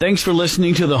Thanks for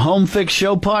listening to the Home Fix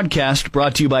Show podcast,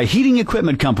 brought to you by Heating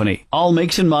Equipment Company. All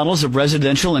makes and models of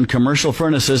residential and commercial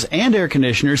furnaces and air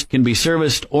conditioners can be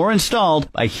serviced or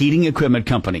installed by Heating Equipment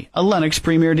Company, a Lennox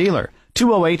Premier dealer.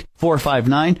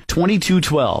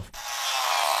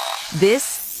 208-459-2212.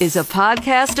 This is a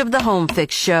podcast of the Home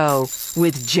Fix Show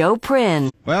with Joe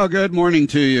Prin. Well, good morning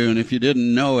to you, and if you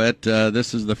didn't know it,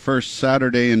 this is the first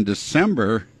Saturday in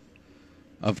December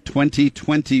of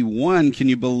 2021. Can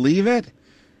you believe it?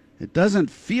 It doesn't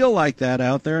feel like that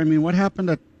out there. I mean, what happened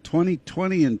to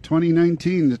 2020 and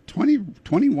 2019?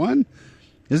 2021?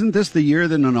 Isn't this the year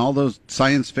that in all those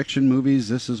science fiction movies,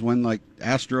 this is when, like,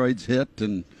 asteroids hit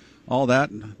and all that?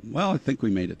 Well, I think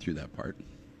we made it through that part.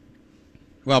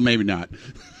 Well, maybe not.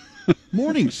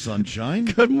 Morning, sunshine.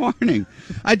 Good morning.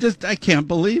 I can't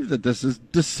believe that this is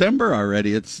December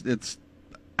already. It's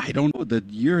I don't know. The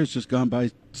year has just gone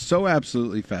by so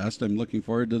absolutely fast. I'm looking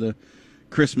forward to the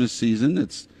Christmas season.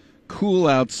 It's cool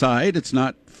outside. It's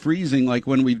not freezing like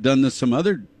when we've done this some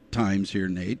other times here,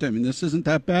 Nate. I mean, this isn't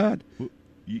that bad.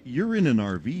 You're in an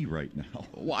RV right now.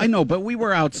 Well, I know, but we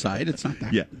were outside. It's not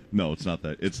that. Yeah, no, it's not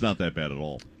that. It's not that bad at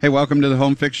all. Hey, welcome to the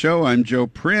Home Fix Show. I'm Joe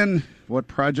Prin. What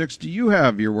projects do you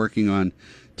have you're working on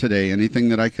today? Anything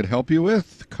that I could help you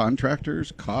with?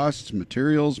 Contractors, costs,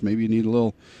 materials? Maybe you need a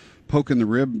little poke in the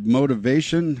rib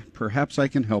motivation. Perhaps I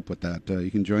can help with that.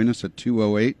 You can join us at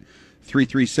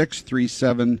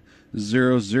 208-336-3700.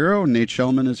 Nate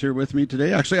Shellman is here with me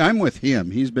today. Actually, I'm with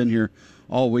him. He's been here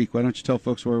all week. Why don't you tell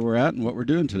folks where we're at and what we're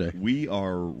doing today? We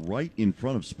are right in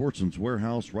front of Sportsman's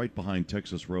Warehouse, right behind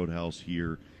Texas Roadhouse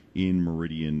here in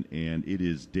Meridian, and it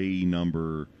is day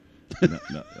number...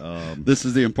 this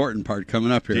is the important part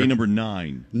coming up here. Day number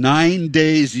 9. 9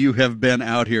 days you have been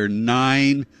out here.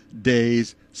 9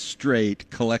 days straight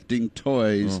collecting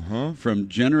toys from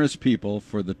generous people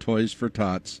for the Toys for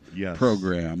Tots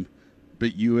program.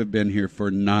 But you have been here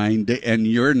for 9 days, and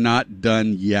you're not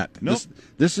done yet. Nope.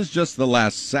 This is just the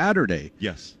last Saturday.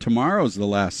 Yes. Tomorrow's the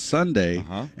last Sunday,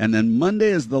 and then Monday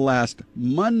is the last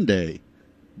Monday.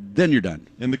 Then you're done.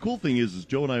 And the cool thing is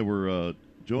Joe and I were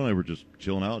just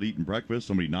chilling out, eating breakfast.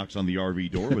 Somebody knocks on the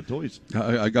RV door with toys.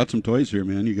 I got some toys here,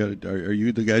 man. Are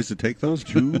you the guys to take those?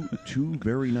 Two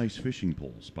very nice fishing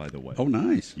poles, by the way. Oh,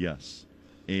 nice. Yes,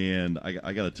 and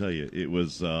I got to tell you, it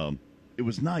was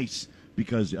nice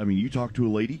because I mean, you talked to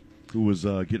a lady who was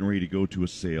getting ready to go to a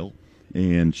sale,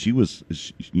 and she was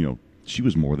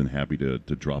more than happy to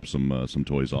drop some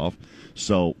toys off.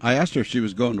 So I asked her if she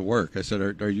was going to work. I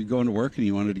said, "Are you going to work and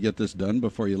you wanted to get this done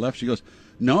before you left?" She goes,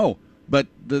 "No." But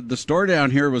the store down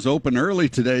here was open early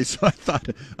today, so I thought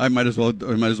I might as well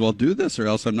do this, or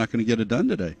else I'm not going to get it done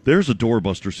today. There's a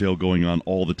doorbuster sale going on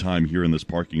all the time here in this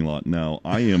parking lot. Now,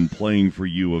 I am playing for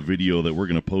you a video that we're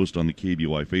going to post on the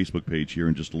KBY Facebook page here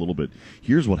in just a little bit.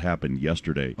 Here's what happened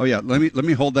yesterday. Oh yeah, let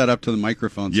me hold that up to the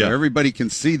microphone so everybody can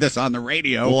see this on the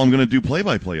radio. Well, I'm going to do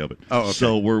play-by-play of it. Oh, okay.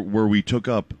 So where we took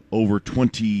up over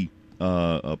 20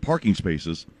 parking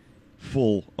spaces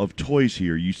full of toys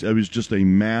here. It was just a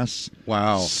mass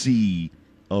sea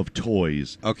of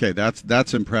toys. Okay,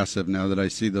 that's impressive now that I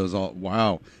see those all.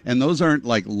 Wow. And those aren't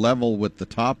like level with the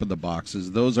top of the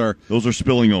boxes. Those are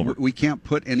spilling over. We can't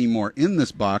put any more in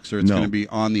this box or it's going to be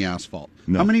on the asphalt.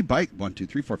 No. How many bike? 1, 2,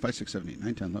 3, 4, 5, 6, 7, 8,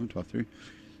 9, 10, 11, 12, 13.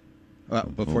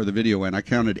 Before the video went, I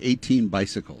counted 18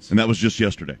 bicycles. And that was just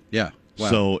yesterday. Yeah.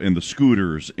 Wow. So, and the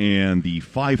scooters and the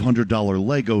 $500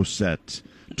 Lego set.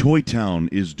 Toy Town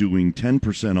is doing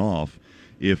 10% off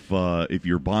if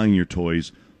you're buying your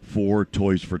toys for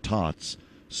Toys for Tots.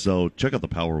 So check out the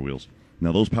Power Wheels.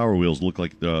 Now those Power Wheels look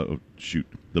like the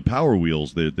Power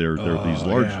Wheels. They're these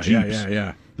large Jeeps.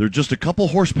 Yeah. They're just a couple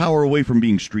horsepower away from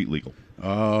being street legal.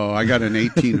 Oh, I got an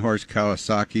 18-horse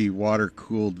Kawasaki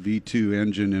water-cooled V2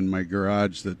 engine in my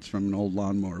garage that's from an old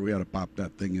lawnmower. We ought to pop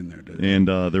that thing in there today. And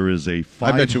there is a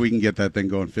I bet you we can get that thing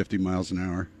going 50 miles an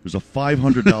hour. There's a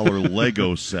 $500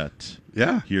 Lego set.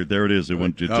 Yeah. Here, there it is. It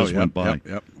just went by.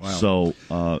 Yep.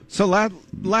 Wow. So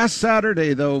last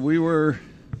Saturday, though, we were,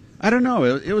 I don't know,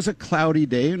 it was a cloudy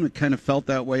day, and it kind of felt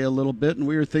that way a little bit, and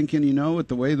we were thinking, with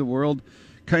the way the world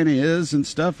kind of is and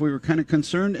stuff, we were kind of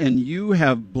concerned, and you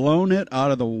have blown it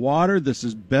out of the water. This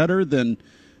is better than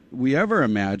we ever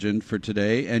imagined for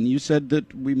today, and you said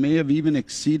that we may have even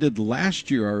exceeded last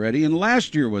year already, and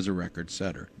last year was a record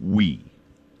setter.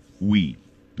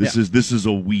 This is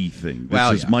a we thing.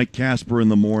 This is Mike Casper in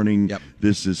the morning. Yep.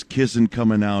 This is Kissin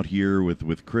coming out here with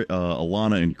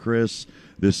Alana and Chris.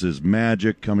 This is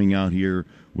Magic coming out here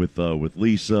with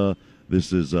Lisa.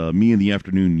 This is me in the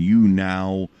afternoon. You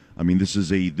now. I mean, this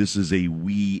is a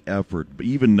we effort. But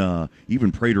even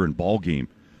Prater and Ball Game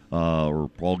or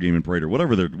Ballgame and Prater,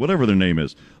 whatever their name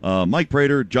is. Mike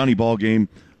Prater, Johnny Ballgame,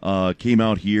 came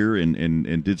out here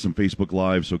and did some Facebook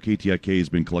Live. So KTIK has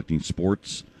been collecting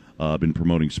sports, been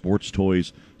promoting sports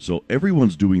toys. So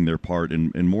everyone's doing their part,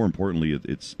 and more importantly,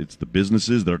 it's the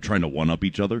businesses that are trying to one up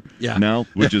each other now,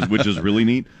 which is really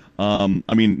neat.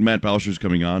 I mean, Matt Bauscher's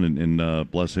coming on, and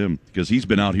bless him, because he's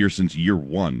been out here since year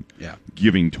one,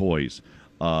 giving toys.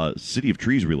 City of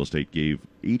Trees Real Estate gave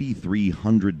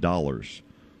 $8,300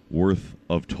 worth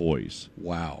of toys.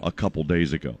 Wow! A couple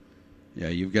days ago. Yeah,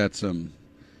 you've got some.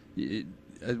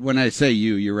 When I say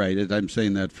you're right. I'm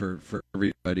saying that for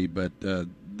everybody, but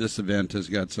this event has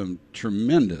got some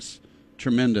tremendous,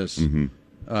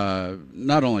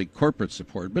 not only corporate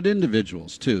support, but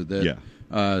individuals too.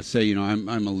 That say, I'm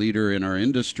a leader in our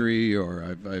industry, or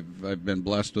I've been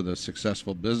blessed with a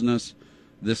successful business.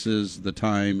 This is the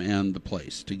time and the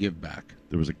place to give back.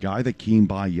 There was a guy that came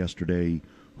by yesterday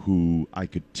who I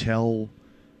could tell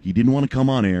he didn't want to come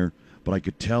on air, but I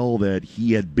could tell that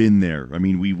he had been there. I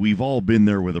mean, we've all been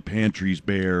there where the pantry's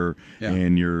bare,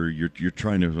 and you're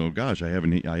trying to. Oh gosh, I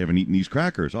haven't eaten these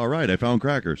crackers. All right, I found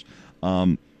crackers.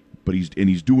 But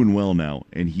he's doing well now,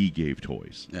 and he gave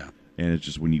toys. Yeah, and it's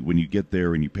just when you get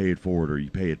there and you pay it forward or you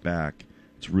pay it back,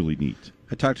 it's really neat.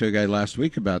 I talked to a guy last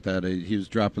week about that. He was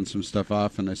dropping some stuff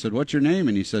off, and I said, "What's your name?"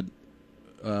 And he said,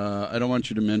 "I don't want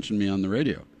you to mention me on the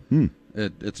radio.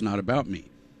 It's not about me."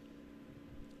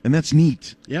 And that's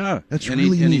neat. Yeah, that's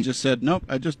really neat. And he just said, "Nope,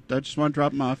 I just want to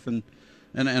drop him off." And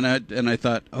I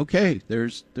thought, okay,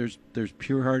 there's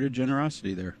pure-hearted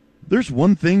generosity there. There's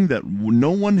one thing that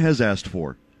no one has asked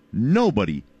for.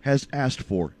 Nobody has asked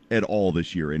for at all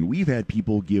this year, and we've had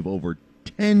people give over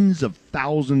tens of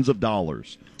thousands of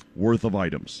dollars worth of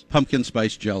items. Pumpkin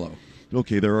spice Jell-O.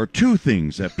 Okay, there are two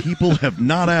things that people have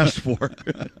not asked for.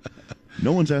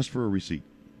 No one's asked for a receipt.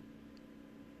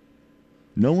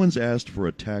 No one's asked for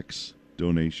a tax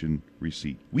donation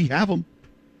receipt. We have them.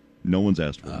 No one's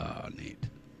asked for them. Oh, neat.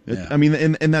 I mean,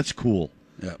 and that's cool.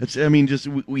 Yeah. Just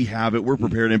we have it. We're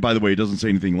prepared. And by the way, it doesn't say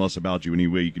anything less about you. Any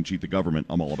way you can cheat the government,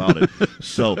 I'm all about it.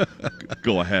 So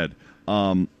go ahead.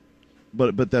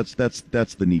 But that's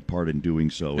the neat part in doing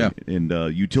so. Yeah. And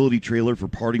utility trailer for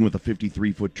parting with a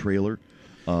 53-foot trailer.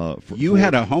 You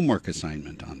had a homework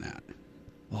assignment on that.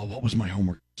 Oh, what was my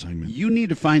homework assignment? You need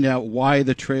to find out why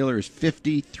the trailer is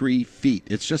 53 feet.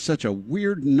 It's just such a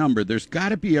weird number. There's got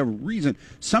to be a reason.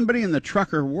 Somebody in the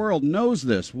trucker world knows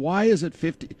this. Why is it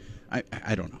 50? I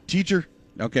don't know. Teacher.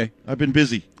 Okay. I've been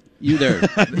busy. You there.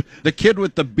 The kid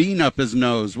with the bean up his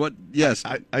nose. What? Yes,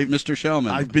 Mr.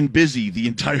 Shellman. I've been busy the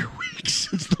entire week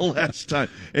since the last time.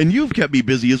 And you've kept me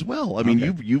busy as well. I mean,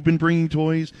 you've been bringing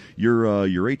toys. Your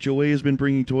HOA has been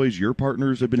bringing toys. Your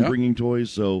partners have been bringing toys.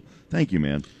 So thank you,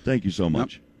 man. Thank you so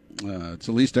much. It's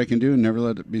the least I can do, and never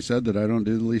let it be said that I don't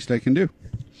do the least I can do.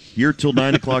 Here till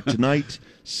 9 o'clock tonight,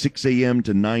 6 a.m.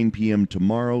 to 9 p.m.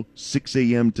 tomorrow, 6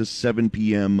 a.m. to 7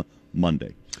 p.m.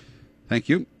 Monday. Thank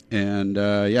you. And,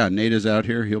 Nate is out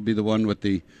here. He'll be the one with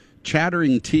the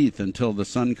chattering teeth until the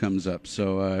sun comes up.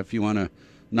 So if you want to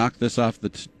knock this off the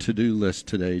to-do list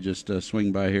today, just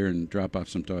swing by here and drop off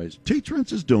some toys. Tate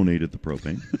Trent's has donated the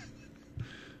propane.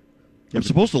 I'm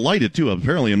supposed to light it, too.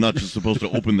 Apparently, I'm not just supposed to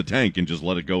open the tank and just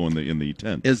let it go in the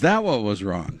tent. Is that what was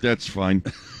wrong? That's fine.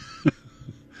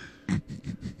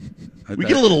 We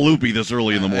get a little loopy this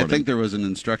early in the morning. I think there was an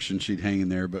instruction sheet hanging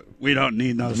there, but we don't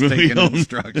need no stinking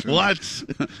instructions. What?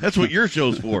 That's what your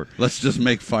show's for. Let's just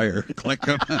make fire. Click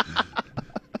them.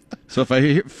 So if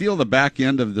I feel the back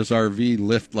end of this RV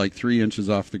lift like 3 inches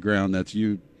off the ground, that's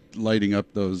you lighting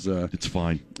up those. It's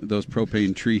fine. Those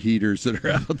propane tree heaters that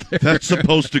are out there. That's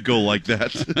supposed to go like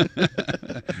that.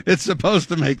 It's supposed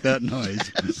to make that noise.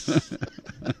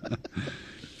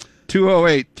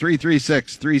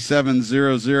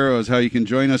 208-336-3700 is how you can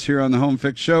join us here on the Home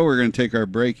Fix Show. We're going to take our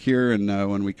break here, and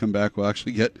when we come back, we'll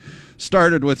actually get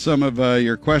started with some of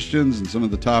your questions and some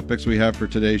of the topics we have for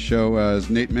today's show. As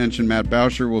Nate mentioned, Matt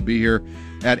Bauscher will be here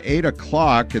at 8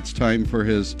 o'clock. It's time for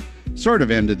his sort of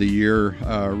end-of-the-year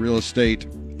real estate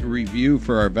review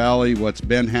for our valley, what's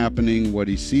been happening, what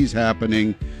he sees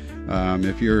happening.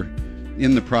 If you're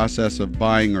in the process of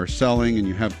buying or selling and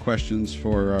you have questions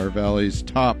for our valley's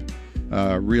top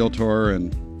realtor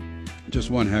and just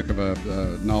one heck of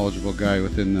a knowledgeable guy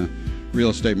within the real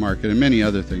estate market and many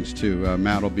other things too.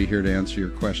 Matt will be here to answer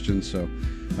your questions, so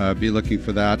be looking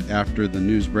for that after the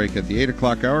news break at the 8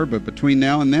 o'clock hour. But between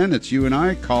now and then, it's you and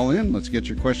I. Call in. Let's get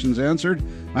your questions answered.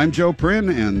 I'm Joe Prin,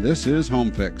 and this is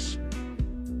Home Fix.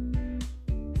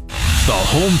 The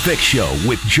Home Fix Show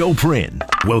with Joe Prin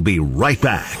will be right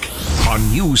back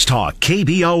on News Talk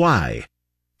KBOI.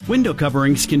 Window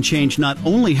coverings can change not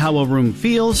only how a room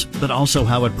feels, but also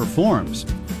how it performs.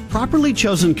 Properly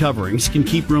chosen coverings can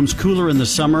keep rooms cooler in the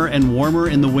summer and warmer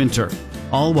in the winter,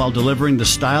 all while delivering the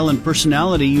style and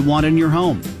personality you want in your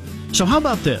home. So how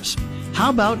about this?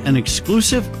 How about an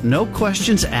exclusive, no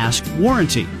questions asked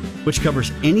warranty, which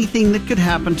covers anything that could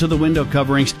happen to the window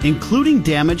coverings, including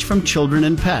damage from children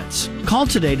and pets. Call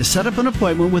today to set up an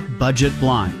appointment with Budget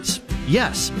Blinds.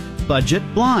 Yes, Budget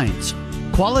Blinds.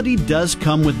 Quality does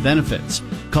come with benefits.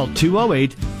 Call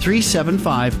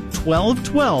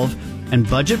 208-375-1212 and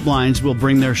Budget Blinds will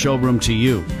bring their showroom to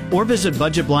you. Or visit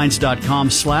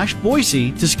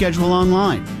budgetblinds.com/Boise to schedule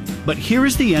online. But here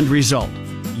is the end result.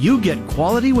 You get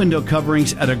quality window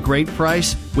coverings at a great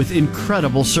price with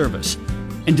incredible service.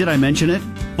 And did I mention it?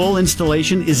 Full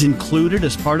installation is included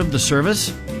as part of the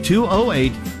service.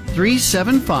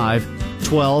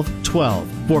 208-375-1212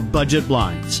 for Budget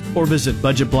Blinds. Or visit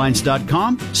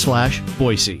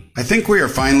budgetblinds.com/Boise. I think we are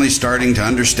finally starting to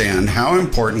understand how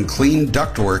important clean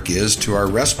ductwork is to our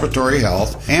respiratory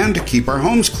health and to keep our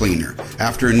homes cleaner.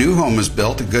 After a new home is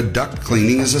built, a good duct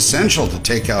cleaning is essential to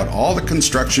take out all the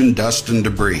construction dust and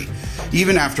debris.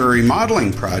 Even after a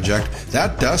remodeling project,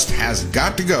 that dust has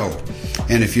got to go.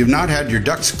 And if you've not had your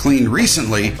ducts cleaned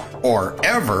recently or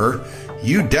ever,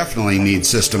 you definitely need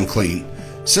System Clean.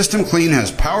 System Clean has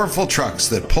powerful trucks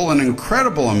that pull an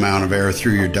incredible amount of air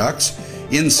through your ducts.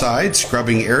 Inside,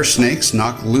 scrubbing air snakes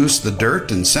knock loose the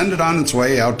dirt and send it on its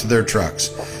way out to their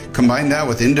trucks. Combine that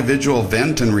with individual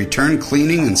vent and return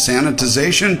cleaning and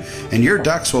sanitization, and your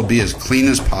ducts will be as clean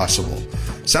as possible.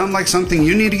 Sound like something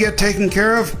you need to get taken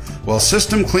care of? Well,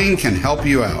 System Clean can help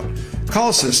you out.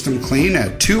 Call System Clean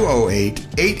at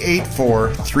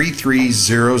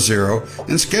 208-884-3300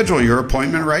 and schedule your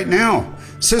appointment right now.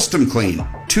 System Clean,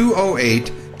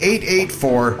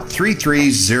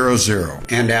 208-884-3300,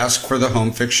 and ask for the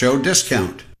Home Fix Show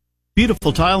discount.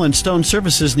 Beautiful tile and stone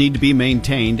surfaces need to be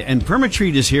maintained, and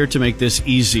Permatreat is here to make this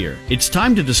easier. It's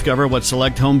time to discover what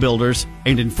select home builders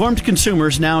and informed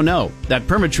consumers now know. That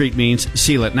Permatreat means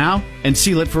seal it now and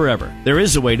seal it forever. There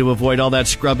is a way to avoid all that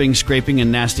scrubbing, scraping,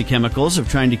 and nasty chemicals of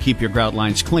trying to keep your grout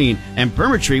lines clean, and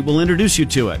Permatreat will introduce you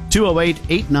to it.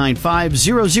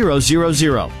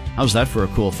 208-895-0000. How's that for a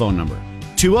cool phone number?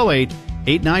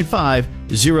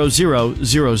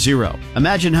 208-895-0000.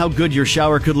 Imagine how good your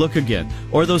shower could look again,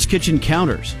 or those kitchen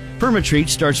counters. Permatreat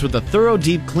starts with a thorough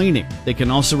deep cleaning. They can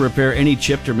also repair any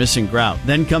chipped or missing grout.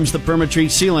 Then comes the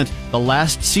Permatreat Sealant, the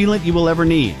last sealant you will ever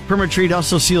need. Permatreat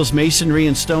also seals masonry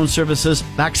and stone surfaces,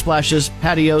 backsplashes,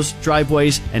 patios,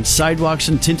 driveways, and sidewalks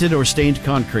and tinted or stained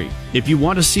concrete. If you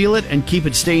want to seal it and keep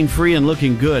it stain-free and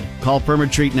looking good, call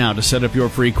Permatreat now to set up your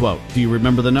free quote. Do you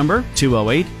remember the number?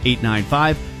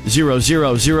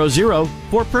 208-895-0000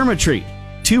 for Permatreat.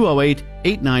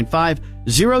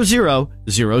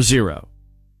 208-895-0000.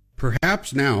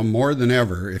 Perhaps now more than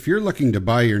ever, if you're looking to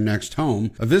buy your next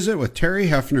home, a visit with Terry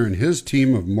Hefner and his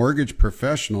team of mortgage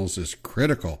professionals is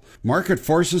critical. Market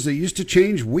forces that used to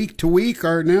change week to week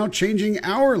are now changing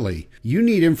hourly. You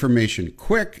need information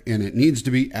quick, and it needs to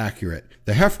be accurate.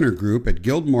 The Hefner Group at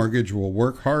Guild Mortgage will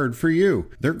work hard for you.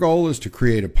 Their goal is to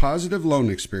create a positive loan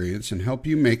experience and help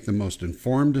you make the most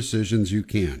informed decisions you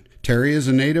can. Terry is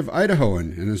a native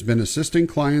Idahoan and has been assisting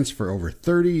clients for over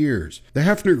 30 years. The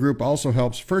Hefner Group also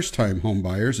helps first-time home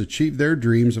buyers achieve their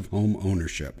dreams of home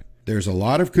ownership. There's a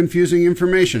lot of confusing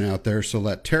information out there, so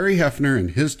let Terry Hefner and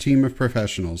his team of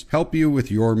professionals help you with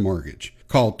your mortgage.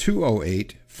 Call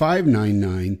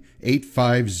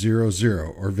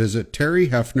 208-599-8500 or visit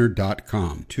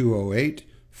terryhefner.com.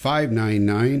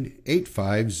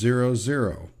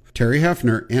 208-599-8500. Terry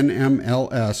Hefner,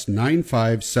 NMLS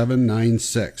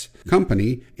 95796.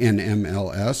 Company,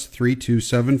 NMLS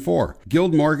 3274.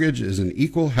 Guild Mortgage is an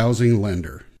equal housing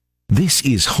lender. This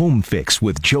is Home Fix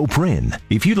with Joe Prin.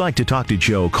 If you'd like to talk to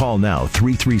Joe, call now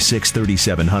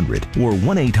 336-3700 or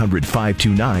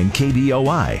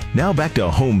 1-800-529-KBOI. Now back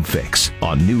to Home Fix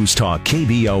on News Talk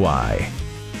KBOI.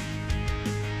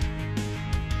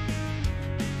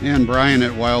 And Brian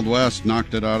at Wild West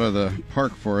knocked it out of the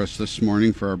park for us this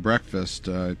morning for our breakfast.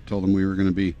 I told him we were going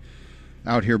to be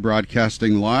out here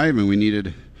broadcasting live and we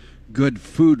needed good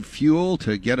food fuel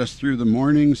to get us through the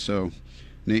morning, so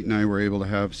Nate and I were able to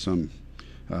have some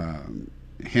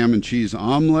ham and cheese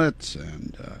omelets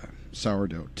and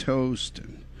sourdough toast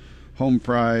and home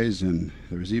fries, and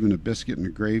there was even a biscuit and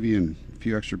a gravy and a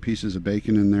few extra pieces of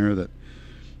bacon in there that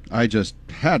I just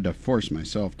had to force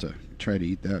myself to try to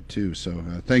eat that too. So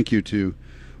thank you to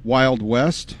Wild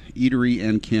West Eatery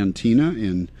and Cantina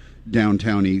in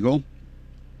downtown Eagle,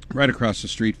 right across the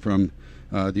street from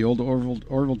the old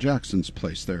Orville Jackson's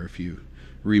place there. If you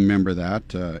remember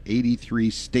that. 83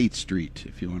 State Street,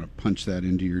 if you want to punch that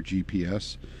into your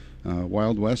GPS.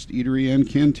 Wild West Eatery and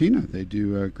Cantina. They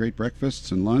do great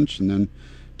breakfasts and lunch, and then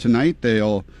tonight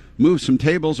they'll move some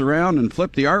tables around and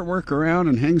flip the artwork around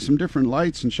and hang some different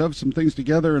lights and shove some things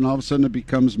together, and all of a sudden it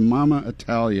becomes Mama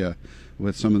Italia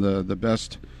with some of the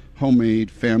best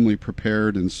homemade, family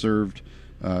prepared and served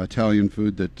Italian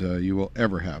food that you will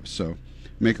ever have. So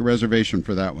make a reservation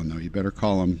for that one, though. You better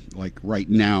call them like right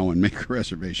now and make a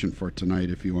reservation for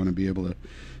tonight if you want to be able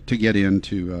to get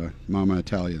into Mama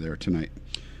Italia there tonight.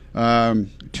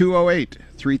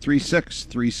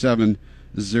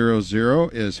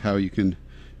 208-336-3700 is how you can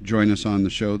join us on the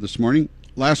show this morning.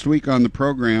 Last week on the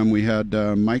program, we had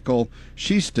Michael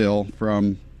Sheestill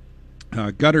from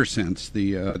Gutter Sense,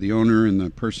 the owner and the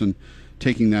person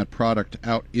taking that product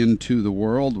out into the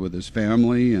world with his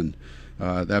family and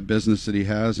that business that he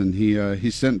has. And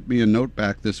he sent me a note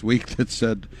back this week that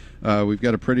said we've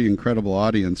got a pretty incredible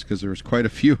audience, because there was quite a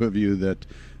few of you that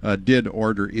did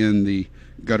order in the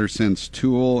Gutter Sense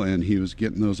tool, and he was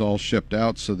getting those all shipped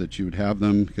out so that you would have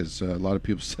them, because a lot of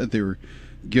people said they were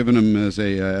giving them as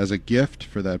a gift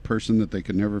for that person that they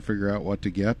could never figure out what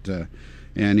to get.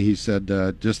 And he said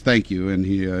just thank you, and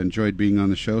he enjoyed being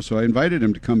on the show. So I invited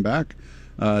him to come back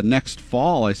next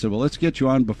fall. I said, well, let's get you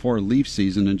on before leaf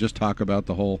season and just talk about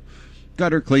the whole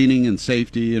gutter cleaning and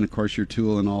safety and, of course, your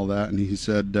tool and all that. And he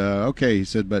said, okay. He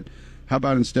said, but how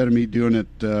about instead of me doing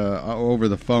it over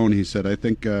the phone, he said, I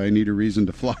think I need a reason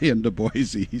to fly into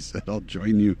Boise. He said, I'll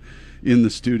join you in the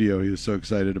studio. He was so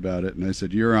excited about it. And I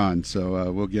said, you're on. So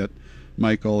we'll get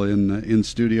Michael in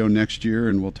studio next year,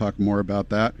 and we'll talk more about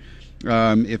that.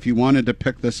 If you wanted to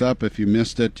pick this up, if you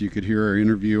missed it, you could hear our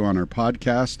interview on our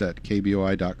podcast at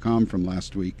kboi.com from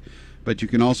last week. But you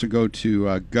can also go to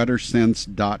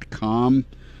guttersense.com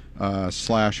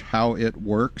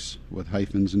 /howitworks with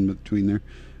hyphens in between there.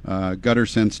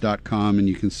 Guttersense.com, and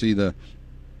you can see the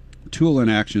tool in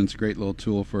action. It's a great little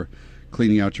tool for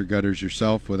cleaning out your gutters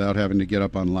yourself without having to get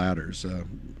up on ladders.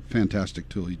 Fantastic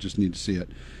tool. You just need to see it.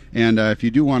 And if you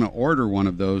do want to order one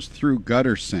of those through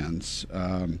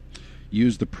GutterSense,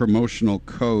 use the promotional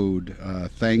code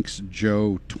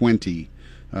ThanksJoe20.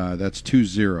 That's 20.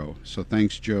 So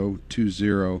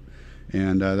ThanksJoe20,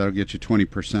 and that'll get you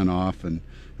 20% off, and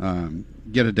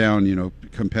get it down,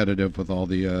 competitive with all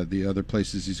the other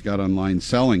places he's got online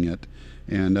selling it.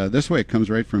 And this way it comes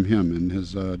right from him, and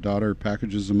his daughter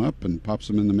packages them up and pops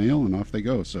them in the mail, and off they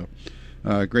go. So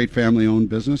great family-owned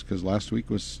business, because last week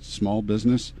was Small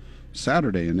Business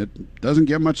Saturday, and it doesn't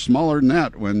get much smaller than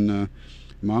that when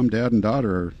mom, dad, and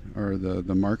daughter are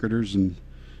the marketers and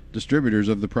distributors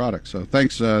of the product. So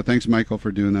thanks Michael,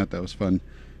 for doing that. That was fun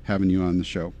having you on the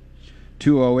show.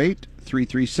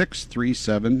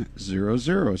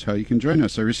 208-336-3700 is how you can join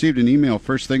us. I received an email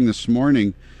first thing this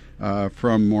morning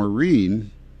from Maureen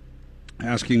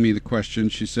asking me the question.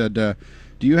 She said, do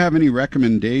you have any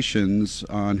recommendations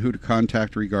on who to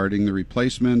contact regarding the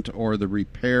replacement or the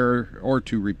repair, or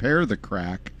to repair the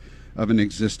crack of an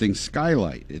existing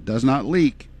skylight? It does not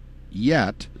leak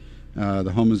yet.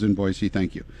 The home is in Boise.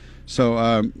 Thank you.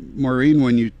 So, Maureen,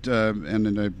 when you, and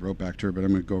then I wrote back to her, but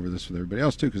I'm going to go over this with everybody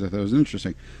else too, because I thought it was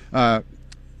interesting.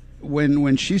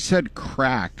 When she said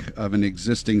crack of an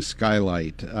existing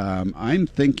skylight, I'm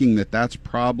thinking that's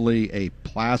probably a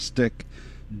plastic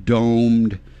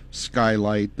domed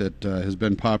skylight that has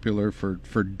been popular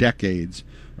for decades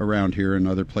around here and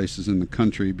other places in the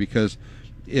country, because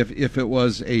if it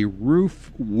was a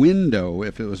roof window,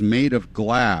 if it was made of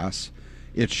glass,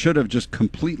 it should have just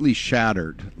completely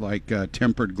shattered like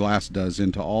tempered glass does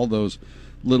into all those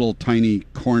little tiny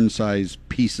corn-sized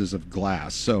pieces of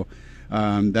glass. So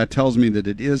that tells me that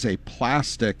it is a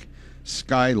plastic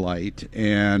skylight.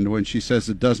 And when she says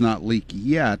it does not leak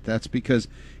yet, that's because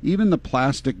even the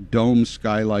plastic dome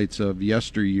skylights of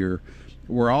yesteryear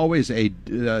were always they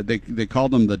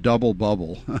called them the double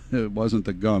bubble. It wasn't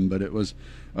the gum, but it was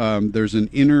there's an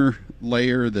inner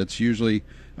layer that's usually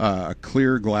a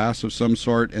clear glass of some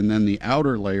sort, and then the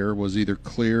outer layer was either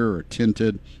clear or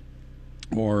tinted,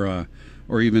 or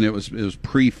even it was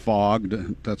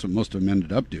pre-fogged. That's what most of them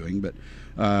ended up doing, but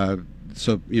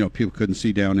so people couldn't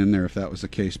see down in there if that was the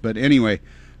case. But anyway,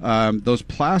 those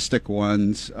plastic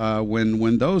ones,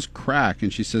 when those crack,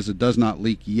 and she says it does not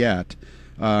leak yet,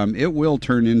 it will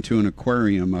turn into an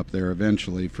aquarium up there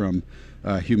eventually from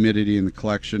humidity in the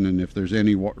collection, and if there's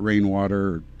any rainwater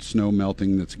or snow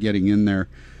melting that's getting in there,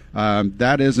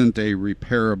 that isn't a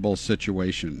repairable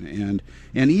situation.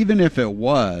 And even if it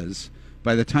was,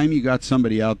 by the time you got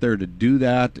somebody out there to do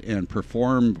that and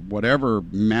perform whatever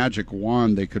magic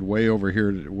wand they could wave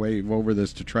over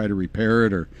this to try to repair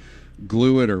it,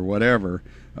 glue it or whatever,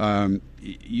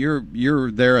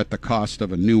 you're there at the cost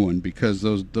of a new one, because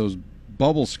those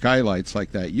bubble skylights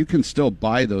like that, you can still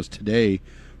buy those today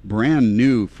brand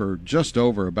new for just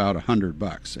over about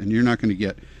 $100, and you're not going to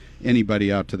get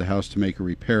anybody out to the house to make a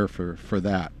repair for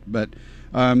that. But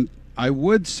I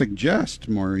would suggest,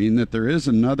 Maureen, that there is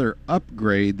another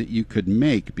upgrade that you could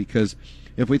make, because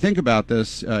if we think about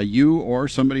this, you or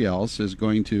somebody else is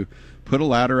going to put a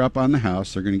ladder up on the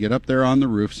house. They're going to get up there on the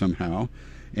roof somehow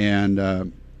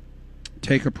and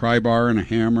take a pry bar and a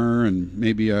hammer and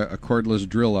maybe a cordless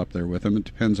drill up there with them. It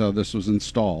depends how this was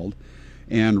installed,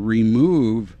 and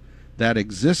remove that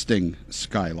existing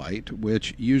skylight,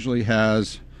 which usually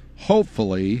has,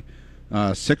 hopefully,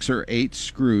 6 or 8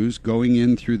 screws going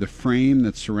in through the frame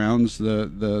that surrounds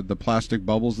the plastic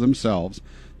bubbles themselves.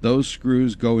 Those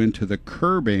screws go into the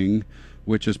curbing,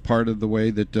 which is part of the way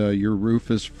that your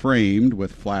roof is framed,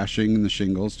 with flashing and the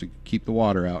shingles to keep the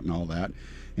water out and all that.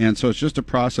 And so it's just a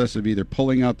process of either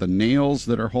pulling out the nails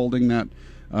that are holding that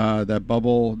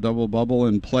double bubble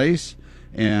in place,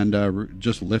 and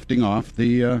just lifting off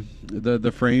the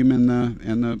frame and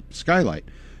the skylight.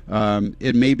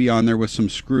 It may be on there with some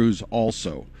screws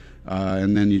also,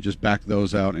 and then you just back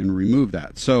those out and remove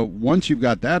that. So once you've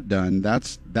got that done,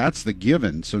 that's the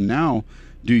given. So now,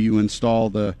 do you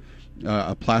install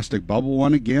a plastic bubble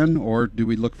one again, or do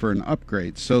we look for an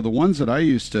upgrade? So the ones that I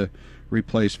used to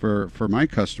replace for my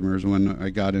customers when I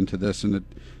got into this, and it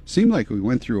seemed like we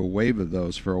went through a wave of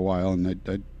those for a while, and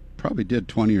I probably did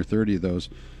 20 or 30 of those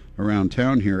around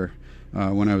town here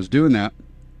when I was doing that.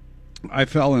 I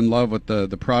fell in love with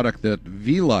the product that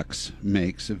Velux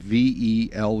makes,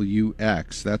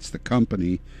 Velux. That's the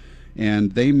company,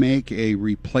 and they make a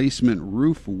replacement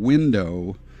roof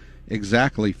window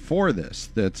exactly for this.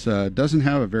 That doesn't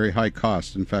have a very high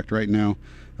cost. In fact, right now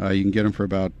you can get them for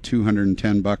about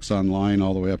 $210 online,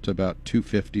 all the way up to about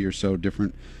 $250 or so,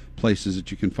 different places that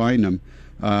you can find them.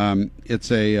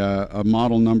 It's a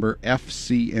model number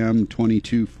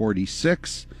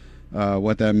FCM2246.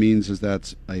 What that means is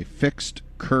that's a fixed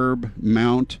curb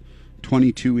mount,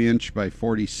 22-inch by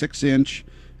 46-inch,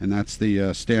 and that's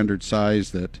the standard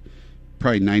size that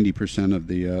probably 90% of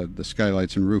the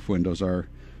skylights and roof windows are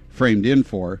framed in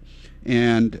for.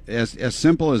 And as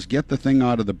simple as get the thing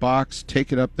out of the box,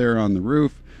 take it up there on the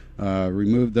roof,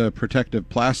 remove the protective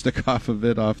plastic off of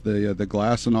it, off the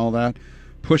glass and all that,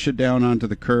 push it down onto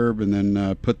the curb, and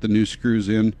then put the new screws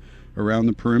in around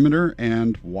the perimeter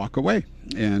and walk away,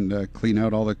 and clean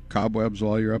out all the cobwebs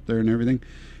while you're up there and everything.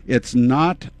 It's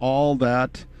not all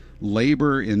that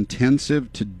labor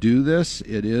intensive to do this.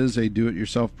 It is a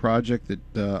do-it-yourself project that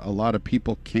a lot of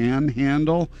people can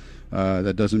handle.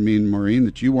 That doesn't mean, Maureen,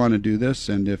 that you want to do this,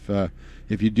 and if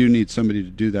you do need somebody to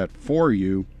do that for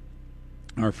you,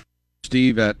 our friend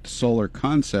Steve at Solar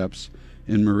Concepts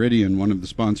in Meridian, one of the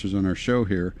sponsors on our show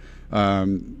here,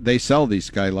 they sell these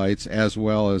skylights as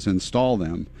well as install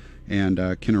them,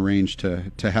 and can arrange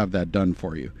to have that done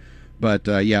for you. But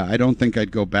yeah, I don't think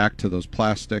I'd go back to those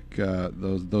plastic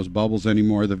those bubbles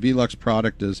anymore. The Velux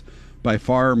product is by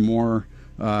far more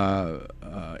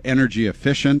energy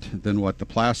efficient than what the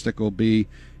plastic will be,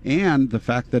 and the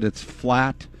fact that it's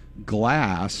flat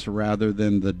glass rather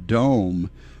than the dome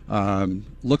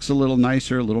looks a little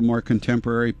nicer, a little more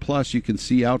contemporary. Plus, you can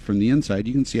see out from the inside.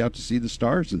 You can see out to see the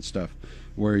stars and stuff,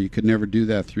 where you could never do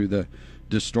that through the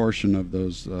distortion of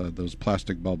those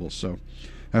plastic bubbles. So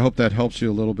I hope that helps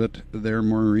you a little bit there,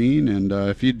 Maureen. And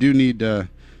if you do need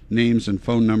names and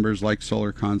phone numbers like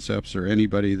Solar Concepts or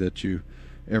anybody that you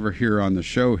ever hear on the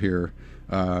show here,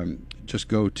 just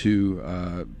go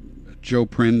to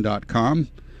joeprin.com,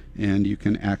 and you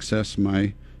can access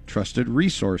my trusted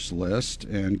resource list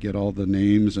and get all the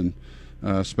names and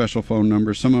special phone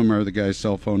numbers. Some of them are the guys'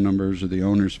 cell phone numbers or the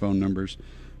owner's phone numbers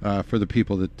for the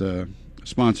people that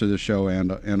sponsor the show,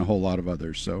 and a whole lot of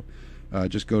others. So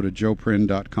just go to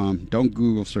joeprin.com. Don't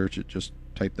Google search it. Just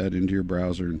type that into your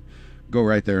browser and go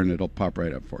right there, and it'll pop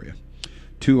right up for you.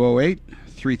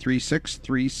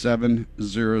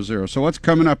 208-336-3700. So what's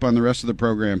coming up on the rest of the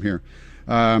program here?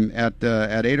 At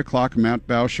 8 o'clock, Matt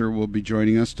Bauscher will be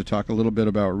joining us to talk a little bit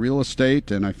about real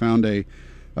estate, and I found a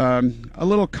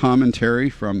little commentary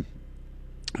from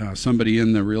somebody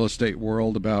in the real estate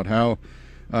world about how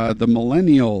the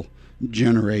millennial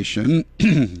generation,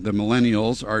 the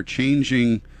millennials, are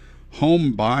changing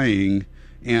home buying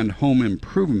and home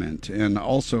improvement, and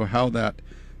also how that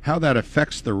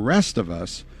affects the rest of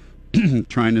us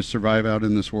trying to survive out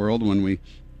in this world when we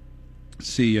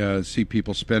see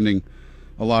people spending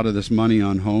a lot of this money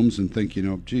on homes and think,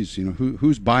 geez,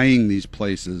 who's buying these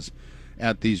places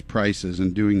at these prices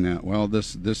and doing that? Well,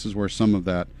 this is where some of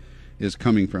that is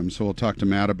coming from. So we'll talk to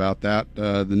Matt about that.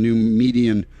 The new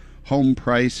median home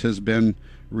price has been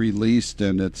released,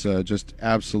 and it's just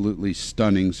absolutely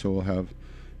stunning. So we'll have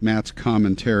Matt's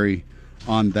commentary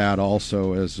on that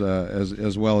also,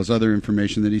 as well as other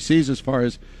information that he sees as far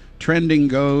as trending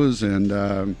goes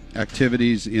and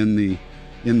activities in the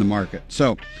market.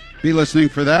 So be listening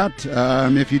for that.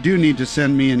 If you do need to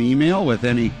send me an email with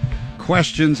any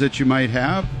questions that you might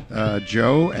have,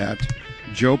 Joe at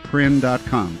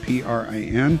joeprin.com,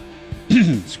 P-R-I-N,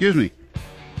 excuse me,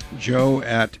 Joe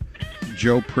at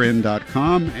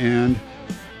joeprin.com, and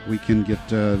we can get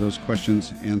those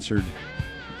questions answered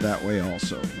that way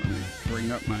also. Let me bring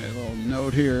up my little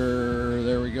note here.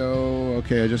 There we go.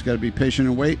 Okay, I just got to be patient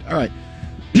and wait. All right.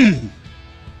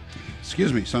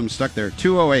 Excuse me, so I'm stuck there.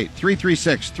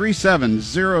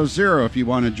 208-336-3700 if you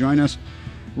want to join us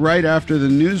right after the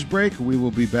news break. We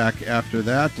will be back after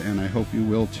that, and I hope you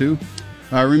will too.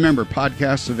 Remember,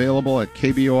 podcasts available at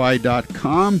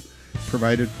kboi.com,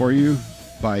 provided for you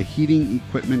by Heating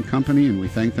Equipment Company, and we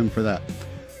thank them for that.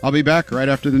 I'll be back right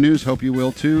after the news. Hope you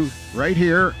will too, right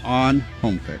here on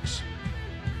Home Fix.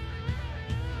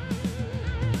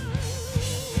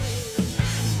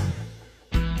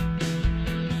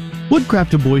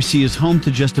 Woodcraft of Boise is home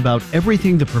to just about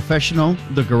everything the professional,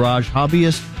 the garage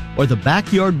hobbyist, or the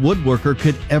backyard woodworker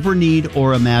could ever need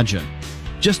or imagine.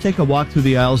 Just take a walk through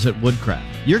the aisles at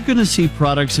Woodcraft. You're going to see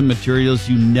products and materials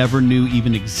you never knew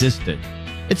even existed.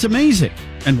 It's amazing.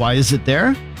 And why is it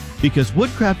there? Because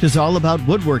Woodcraft is all about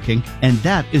woodworking, and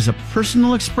that is a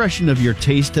personal expression of your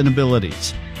taste and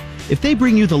abilities. If they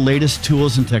bring you the latest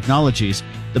tools and technologies,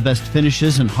 the best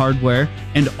finishes and hardware,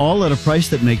 and all at a price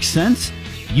that makes sense,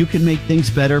 you can make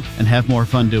things better and have more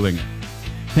fun doing it.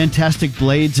 Fantastic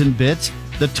blades and bits,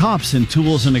 the tops and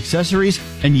tools and accessories,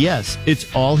 and yes,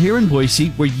 it's all here in Boise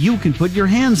where you can put your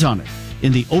hands on it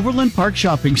in the Overland Park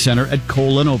Shopping Center at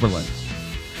Cole and Overland.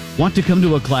 Want to come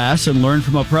to a class and learn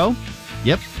from a pro?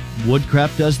 Yep,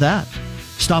 Woodcraft does that.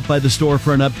 Stop by the store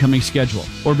for an upcoming schedule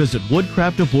or visit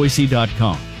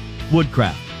woodcraftofboise.com.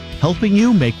 Woodcraft, helping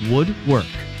you make wood work.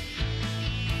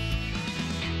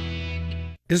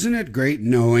 Isn't it great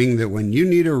knowing that when you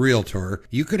need a realtor,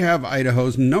 you could have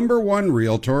Idaho's #1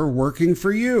 realtor working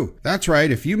for you? That's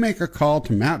right, if you make a call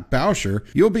to Matt Bauscher,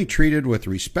 you'll be treated with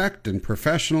respect and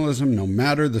professionalism no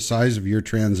matter the size of your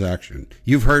transaction.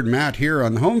 You've heard Matt here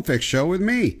on the Home Fix Show with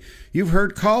me. You've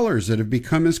heard callers that have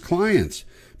become his clients.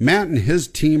 Matt and his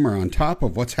team are on top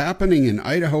of what's happening in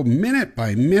Idaho minute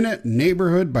by minute,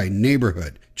 neighborhood by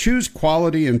neighborhood. Choose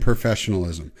quality and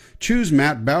professionalism. Choose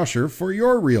Matt Bauscher for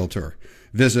your realtor.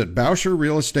 Visit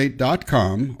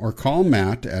BauscherRealEstate.com or call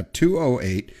Matt at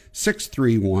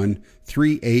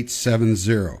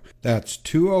 208-631-3870. That's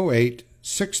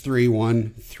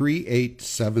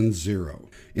 208-631-3870.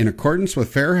 In accordance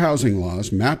with fair housing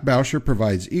laws, Matt Bauscher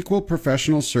provides equal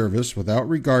professional service without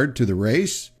regard to the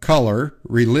race, color,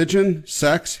 religion,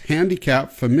 sex,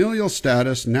 handicap, familial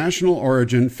status, national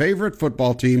origin, favorite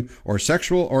football team, or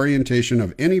sexual orientation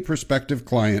of any prospective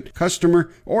client, customer,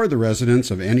 or the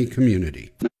residents of any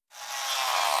community.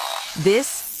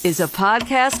 This is a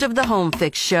podcast of the Home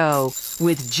Fix Show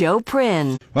with Joe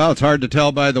Prin. Well, it's hard to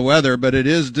tell by the weather, but it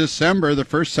is December, the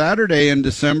first Saturday in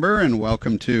December, and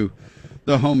welcome to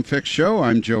the Home Fix Show.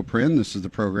 I'm Joe Prin. This is the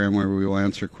program where we will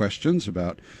answer questions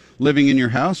about living in your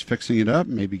house, fixing it up,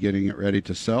 maybe getting it ready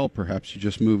to sell. Perhaps you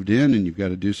just moved in and you've got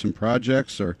to do some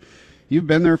projects, or you've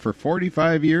been there for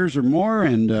 45 years or more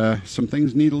and some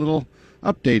things need a little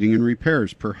updating and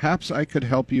repairs. Perhaps I could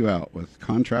help you out with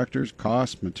contractors,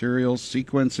 costs, materials,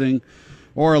 sequencing,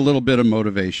 or a little bit of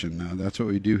motivation. That's what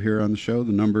we do here on the show.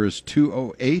 The number is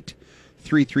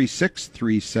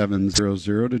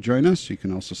 208-336-3700 to join us. You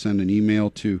can also send an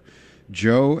email to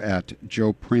joe at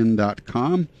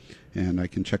joeprin.com, and I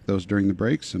can check those during the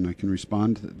breaks, and I can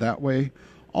respond that way.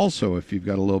 Also, if you've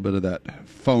got a little bit of that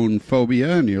phone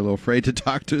phobia and you're a little afraid to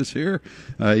talk to us here,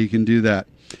 you can do that.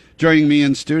 Joining me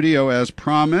in studio, as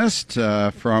promised,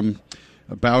 from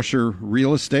Bauscher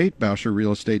Real Estate,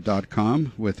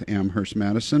 BauscherRealEstate.com, with Amherst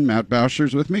Madison. Matt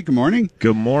Bauscher's with me. Good morning.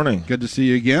 Good morning. Good to see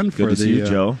you again. Good to see you,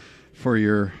 Joe. For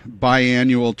your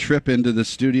biannual trip into the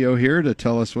studio here to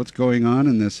tell us what's going on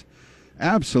in this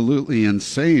absolutely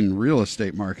insane real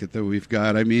estate market that we've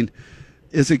got. I mean,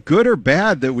 is it good or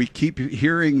bad that we keep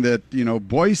hearing that,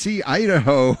 Boise,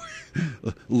 Idaho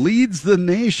leads the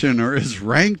nation or is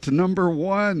ranked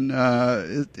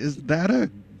 #1? Is that a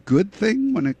good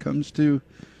thing when it comes to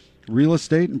real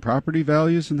estate and property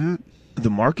values and that? The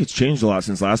market's changed a lot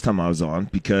since last time I was on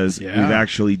because we've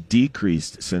actually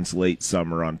decreased since late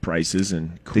summer on prices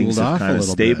and things have kind of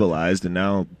stabilized. And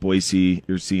now Boise,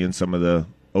 you're seeing some of the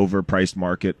overpriced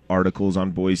market articles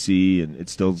on Boise, and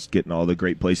it's still getting all the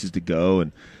great places to go.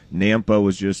 And Nampa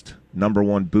was just number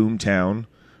one boomtown,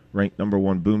 ranked number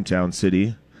one boomtown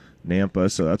city,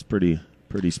 Nampa. So that's pretty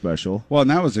special. Well, and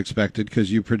that was expected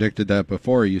because you predicted that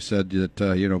before. You said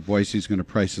that Boise's going to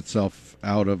price itself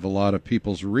out of a lot of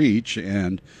people's reach,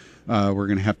 and we're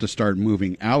going to have to start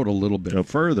moving out a little bit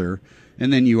further.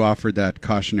 And then you offered that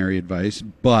cautionary advice,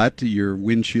 but your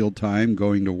windshield time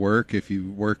going to work, if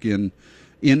you work in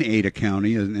Ada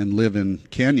County and live in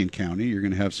Canyon County, you're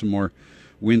going to have some more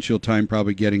windshield time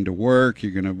probably getting to work.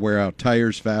 You're going to wear out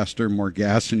tires faster, more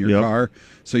gas in your car.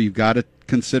 So you've got to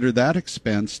consider that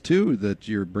expense, too, that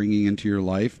you're bringing into your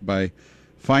life by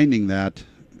finding that,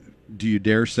 do you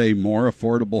dare say, more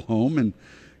affordable home in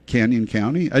Canyon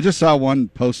County. I just saw one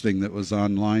posting that was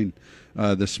online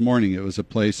this morning. It was a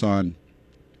place on,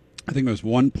 I think it was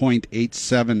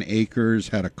 1.87 acres,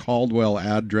 had a Caldwell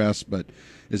address, but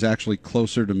is actually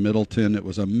closer to Middleton. It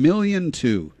was $1.2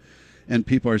 million. And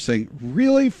people are saying,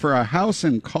 really, for a house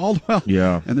in Caldwell?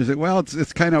 Yeah. And they're saying, well,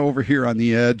 it's kind of over here on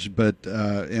the edge, but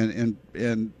and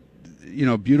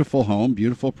beautiful home,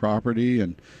 beautiful property,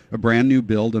 and a brand new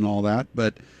build and all that.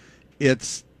 But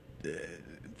it's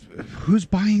who's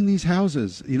buying these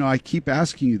houses? I keep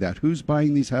asking you that. Who's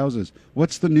buying these houses?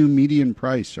 What's the new median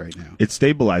price right now? It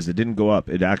stabilized. It didn't go up.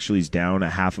 It actually is down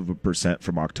 0.5%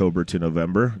 from October to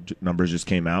November. Numbers just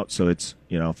came out, so it's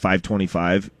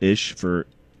 525-ish for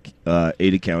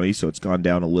Ada County, so it's gone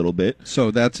down a little bit.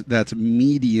 So that's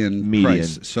median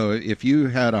price. So if you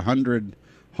had 100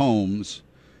 homes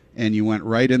and you went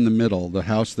right in the middle, the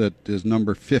house that is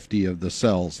number 50 of the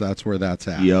cells, that's where that's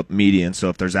at. Yep, median. So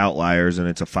if there's outliers and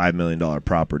it's a $5 million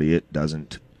property, it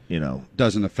doesn't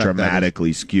affect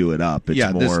dramatically skew it up.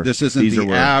 It's more. This isn't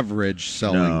the average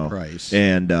selling price,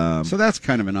 and so that's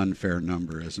kind of an unfair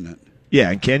number, isn't it? Yeah,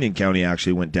 and Canyon County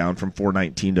actually went down from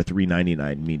 $419 to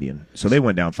 $399 median. So they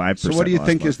went down 5%. So what do you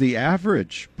think is the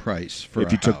average price for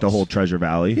if you took the whole Treasure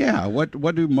Valley? Yeah, what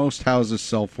do most houses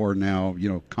sell for now,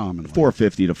 commonly?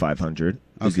 $450 to $500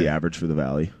 is the average for the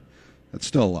valley. That's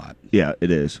still a lot. Yeah, it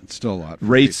is. It's still a lot for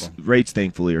rates, people. Rates,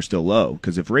 thankfully, are still low,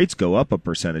 because if rates go up a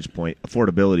percentage point,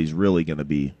 affordability is really going to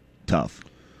be tough.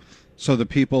 So the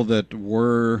people that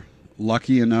were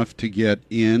lucky enough to get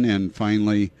in and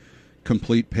finally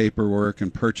complete paperwork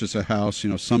and purchase a house,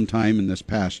 sometime in this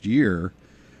past year,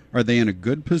 are they in a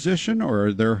good position, or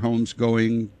are their homes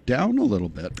going down a little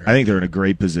bit? I think they're in a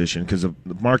great position because the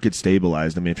market's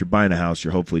stabilized. I mean, if you're buying a house,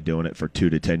 you're hopefully doing it for 2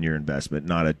 to 10 year investment,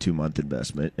 not a 2-month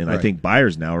investment. And right. I think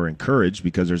buyers now are encouraged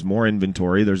because there's more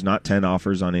inventory. There's not 10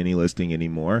 offers on any listing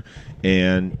anymore.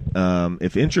 And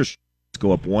if interest rates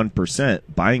go up 1%,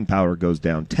 buying power goes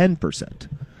down 10%.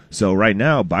 So right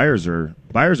now, buyers are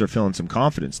feeling some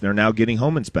confidence. They're now getting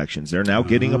home inspections. They're now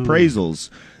getting appraisals.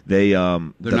 The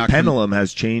pendulum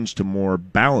has changed to more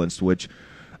balanced, which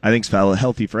I think is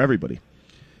healthy for everybody.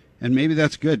 And maybe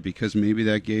that's good, because maybe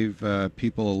that gave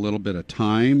people a little bit of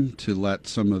time to let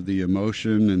some of the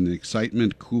emotion and the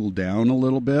excitement cool down a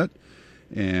little bit,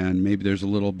 and maybe there's a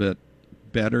little bit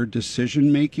better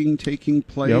decision making taking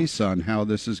place on how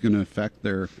this is going to affect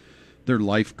their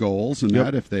life goals, and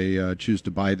that if they choose to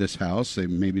buy this house, they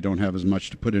maybe don't have as much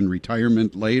to put in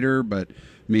retirement later, but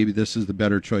maybe this is the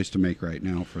better choice to make right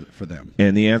now for them.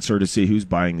 And the answer to see who's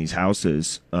buying these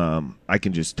houses, I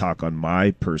can just talk on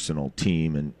my personal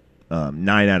team, and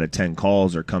 9 out of 10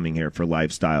 calls are coming here for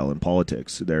lifestyle and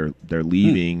politics. They're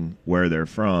leaving where they're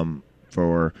from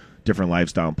for different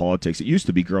lifestyle and politics. It used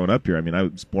to be growing up here. I mean, I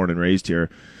was born and raised here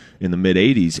in the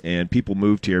mid-'80s, and people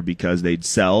moved here because they'd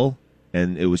sell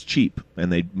and it was cheap,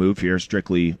 and they'd move here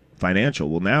strictly financial.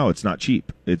 Well, now it's not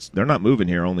cheap. They're not moving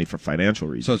here only for financial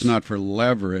reasons. So it's not for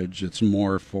leverage. It's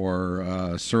more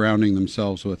for surrounding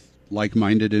themselves with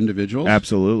like-minded individuals?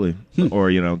 Absolutely.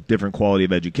 Or, different quality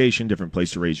of education, different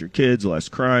place to raise your kids, less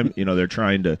crime.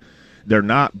 They're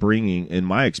not bringing, in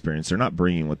my experience, they're not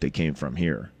bringing what they came from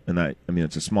here. And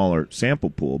it's a smaller sample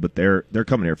pool, but they're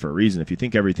coming here for a reason. If you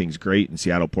think everything's great in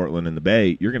Seattle, Portland, and the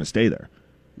Bay, you're going to stay there.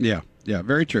 Yeah,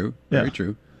 very true. Very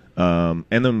true. And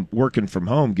then working from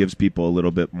home gives people a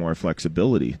little bit more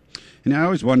flexibility. And I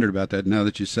always wondered about that now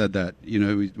that you said that.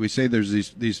 We say there's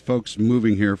these folks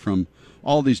moving here from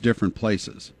all these different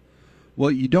places. Well,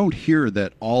 you don't hear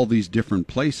that all these different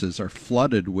places are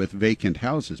flooded with vacant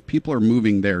houses. People are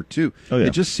moving there, too. Oh, yeah.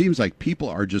 It just seems like people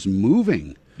are just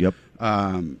moving. Yep.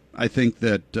 I think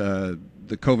that the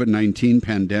COVID-19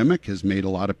 pandemic has made a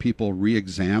lot of people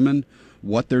re-examine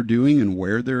what they're doing and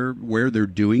where they're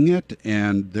doing it,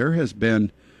 and there has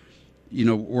been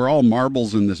we're all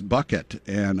marbles in this bucket,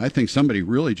 and I think somebody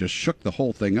really just shook the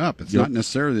whole thing up. It's not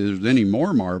necessarily there's any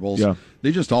more marbles. Yeah.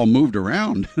 They just all moved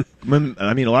around.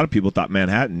 I mean, a lot of people thought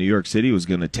Manhattan, New York City was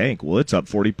going to tank. Well, it's up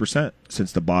 40%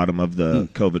 since the bottom of the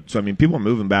COVID. So, I mean, people are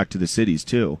moving back to the cities,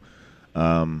 too.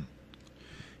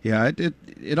 Yeah,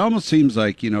 it almost seems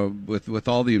like, with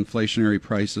all the inflationary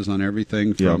prices on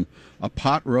everything from a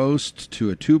pot roast to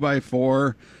a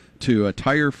 2x4 to a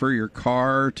tire for your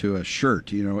car to a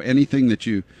shirt, anything that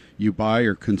you buy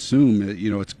or consume,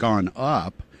 it's gone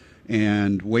up,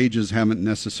 and wages haven't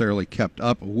necessarily kept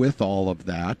up with all of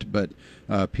that, but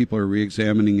people are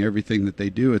reexamining everything that they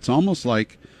do. It's almost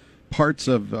like parts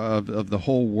of the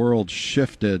whole world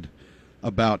shifted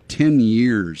about 10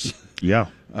 years. Yeah.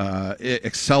 It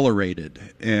accelerated,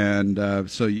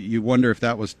 and so you wonder if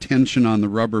that was tension on the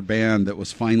rubber band that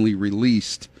was finally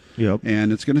released. Yep.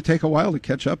 And it's going to take a while to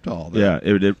catch up to all that. Yeah,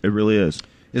 it really is.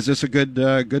 Is this a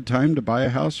good time to buy a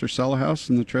house or sell a house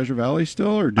in the Treasure Valley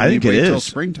still, or do I you think wait it till is.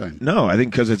 springtime? No, I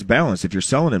think because it's balanced. If you're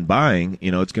selling and buying,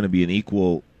 it's going to be an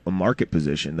equal market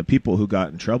position. The people who got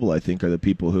in trouble, I think, are the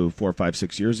people who 4, 5,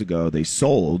 6 years ago they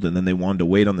sold and then they wanted to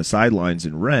wait on the sidelines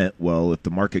and rent. Well, if the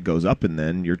market goes up, and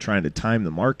then you're trying to time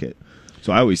the market.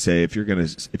 So I always say if you're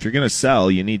gonna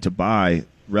sell, you need to buy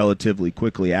relatively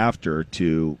quickly after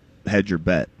to hedge your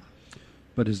bet.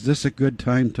 But is this a good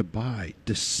time to buy?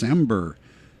 December,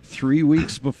 3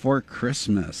 weeks before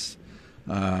Christmas.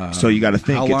 So you got to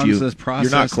think, how long does this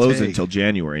process you're not closing take? until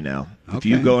January now. If Okay.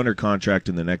 you go under contract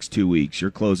in the next 2 weeks,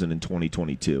 you're closing in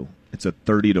 2022. It's a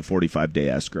 30 to 45 day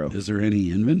escrow. Is there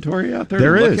any inventory out there?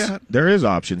 There to is. Look at? There is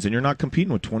options, and you're not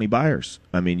competing with 20 buyers.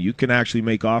 I mean, you can actually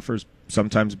make offers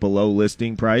sometimes below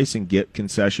listing price and get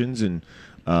concessions. And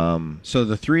So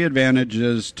the three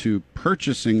advantages to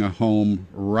purchasing a home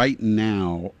right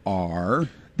now are...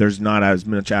 there's not as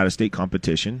much out-of-state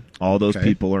competition. All those Okay.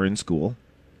 people are in school.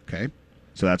 Okay.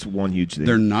 So that's one huge thing.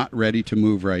 They're not ready to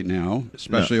move right now,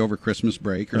 especially over Christmas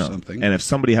break or No. something. And if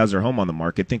somebody has their home on the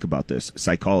market, think about this.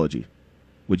 Psychology.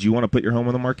 Would you want to put your home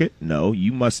on the market? No.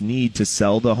 You must need to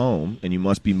sell the home, and you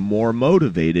must be more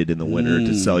motivated in the winter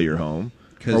to sell your home.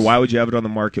 Or why would you have it on the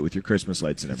market with your Christmas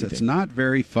lights and everything? It's not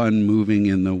very fun moving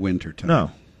in the wintertime.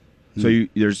 No. So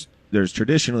there's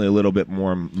traditionally a little bit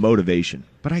more motivation.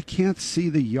 But I can't see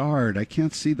the yard. I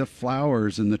can't see the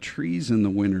flowers and the trees in the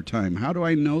wintertime. How do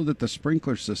I know that the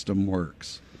sprinkler system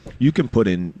works? You can put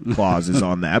in clauses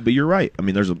on that, but you're right. I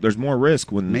mean, there's more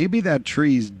risk when Maybe that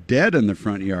tree's dead in the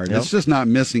front yard. Yep. It's just not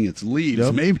missing its leaves.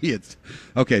 Yep. Maybe it's...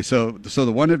 Okay, so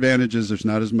the one advantage is there's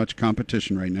not as much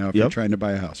competition right now if you're trying to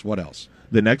buy a house. What else?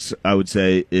 The next, I would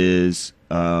say, is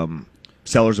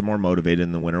sellers are more motivated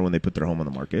in the winter when they put their home on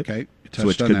the market. Okay. So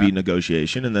which could be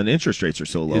negotiation, and then interest rates are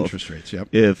so low. Interest rates, yep.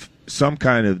 If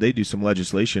they do some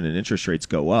legislation and interest rates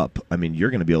go up, I mean, you're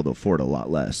going to be able to afford a lot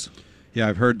less. Yeah,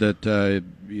 I've heard that,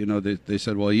 they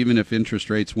said, well, even if interest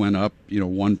rates went up,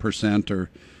 1%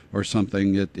 or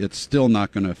something, it's still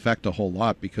not going to affect a whole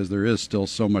lot because there is still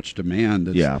so much demand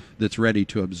that's ready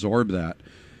to absorb that.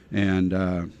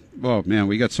 And, oh, man,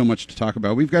 we got so much to talk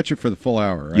about. We've got you for the full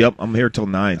hour, right? Yep, I'm here till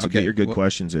 9, so Okay, get your good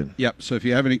questions in. Yep, so if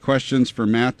you have any questions for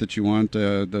Matt that you want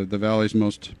the Valley's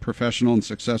most professional and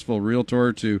successful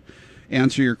realtor to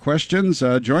answer your questions,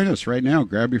 join us right now.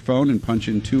 Grab your phone and punch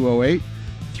in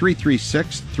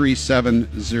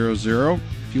 208-336-3700.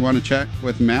 If you want to chat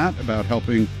with Matt about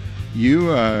helping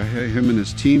you, him and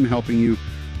his team, helping you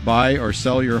buy or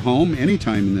sell your home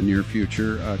anytime in the near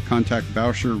future, contact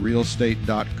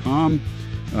BauscherRealestate.com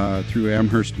through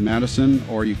Amherst Madison,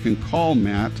 or you can call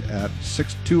Matt at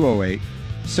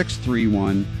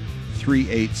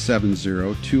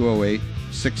 208-631-3870,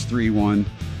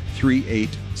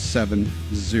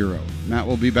 208-631-3870. Matt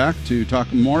will be back to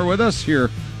talk more with us here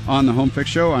on the Home Fix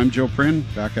Show. I'm Joe Prinn,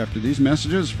 back after these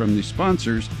messages from the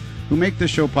sponsors who make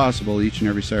this show possible each and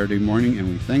every Saturday morning, and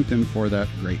we thank them for that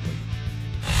greatly.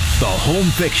 The Home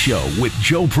Fix Show with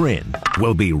Joe Prinn.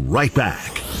 We'll be right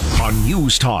back on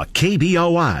News Talk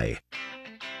KBOI.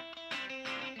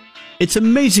 It's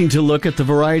amazing to look at the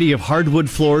variety of hardwood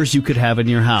floors you could have in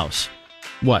your house.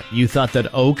 What, you thought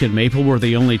that oak and maple were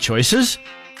the only choices?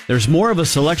 There's more of a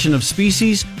selection of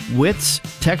species, widths,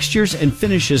 textures, and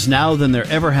finishes now than there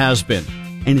ever has been.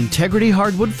 And Integrity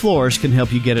Hardwood Floors can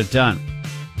help you get it done.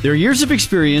 Their years of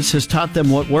experience has taught them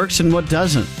what works and what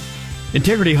doesn't.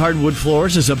 Integrity Hardwood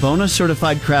Floors is a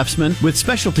bonus-certified craftsman with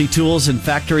specialty tools and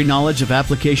factory knowledge of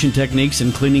application techniques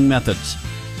and cleaning methods.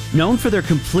 Known for their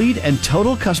complete and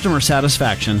total customer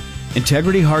satisfaction,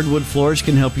 Integrity Hardwood Floors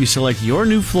can help you select your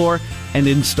new floor and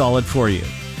install it for you.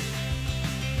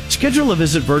 Schedule a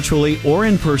visit virtually or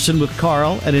in person with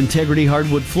Carl at Integrity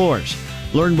Hardwood Floors.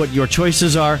 Learn what your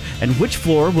choices are and which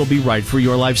floor will be right for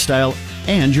your lifestyle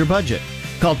and your budget.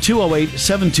 Call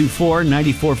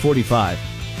 208-724-9445.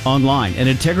 Online at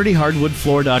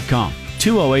integrityhardwoodfloor.com.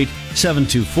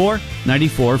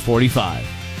 208-724-9445.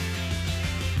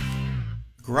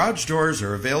 Garage doors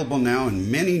are available now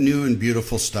in many new and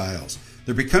beautiful styles.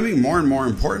 They're becoming more and more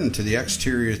important to the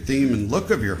exterior theme and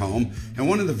look of your home, and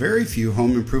one of the very few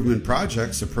home improvement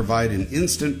projects that provide an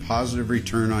instant positive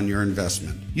return on your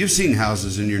investment. You've seen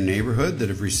houses in your neighborhood that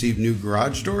have received new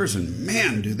garage doors, and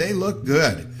man, do they look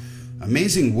good.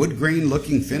 Amazing wood grain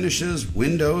looking finishes,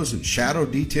 windows, and shadow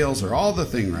details are all the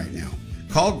thing right now.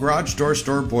 Call Garage Door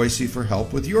Store Boise for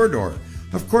help with your door.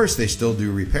 Of course, they still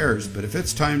do repairs, but if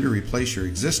it's time to replace your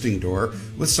existing door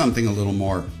with something a little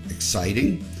more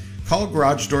exciting, call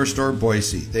Garage Door Store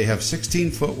Boise. They have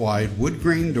 16-foot wide wood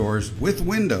grain doors with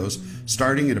windows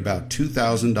starting at about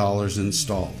 $2,000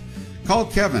 installed. Call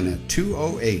Kevin at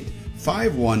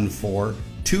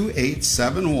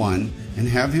 208-514-2871 and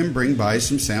have him bring by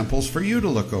some samples for you to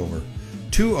look over.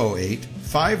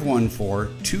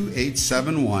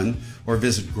 208-514-2871 or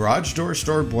visit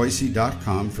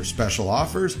GarageDoorStoreBoise.com for special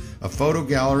offers, a photo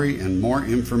gallery, and more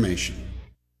information.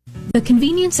 The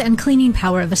convenience and cleaning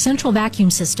power of a central vacuum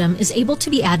system is able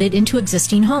to be added into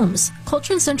existing homes.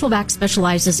 Coltrane Central Vac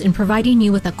specializes in providing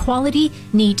you with a quality,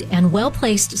 neat, and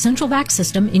well-placed central vac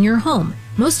system in your home.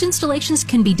 Most installations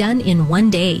can be done in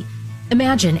one day.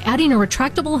 Imagine adding a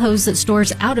retractable hose that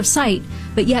stores out of sight,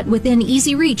 but yet within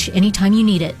easy reach anytime you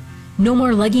need it. No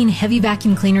more lugging heavy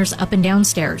vacuum cleaners up and down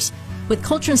stairs. With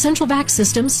Coltrane Central Vac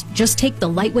systems, just take the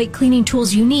lightweight cleaning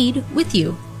tools you need with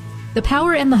you. The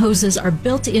power and the hoses are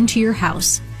built into your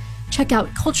house. Check out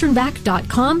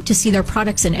ColtraneVac.com to see their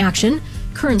products in action,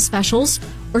 current specials,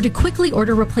 or to quickly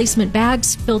order replacement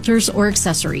bags, filters, or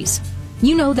accessories.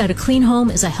 You know that a clean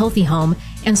home is a healthy home,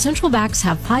 and Central Vacs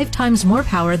have 5 times more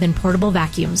power than portable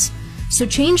vacuums. So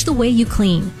change the way you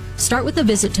clean. Start with a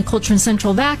visit to Coltrane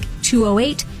Central Vac,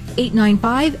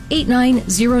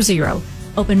 208-895-8900.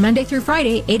 Open Monday through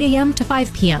Friday, 8 a.m. to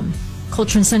 5 p.m.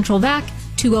 Coltrane Central Vac,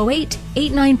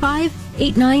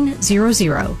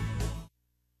 208-895-8900.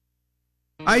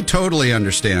 I totally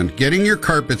understand. Getting your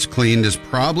carpets cleaned is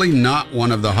probably not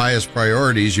one of the highest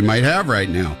priorities you might have right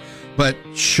now. But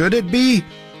should it be?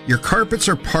 Your carpets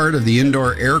are part of the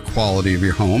indoor air quality of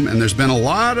your home, and there's been a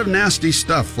lot of nasty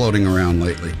stuff floating around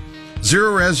lately.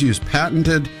 Zero-Res use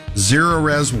patented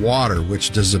Zero-Res water, which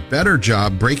does a better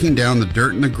job breaking down the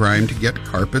dirt and the grime to get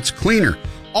carpets cleaner,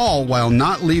 all while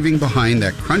not leaving behind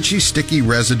that crunchy, sticky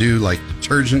residue like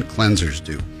detergent cleansers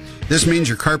do. This means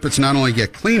your carpets not only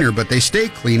get cleaner, but they stay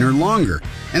cleaner longer,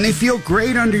 and they feel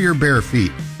great under your bare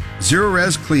feet.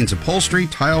 Zero-Res cleans upholstery,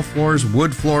 tile floors,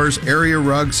 wood floors, area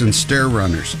rugs, and stair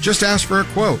runners. Just ask for a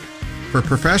quote. For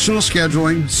professional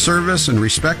scheduling, service, and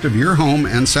respect of your home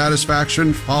and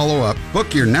satisfaction follow-up,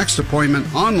 book your next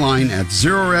appointment online at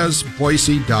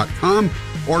zeroresboise.com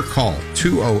or call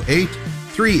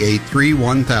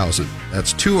 208-383-1000.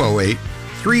 That's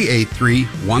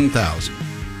 208-383-1000.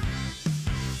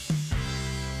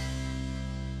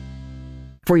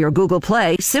 For your Google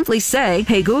Play, simply say,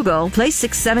 "Hey Google, play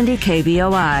 670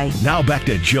 KBOI." Now back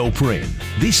to Joe Prin.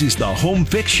 This is the Home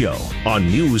Fix Show on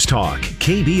News Talk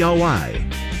KBOI.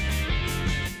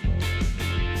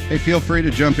 Hey, feel free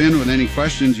to jump in with any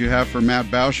questions you have for Matt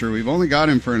Bauscher. We've only got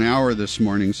him for an hour this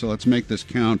morning, so let's make this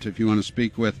count. If you want to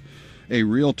speak with a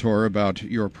realtor about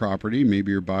your property,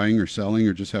 maybe you're buying or selling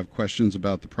or just have questions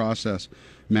about the process,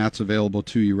 Matt's available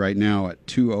to you right now at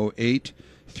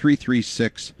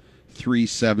 208-336-3700,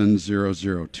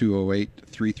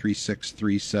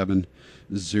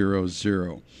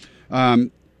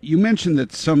 208-336-3700. You mentioned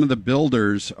that some of the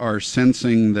builders are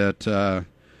sensing that the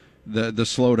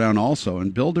slowdown also,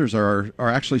 and builders are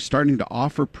actually starting to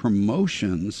offer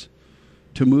promotions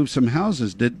to move some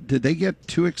houses. Did they get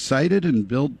too excited and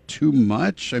build too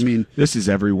much? I mean, this is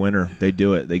every winter they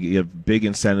do it. They give big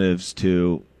incentives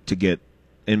to get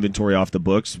inventory off the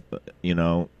books,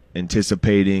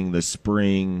 anticipating the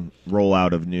spring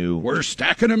rollout of new. We're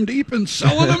stacking them deep and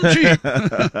selling them cheap.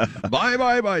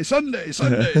 Buy, Sunday.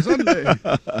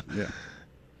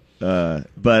 Yeah.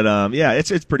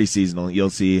 It's pretty seasonal. You'll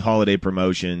see holiday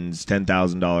promotions,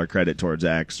 $10,000 credit towards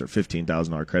X or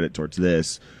 $15,000 credit towards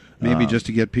this. Maybe just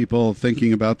to get people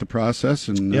thinking about the process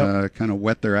and kind of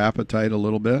whet their appetite a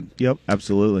little bit. Yep,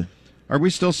 absolutely. Are we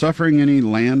still suffering any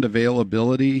land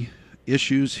availability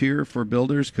issues here for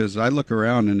builders? Because I look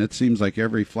around and it seems like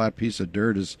every flat piece of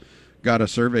dirt has got a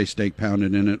survey stake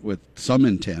pounded in it with some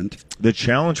intent. The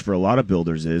challenge for a lot of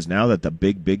builders is now that the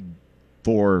big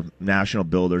for national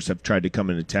builders have tried to come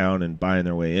into town and buying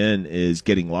their way in is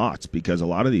getting lots, because a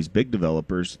lot of these big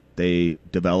developers, they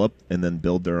develop and then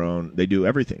build their own. They do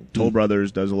everything. Toll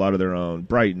Brothers does a lot of their own.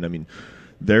 Brighton, I mean,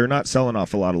 they're not selling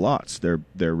off a lot of lots. They're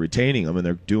retaining them, and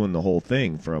they're doing the whole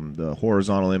thing from the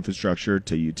horizontal infrastructure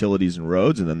to utilities and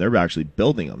roads, and then they're actually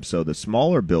building them. So the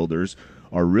smaller builders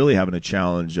are really having a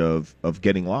challenge of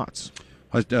getting lots.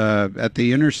 At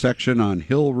the intersection on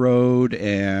Hill Road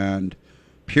and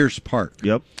Pierce Park.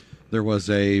 Yep. There was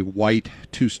a white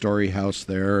 2-story house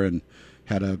there and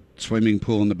had a swimming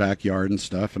pool in the backyard and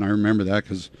stuff. And I remember that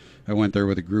because I went there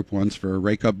with a group once for a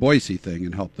Rake Up Boise thing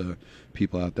and helped the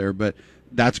people out there. But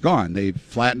that's gone. They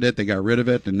flattened it. They got rid of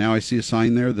it. And now I see a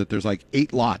sign there that there's like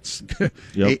 8 lots,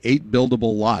 Yep. eight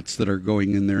buildable lots that are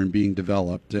going in there and being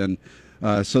developed. And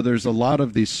so there's a lot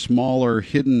of these smaller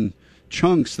hidden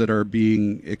chunks that are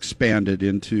being expanded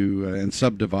into and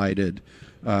subdivided.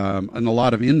 And a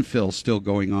lot of infill still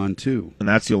going on, too. And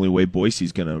that's the only way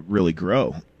Boise's going to really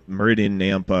grow. Meridian,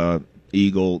 Nampa,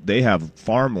 Eagle, they have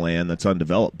farmland that's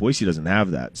undeveloped. Boise doesn't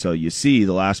have that. So you see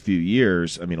the last few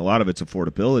years, I mean, a lot of it's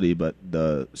affordability, but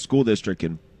the school district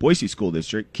and Boise School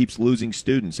District keeps losing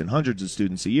students, and hundreds of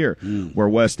students a year, where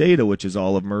West Ada, which is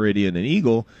all of Meridian and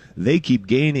Eagle, they keep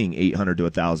gaining 800 to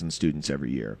 1,000 students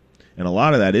every year. And a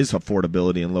lot of that is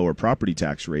affordability and lower property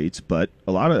tax rates, but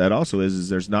a lot of that also is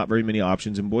there's not very many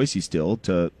options in Boise still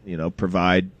to,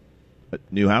 provide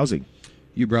new housing.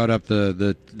 You brought up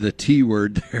the T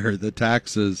word there, the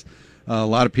taxes. A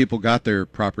lot of people got their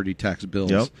property tax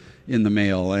bills in the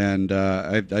mail, and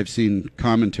I've seen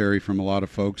commentary from a lot of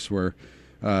folks where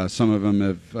some of them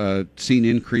have seen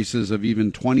increases of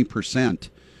even 20%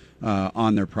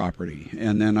 on their property.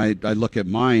 And then I look at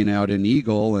mine out in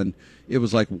Eagle, and it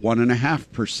was like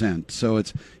 1.5%. So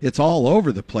it's all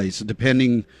over the place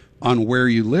depending on where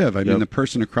you live. I mean, the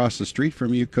person across the street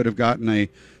from you could have gotten a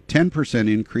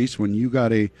 10% increase when you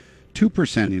got a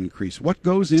 2% increase. What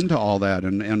goes into all that?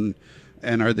 And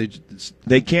are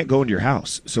they can't go into your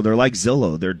house. So they're like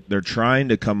Zillow. They're trying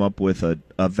to come up with a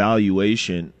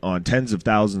valuation on tens of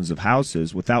thousands of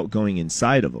houses without going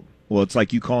inside of them. Well, it's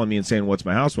like you calling me and saying, "What's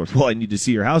my house worth?" Well, I need to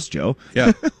see your house, Joe.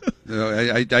 Yeah.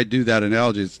 I do that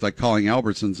analogy. It's like calling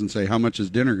Albertsons and say, "How much is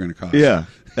dinner going to cost?" Yeah,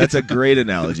 that's a great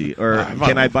analogy. Or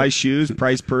can I buy shoes?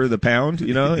 Price per the pound.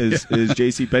 Is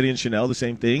JCPenney and Chanel the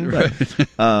same thing? But,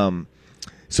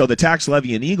 so the tax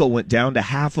levy in Eagle went down to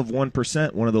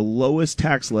 0.5%, one of the lowest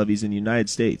tax levies in the United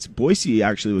States. Boise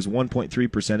actually was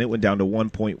 1.3%. It went down to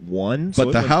 1.1.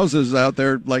 But the houses out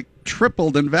there like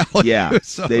tripled in value. Yeah,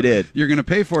 so they did. You're going to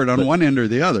pay for it on one end or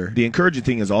the other. The encouraging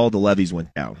thing is all the levies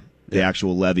went down. The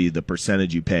actual levy, the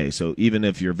percentage you pay. So even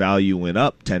if your value went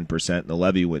up 10% and the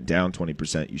levy went down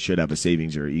 20%, you should have a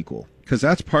savings or equal. Because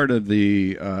that's part of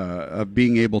the of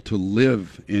being able to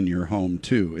live in your home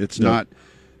too. It's not.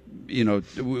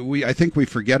 I think we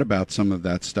forget about some of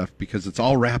that stuff because it's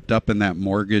all wrapped up in that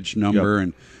mortgage number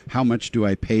and how much do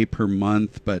I pay per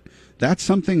month. But that's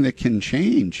something that can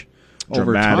change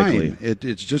over time.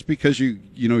 It's just because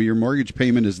your mortgage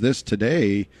payment is this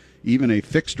today. Even a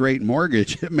fixed rate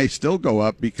mortgage, it may still go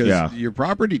up because your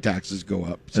property taxes go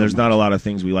up. So there's not a lot of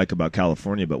things we like about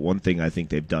California, but one thing I think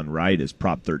they've done right is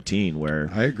Prop 13,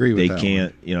 where I agree with they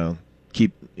can't,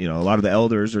 keep, a lot of the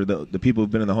elders or the people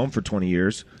who've been in the home for 20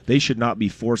 years, they should not be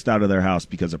forced out of their house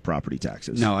because of property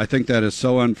taxes. No, I think that is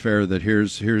so unfair that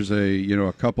here's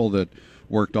a couple that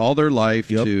worked all their life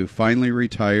to finally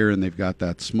retire, and they've got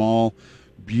that small,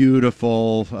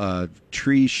 beautiful,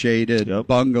 tree-shaded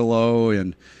bungalow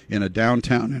in a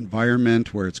downtown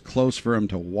environment where it's close for them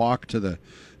to walk to the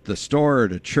store or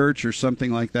to church or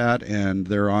something like that, and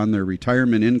they're on their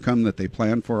retirement income that they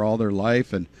planned for all their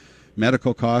life, and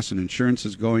medical costs and insurance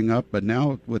is going up. But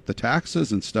now with the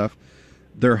taxes and stuff,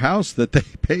 their house that they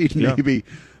paid maybe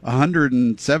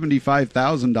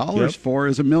 $175,000 for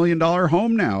is $1 million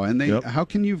home now, and how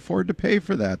can you afford to pay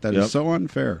for that? That is so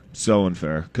unfair. So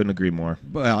unfair. Couldn't agree more.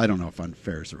 Well, I don't know if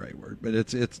unfair is the right word, but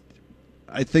it's.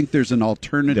 I think there's an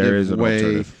alternative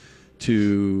way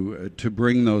to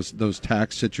bring those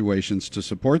tax situations to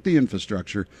support the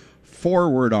infrastructure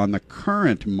forward on the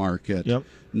current market,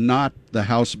 not the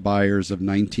house buyers of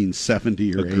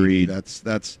 1970 or Agreed. 80.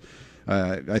 That's.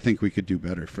 I think we could do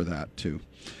better for that too.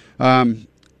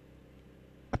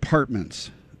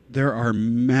 Apartments. There are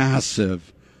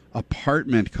massive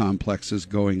apartment complexes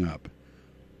going up.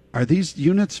 Are these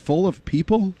units full of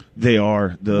people? They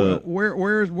are.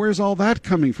 Where's all that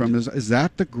coming from? Is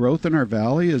that the growth in our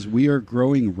valley as we are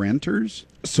growing renters?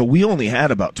 So we only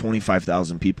had about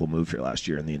 25,000 people move here last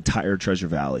year in the entire Treasure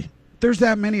Valley. there's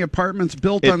that many apartments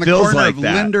built It on the feels corner like of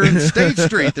that. Linder and State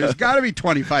Street. There's got to be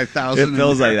 25,000. It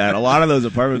feels like that. A lot of those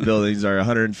apartment buildings are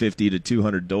 150 to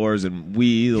 200 doors, and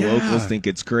we, the locals, think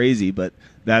it's crazy, but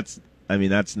that's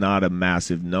not a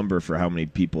massive number for how many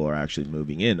people are actually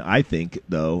moving in. I think,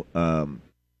 though,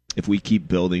 if we keep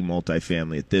building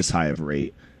multifamily at this high of a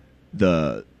rate,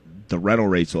 the rental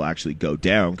rates will actually go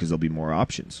down because there'll be more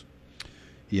options.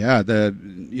 Yeah,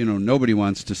 nobody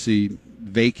wants to see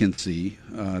vacancy.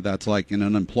 That's like an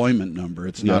unemployment number.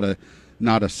 It's not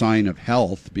a sign of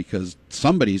health because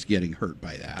somebody's getting hurt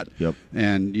by that. Yep.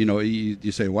 And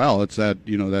you say, well, it's that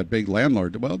that big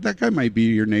landlord. Well, that guy might be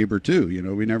your neighbor too.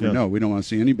 We never know. We don't want to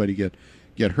see anybody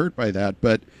get hurt by that.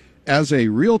 But as a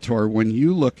realtor, when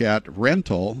you look at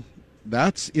rental,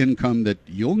 that's income that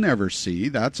you'll never see.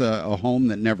 That's a home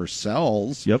that never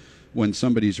sells. Yep. When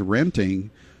somebody's renting.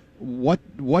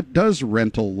 What does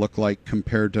rental look like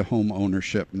compared to home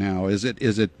ownership now? Is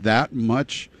it that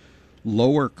much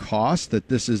lower cost that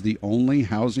this is the only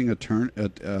housing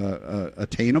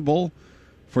attainable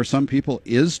for some people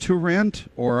is to rent,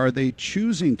 or are they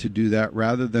choosing to do that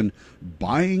rather than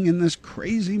buying in this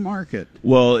crazy market?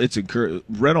 Well, it's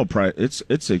rental price. It's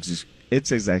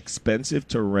as expensive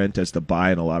to rent as to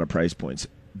buy in a lot of price points.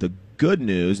 The good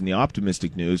news and the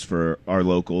optimistic news for our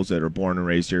locals that are born and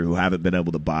raised here who haven't been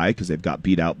able to buy because they've got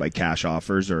beat out by cash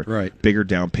offers or bigger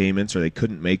down payments, or they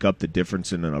couldn't make up the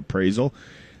difference in an appraisal,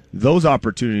 those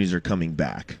opportunities are coming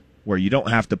back where you don't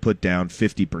have to put down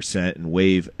 50% and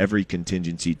waive every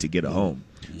contingency to get a home.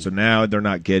 So now they're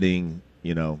not getting,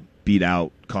 beat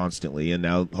out constantly, and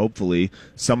now hopefully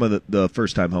some of the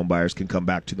first-time home buyers can come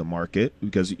back to the market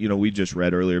because, we just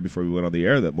read earlier before we went on the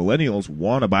air that millennials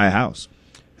want to buy a house.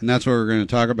 And that's what we're going to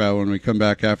talk about when we come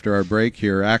back after our break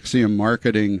here. Axiom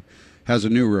Marketing has a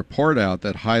new report out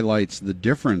that highlights the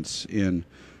difference in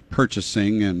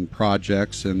purchasing and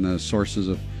projects and the sources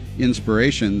of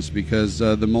inspirations because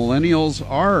the millennials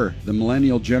are the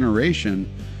millennial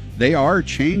generation. They are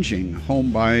changing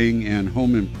home buying and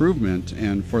home improvement,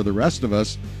 and for the rest of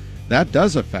us, that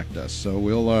does affect us. So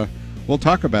we'll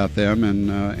talk about them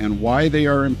and why they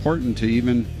are important to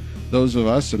even those of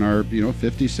us in our 50s,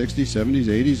 60s, 70s,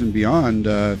 80s, and beyond.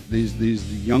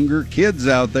 These younger kids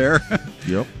out there,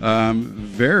 yep,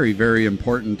 very, very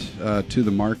important to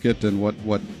the market and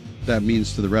what that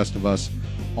means to the rest of us,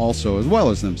 also as well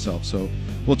as themselves. So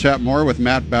we'll chat more with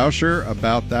Matt Bauscher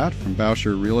about that from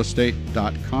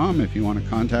BauscherRealEstate.com. If you want to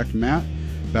contact Matt,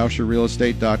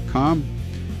 BauscherRealEstate.com,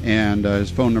 and his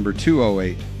phone number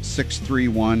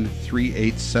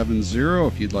 208-631-3870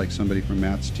 if you'd like somebody from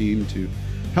Matt's team to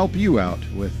help you out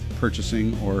with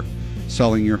purchasing or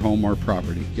selling your home or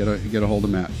property. Get a hold of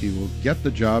Matt. He will get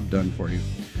the job done for you.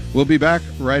 We'll be back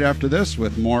right after this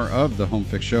with more of the Home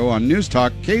Fix Show on News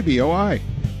Talk KBOI.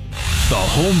 The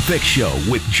Home Fix Show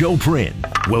with Joe Prin.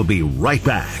 We'll be right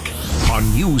back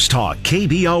on News Talk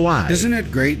KBOI. Isn't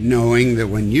it great knowing that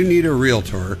when you need a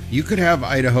realtor, you could have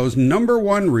Idaho's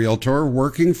 #1 realtor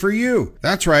working for you?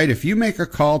 That's right. If you make a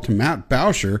call to Matt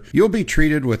Bauscher, you'll be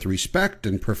treated with respect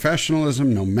and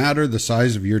professionalism no matter the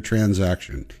size of your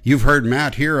transaction. You've heard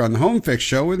Matt here on the Home Fix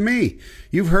Show with me.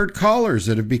 You've heard callers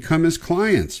that have become his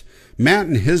clients. Matt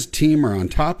and his team are on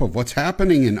top of what's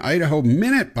happening in Idaho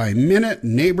minute by minute,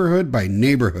 neighborhood by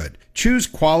neighborhood. Choose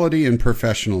quality and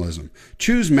professionalism.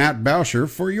 Choose Matt Bauscher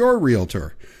for your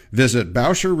realtor. Visit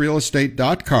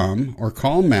BauscherRealEstate.com or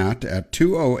call Matt at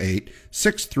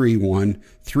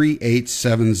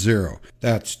 208-631-3870.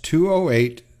 That's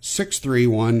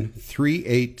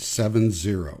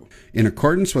 208-631-3870. In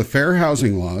accordance with fair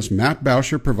housing laws, Matt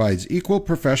Bauscher provides equal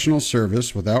professional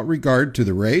service without regard to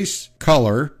the race,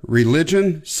 color,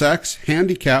 religion, sex,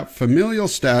 handicap, familial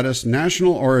status,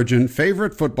 national origin,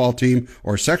 favorite football team,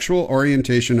 or sexual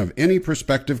orientation of any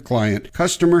prospective client,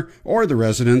 customer, or the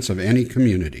residents of any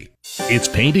community. It's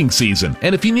painting season,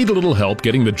 and if you need a little help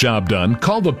getting the job done,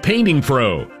 call the Painting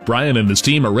Pro. Brian and his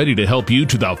team are ready to help you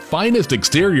to the finest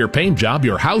exterior paint job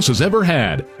your house has ever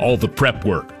had. All the prep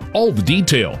work, all the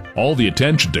detail, all the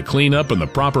attention to clean up and the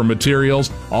proper materials,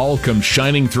 all come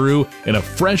shining through in a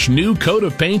fresh new coat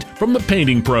of paint from the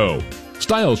Painting Pro.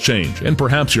 Styles change, and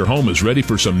perhaps your home is ready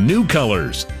for some new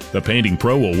colors. The Painting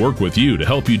Pro will work with you to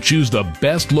help you choose the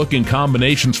best-looking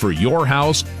combinations for your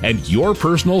house and your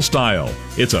personal style.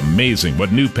 It's amazing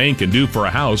what new paint can do for a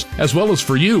house as well as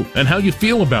for you and how you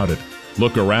feel about it.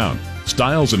 Look around.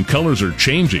 Styles and colors are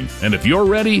changing, and if you're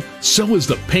ready, so is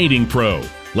the Painting Pro.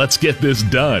 Let's get this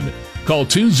done. Call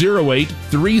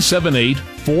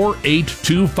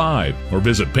 208-378-4825 or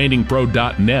visit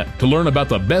paintingpro.net to learn about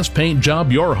the best paint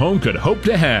job your home could hope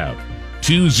to have.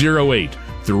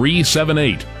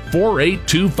 208-378-4825.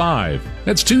 4825.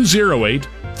 That's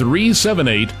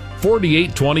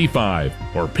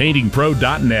 208-378-4825 or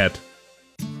paintingpro.net.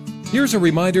 Here's a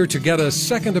reminder to get a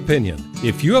second opinion.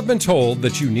 If you have been told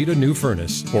that you need a new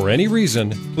furnace for any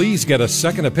reason, please get a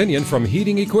second opinion from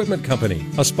Heating Equipment Company,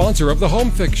 a sponsor of the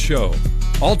Home Fix Show.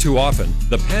 All too often,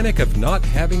 the panic of not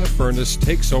having a furnace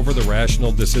takes over the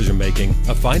rational decision-making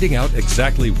of finding out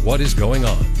exactly what is going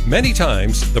on. Many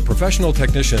times, the professional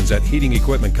technicians at Heating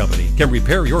Equipment Company can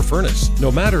repair your furnace,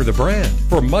 no matter the brand,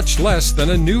 for much less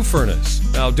than a new furnace.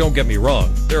 Now, don't get me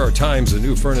wrong, there are times a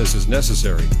new furnace is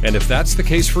necessary, and if that's the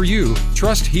case for you,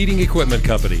 trust Heating Equipment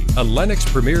Company, a Lennox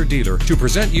Premier dealer, to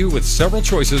present you with several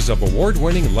choices of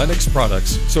award-winning Lennox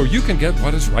products so you can get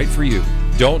what is right for you.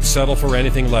 Don't settle for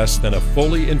anything less than a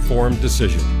fully informed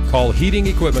decision. Call Heating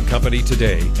Equipment Company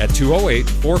today at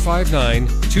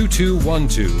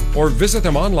 208-459-2212 or visit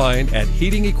them online at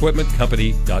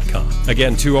heatingequipmentcompany.com.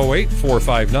 Again,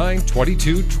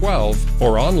 208-459-2212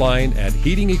 or online at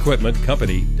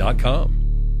heatingequipmentcompany.com.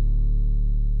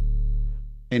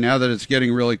 Hey, now that it's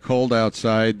getting really cold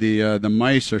outside, the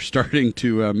mice are starting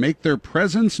to make their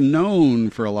presence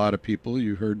known for a lot of people.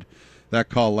 You heard that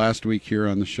call last week here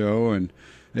on the show, and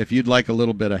if you'd like a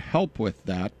little bit of help with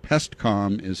that,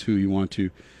 PestCom is who you want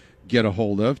to get a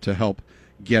hold of to help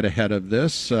get ahead of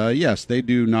this. Yes, they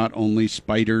do not only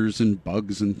spiders and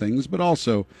bugs and things, but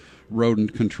also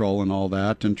rodent control and all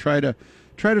that, and try to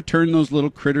turn those little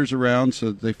critters around so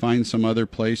that they find some other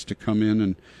place to come in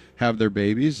and have their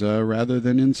babies rather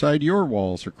than inside your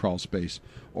walls or crawl space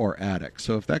or attic.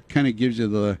 So if that kind of gives you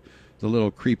the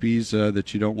little creepies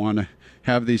that you don't want to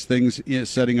have these things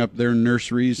setting up their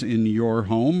nurseries in your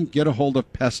home, get a hold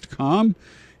of PestCom,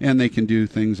 and they can do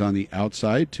things on the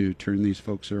outside to turn these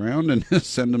folks around and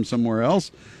send them somewhere else,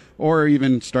 or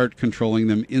even start controlling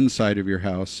them inside of your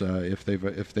house if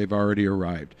they've already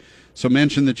arrived. So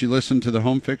mention that you listen to the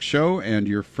Home Fix Show, and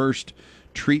your first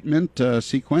treatment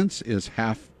sequence is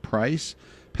half price.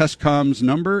 PestCom's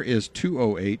number is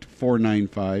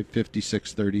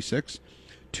 208-495-5636,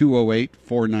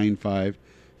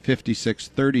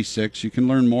 208-495-5636. You can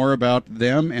learn more about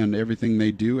them and everything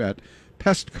they do at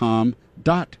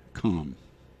pestcom.com.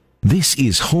 This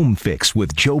is Home Fix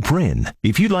with Joe Prin.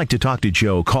 If you'd like to talk to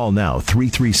Joe, call now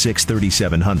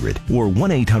 336-3700 or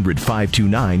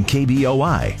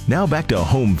 1-800-529-KBOI. Now back to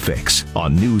Home Fix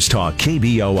on News Talk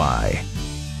KBOI.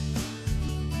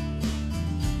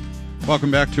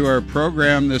 Welcome back to our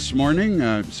program this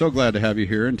morning. So glad to have you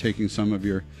here and taking some of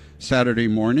your Saturday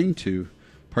morning to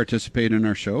participate in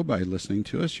our show by listening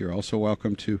to us. You're also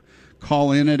welcome to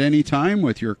call in at any time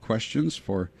with your questions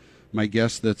for my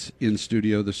guest that's in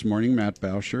studio this morning, Matt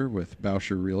Bauscher with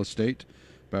Bauscher Real Estate,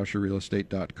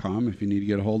 BauscherRealEstate.com if you need to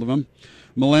get a hold of him.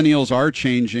 Millennials are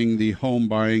changing the home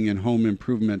buying and home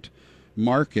improvement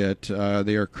market.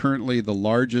 They are currently the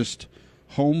largest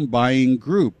home buying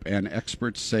group, and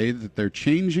experts say that they're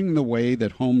changing the way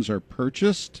that homes are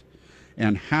purchased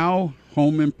and how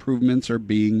home improvements are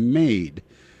being made.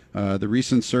 The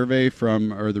recent survey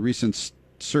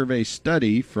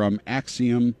study from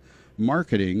Axiom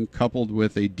Marketing, coupled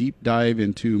with a deep dive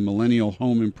into millennial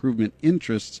home improvement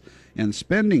interests and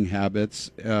spending habits,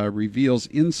 reveals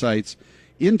insights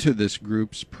into this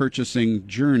group's purchasing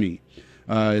journey.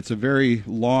 It's a very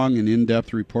long and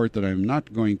in-depth report that I'm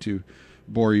not going to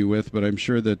bore you with, but I'm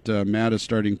sure that Matt is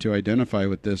starting to identify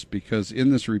with this, because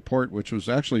in this report, which was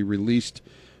actually released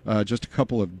just a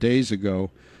couple of days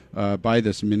ago by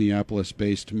this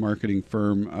Minneapolis-based marketing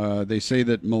firm, they say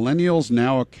that millennials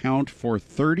now account for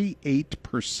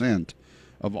 38%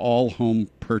 of all home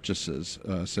purchases,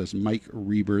 says Mike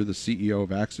Reber, the CEO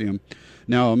of Axiom.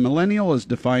 Now, a millennial is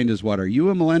defined as what? Are you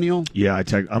a millennial? Yeah,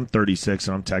 I'm 36,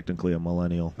 and I'm technically a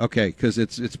millennial. Okay, because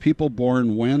it's people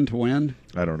born when to when?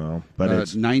 I don't know, but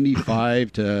it's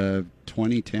 95 to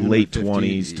 2010. Late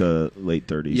 20s to late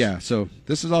 30s. Yeah, so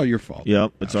this is all your fault.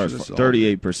 Yep, it's our fault.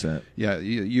 38%. Yeah,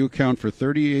 you account for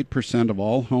 38% of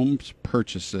all home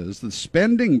purchases. The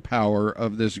spending power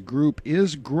of this group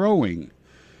is growing.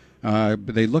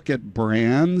 They look at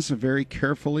brands very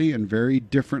carefully and very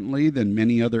differently than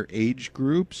many other age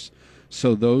groups.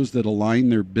 So those that align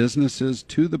their businesses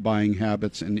to the buying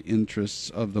habits and interests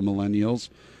of the millennials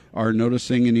are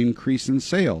noticing an increase in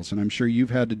sales. And I'm sure you've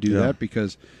had to do that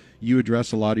because you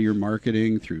address a lot of your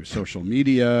marketing through social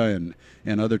media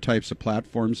and other types of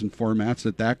platforms and formats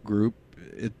that group,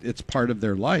 it's part of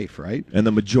their life, right? And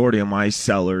the majority of my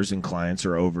sellers and clients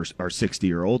are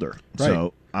 60 or older. Right.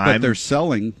 So but they're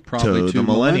selling probably to the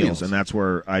millennials, and that's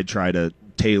where I try to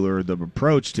tailor the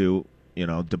approach to,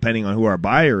 depending on who our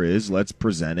buyer is, let's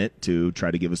present it to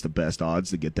try to give us the best odds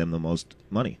to get them the most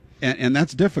money. And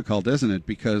that's difficult, isn't it?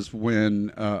 Because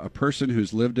when a person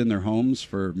who's lived in their homes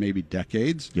for maybe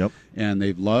decades, Yep. and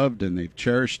they've loved and they've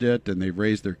cherished it and they've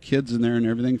raised their kids in there and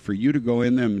everything, for you to go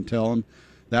in them and tell them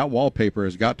that wallpaper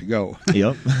has got to go.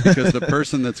 Yep. Because the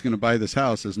person that's going to buy this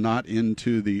house is not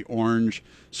into the orange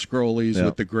scrollies Yep.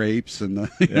 with the grapes and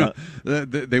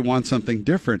they want something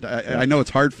different. I know it's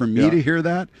hard for me to hear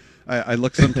that. I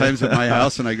look sometimes at my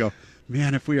house and I go,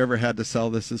 man, if we ever had to sell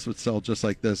this would sell just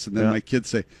like this. And then my kids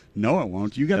say, no, it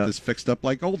won't. You got this fixed up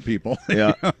like old people.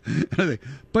 Yeah.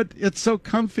 But it's so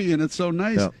comfy and it's so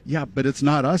nice. Yeah, but it's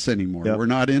not us anymore. We're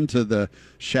not into the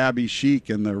shabby chic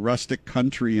and the rustic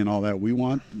country and all that. We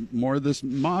want more of this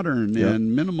modern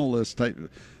and minimalist type.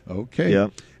 Okay. Yeah.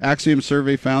 Axiom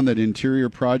survey found that interior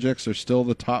projects are still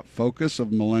the top focus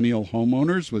of millennial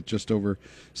homeowners, with just over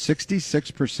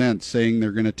 66% saying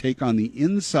they're going to take on the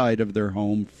inside of their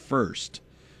home first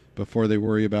before they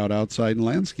worry about outside and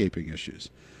landscaping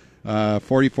issues.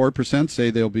 44%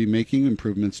 say they'll be making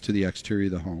improvements to the exterior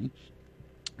of the home.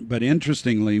 But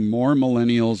interestingly, more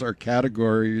millennials are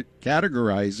categorizing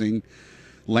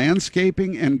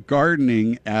landscaping and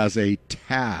gardening as a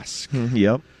task.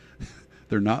 Yep.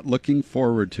 They're not looking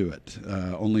forward to it.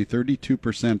 Only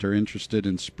 32% are interested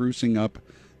in sprucing up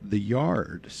the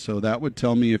yard. So that would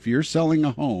tell me if you're selling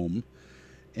a home,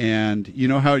 and you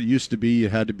know how it used to be, you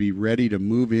had to be ready to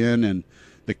move in, and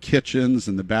the kitchens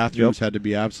and the bathrooms had to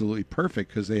be absolutely perfect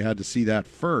because they had to see that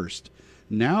first.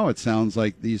 Now it sounds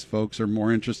like these folks are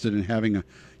more interested in having a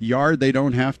yard they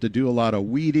don't have to do a lot of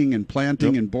weeding and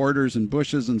planting and borders and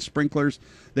bushes and sprinklers.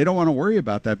 They don't want to worry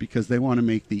about that because they want to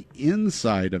make the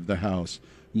inside of the house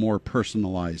more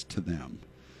personalized to them.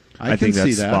 I think can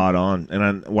that's see that. spot on.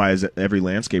 And why is every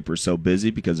landscaper so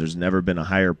busy? Because there's never been a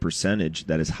higher percentage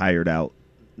that is hired out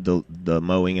the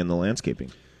mowing and the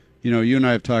landscaping. You know, you and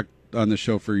I have talked on the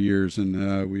show for years,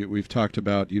 and we've talked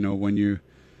about, you know, when you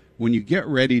get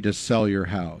ready to sell your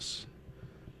house,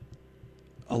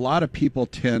 a lot of people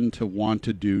tend to want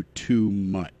to do too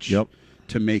much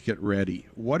to make it ready.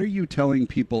 What are you telling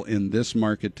people in this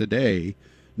market today,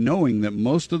 knowing that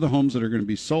most of the homes that are going to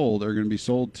be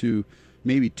sold to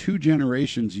maybe 2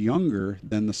 generations younger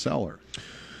than the seller?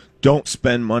 Don't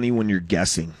spend money when you're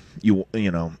guessing. You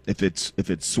know, if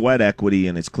it's sweat equity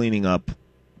and it's cleaning up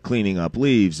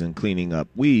leaves and cleaning up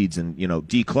weeds and, you know,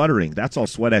 decluttering, that's all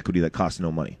sweat equity that costs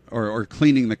no money. Or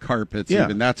cleaning the carpets,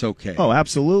 even, that's okay. Oh,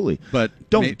 absolutely. But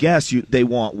don't guess they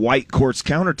want white quartz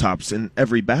countertops in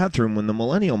every bathroom when the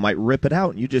millennial might rip it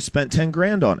out and you just spent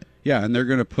 $10,000 on it. Yeah, and they're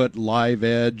going to put live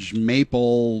edge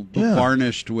maple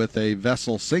varnished with a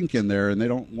vessel sink in there, and they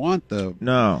don't want the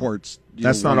quartz.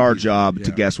 That's not our job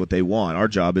to guess what they want. Our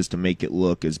job is to make it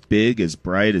look as big, as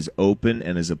bright, as open,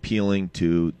 and as appealing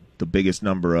to the biggest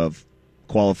number of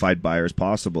qualified buyers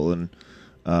possible. And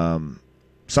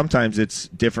sometimes it's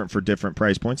different for different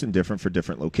price points and different for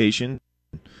different location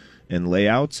and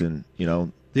layouts. And, you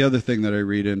know, the other thing that I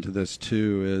read into this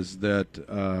too is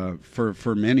that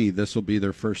for many, this will be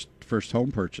their first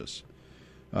home purchase.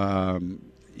 You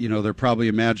know, they're probably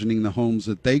imagining the homes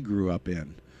that they grew up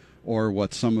in or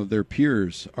what some of their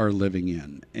peers are living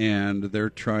in, and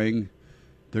they're trying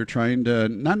to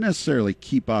not necessarily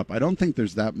keep up. I don't think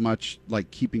there's that much like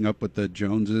keeping up with the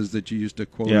Joneses that you used to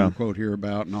quote unquote hear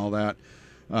about and all that.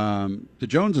 The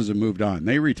Joneses have moved on.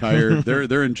 They retired.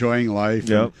 they're enjoying life.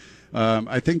 Yep. And,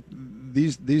 I think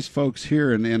these folks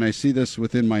here, and I see this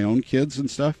within my own kids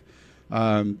and stuff.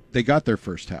 They got their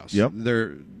first house. Yep.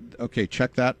 They're okay.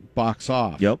 Check that box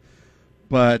off. Yep.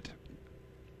 But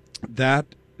that.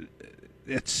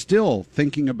 It's still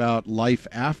thinking about life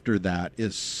after that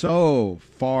is so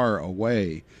far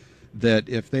away that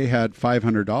if they had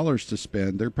 $500 to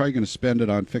spend, they're probably going to spend it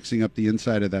on fixing up the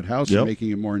inside of that house and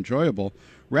making it more enjoyable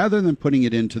rather than putting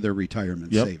it into their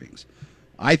retirement savings.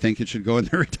 I think it should go in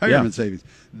their retirement savings.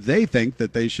 They think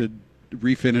that they should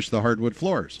refinish the hardwood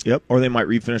floors. Yep. Or they might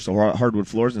refinish the hardwood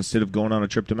floors instead of going on a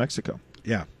trip to Mexico.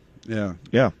 Yeah.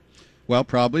 Well,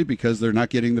 probably because they're not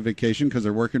getting the vacation because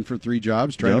they're working for 3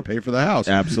 jobs trying to pay for the house.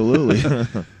 Absolutely.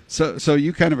 So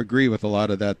you kind of agree with a lot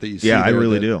of that you see. Yeah, I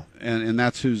really do. And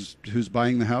that's who's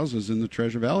buying the houses in the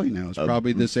Treasure Valley now. It's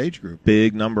probably this age group.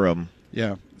 Big number of them.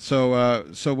 Yeah. So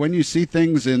when you see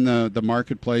things in the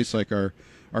marketplace like our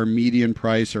median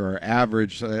price or our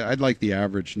average, I'd like the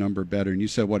average number better. And you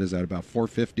said, what is that, about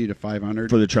 $450 to $500?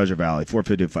 For the Treasure Valley,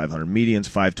 $450 to $500. Median's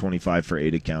 $525 for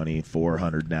Ada County,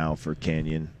 $400 now for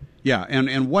Canyon. Yeah,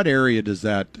 and what area does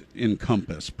that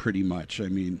encompass pretty much? I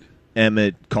mean,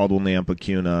 Emmett, Caldwell, Nampa,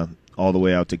 Cuna, all the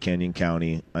way out to Canyon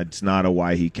County. It's not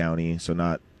Owyhee County,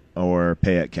 or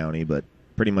Payette County, but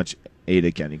pretty much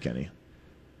Ada County.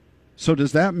 So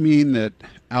does that mean that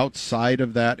outside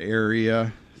of that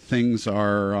area, things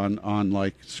are on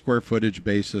like square footage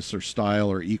basis or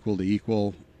style or equal to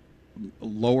equal,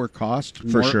 lower cost,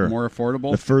 For sure. more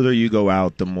affordable? The further you go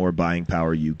out, the more buying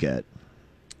power you get.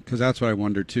 Because that's what I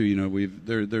wonder too. You know,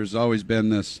 there's always been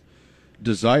this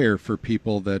desire for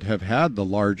people that have had the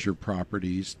larger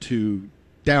properties to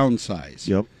downsize.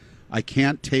 Yep. I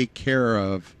can't take care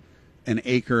of an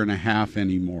acre and a half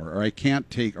anymore, or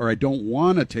I don't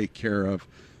want to take care of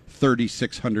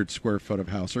 3,600 square foot of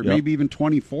house, or Yep. maybe even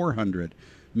 2,400.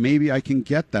 Maybe I can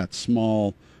get that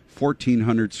small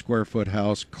 1,400 square foot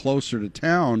house closer to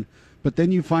town, but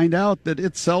then you find out that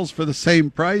it sells for the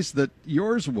same price that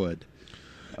yours would.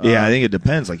 Yeah, I think it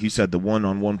depends. Like you said, the one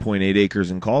on 1.8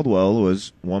 acres in Caldwell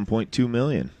was $1.2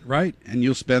 million. Right, and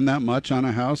you'll spend that much on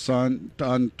a house on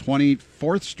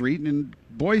 24th Street in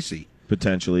Boise.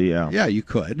 Potentially, yeah. Yeah, you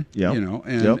could. Yep. You know,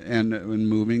 Yep. and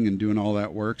moving and doing all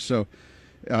that work. So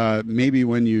maybe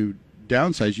when you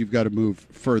downsize, you've got to move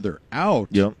further out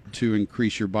Yep. to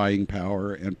increase your buying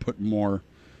power and put more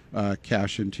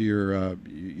cash into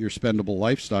your spendable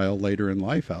lifestyle later in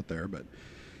life out there. But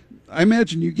I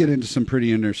imagine you get into some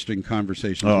pretty interesting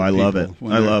conversations. Oh, with I love people it.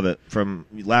 when I they're- love it. From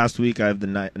last week, I have the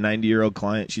 90-year-old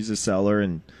client. She's a seller,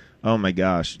 and oh my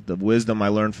gosh, the wisdom I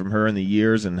learned from her in the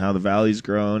years and how the valley's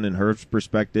grown and her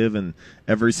perspective. And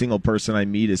every single person I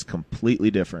meet is completely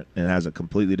different and has a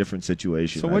completely different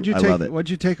situation. So I love it. what'd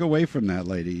you take away from that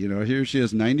lady? You know, here she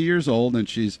is, 90 years old, and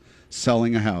she's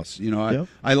selling a house. You know, Yep.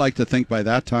 I like to think by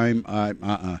that time,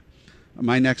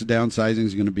 my next downsizing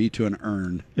is going to be to an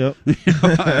urn. Yep.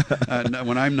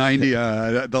 When I'm 90,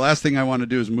 the last thing I want to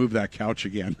do is move that couch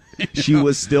again. She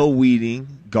was still weeding,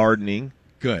 gardening.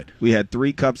 Good. We had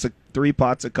 3 pots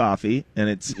of coffee, and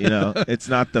it's, you know, it's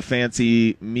not the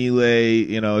fancy Miele,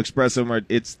 you know, espresso.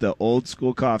 It's the old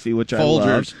school coffee, which I love.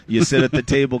 Folgers. You sit at the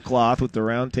tablecloth with the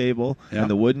round table Yeah. and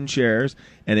the wooden chairs,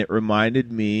 and it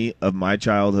reminded me of my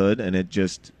childhood, and it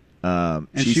just. And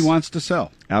she wants to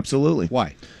sell. Absolutely.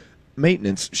 Why?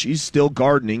 Maintenance. She's still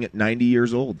gardening at 90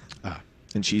 years old,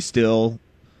 and she's still,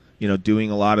 you know, doing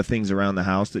a lot of things around the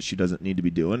house that she doesn't need to be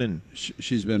doing. And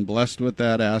She's been blessed with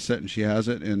that asset, and she has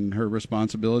it, and her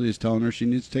responsibility is telling her she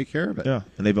needs to take care of it. yeah,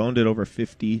 and they've owned it over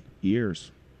 50 years.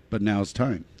 But now's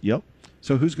time. Yep.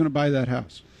 So who's going to buy that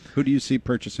house? Who do you see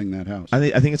purchasing that house?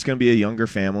 I think it's going to be a younger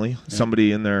family,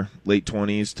 somebody in their late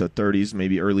 20s to 30s,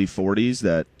 maybe early 40s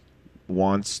that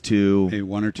wants to Maybe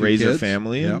 1 or 2 raise kids. a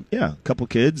family. And, Yep. yeah, a couple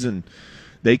kids, and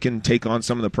they can take on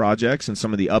some of the projects and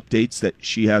some of the updates that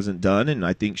she hasn't done, and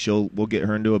I think we'll get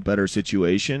her into a better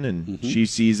situation. And she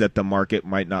sees that the market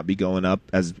might not be going up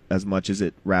as much as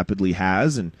it rapidly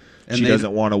has, and she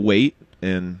doesn't want to wait.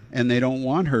 And they don't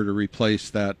want her to replace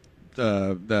that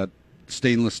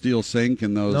stainless steel sink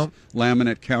and those Nope.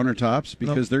 laminate countertops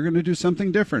because they're going to do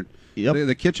something different. Yep.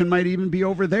 The kitchen might even be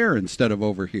over there instead of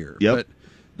over here. Yep.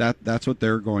 But that's what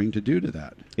they're going to do to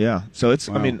that. yeah, so it's.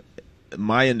 Wow. I mean,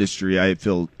 my industry, I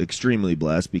feel extremely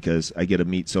blessed because I get to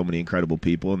meet so many incredible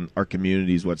people, and our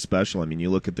community is what's special. I mean, you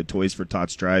look at the Toys for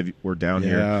Tots Drive, we're down Yeah.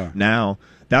 here now.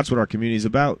 That's what our community is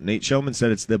about. Nate Showman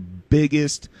said it's the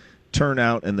biggest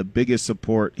turnout and the biggest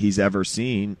support he's ever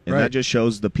seen, and Right. that just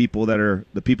shows the people that are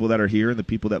here and the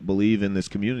people that believe in this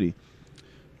community.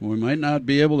 We might not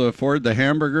be able to afford the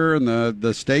hamburger and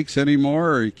the steaks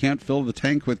anymore, or you can't fill the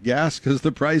tank with gas because of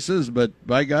the prices, but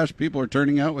by gosh, people are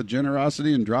turning out with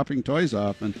generosity and dropping toys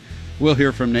off. And we'll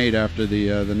hear from Nate after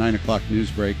the 9 o'clock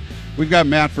news break. We've got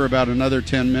Matt for about another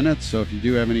 10 minutes, so if you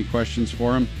do have any questions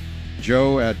for him,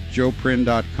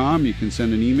 joe@joeprin.com. You can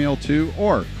send an email to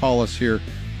or call us here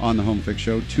on the Home Fix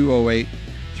Show,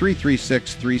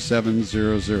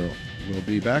 208-336-3700. We'll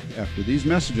be back after these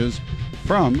messages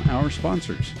from our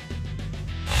sponsors.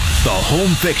 The Home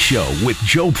Fix Show with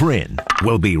Joe Prin.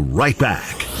 We'll be right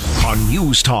back on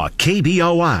News Talk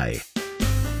KBOI.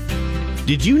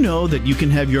 Did you know that you can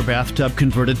have your bathtub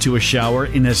converted to a shower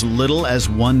in as little as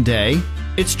 1 day?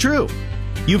 It's true.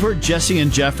 You've heard Jesse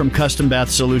and Jeff from Custom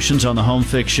Bath Solutions on the Home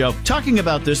Fix Show talking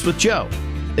about this with Joe.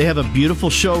 They have a beautiful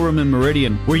showroom in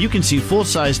Meridian where you can see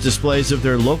full-size displays of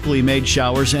their locally made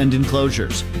showers and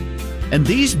enclosures. And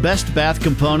these best bath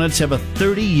components have a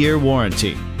 30-year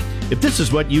warranty. If this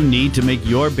is what you need to make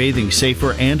your bathing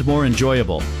safer and more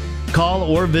enjoyable, call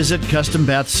or visit Custom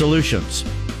Bath Solutions.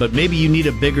 But maybe you need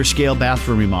a bigger scale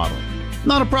bathroom remodel.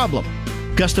 Not a problem.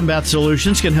 Custom Bath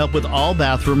Solutions can help with all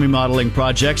bathroom remodeling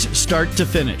projects start to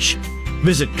finish.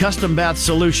 Visit Custom Bath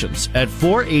Solutions at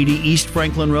 480 East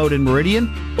Franklin Road in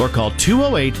Meridian or call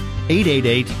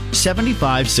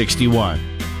 208-888-7561.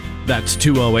 That's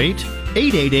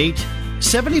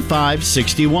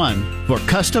 208-888-7561 for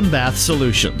Custom Bath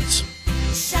Solutions.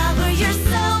 Shower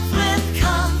yourself with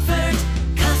Comfort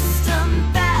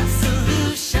Custom Bath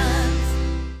Solutions.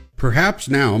 Perhaps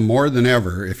now more than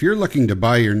ever, if you're looking to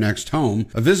buy your next home,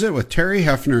 a visit with Terry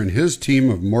Hefner and his team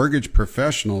of mortgage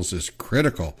professionals is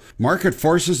critical. Market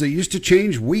forces that used to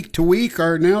change week to week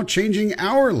are now changing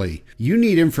hourly. You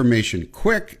need information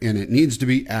quick, and it needs to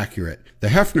be accurate. The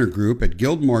Hefner Group at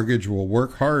Guild Mortgage will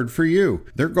work hard for you.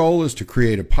 Their goal is to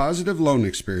create a positive loan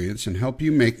experience and help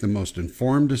you make the most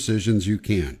informed decisions you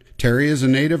can. Terry is a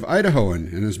native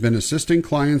Idahoan and has been assisting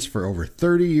clients for over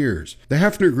 30 years. The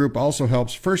Hefner Group also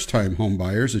helps first-time home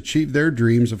buyers achieve their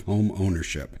dreams of home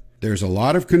ownership. There's a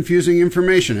lot of confusing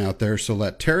information out there, so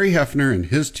let Terry Hefner and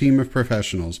his team of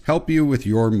professionals help you with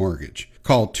your mortgage.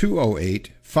 Call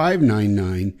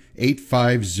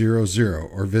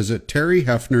 208-599-8500 or visit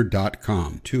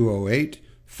terryhefner.com.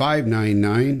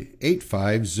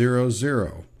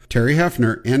 208-599-8500. Terry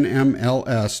Hefner,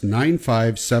 NMLS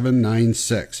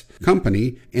 95796.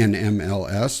 Company,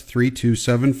 NMLS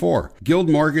 3274. Guild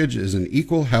Mortgage is an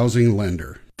equal housing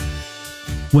lender.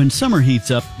 When summer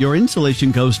heats up, your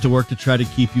insulation goes to work to try to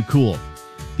keep you cool.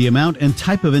 The amount and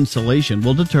type of insulation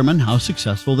will determine how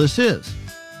successful this is.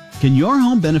 Can your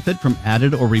home benefit from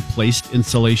added or replaced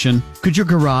insulation? Could your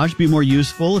garage be more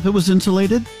useful if it was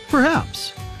insulated?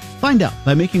 Perhaps. Find out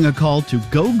by making a call to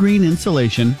Go Green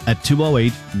Insulation at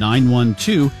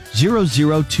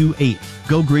 208-912-0028.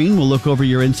 Go Green will look over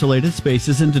your insulated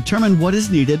spaces and determine what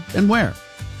is needed and where.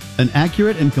 An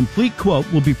accurate and complete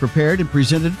quote will be prepared and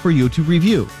presented for you to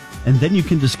review. And then you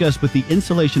can discuss with the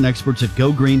insulation experts at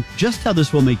Go Green just how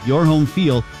this will make your home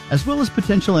feel, as well as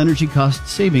potential energy cost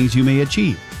savings you may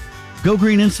achieve. Go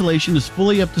Green Insulation is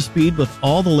fully up to speed with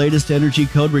all the latest energy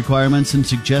code requirements and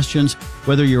suggestions,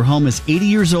 whether your home is 80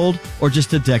 years old or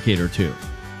just a decade or two.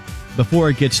 Before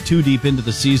it gets too deep into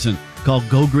the season, call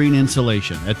Go Green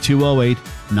Insulation at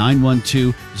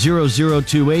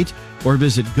 208-912-0028 or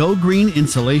visit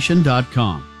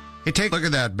gogreeninsulation.com. Hey, take a look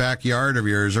at that backyard of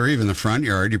yours, or even the front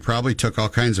yard. You probably took all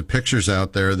kinds of pictures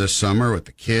out there this summer with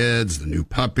the kids, the new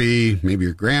puppy, maybe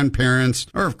your grandparents,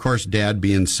 or, of course, Dad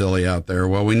being silly out there.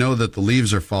 Well, we know that the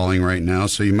leaves are falling right now,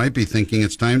 so you might be thinking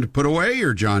it's time to put away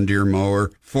your John Deere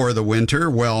mower for the winter.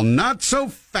 Well, not so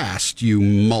fast, you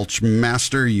mulch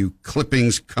master, you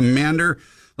clippings commander.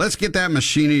 Let's get that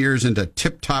machine of yours into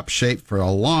tip-top shape for a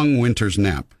long winter's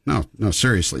nap. No,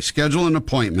 seriously. Schedule an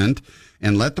appointment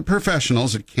and let the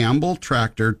professionals at Campbell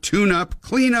Tractor tune up,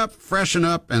 clean up, freshen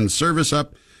up, and service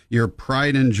up your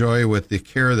pride and joy with the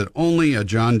care that only a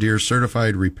John Deere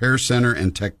certified repair center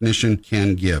and technician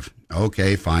can give.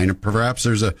 Okay, fine. Perhaps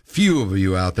there's a few of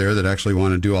you out there that actually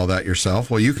want to do all that yourself.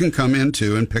 Well, you can come in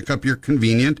too and pick up your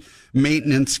convenient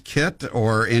maintenance kit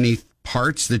or any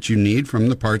parts that you need from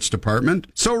the parts department.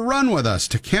 So run with us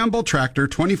to Campbell Tractor,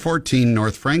 2014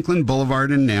 North Franklin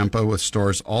Boulevard in Nampa, with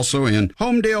stores also in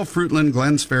Homedale, Fruitland,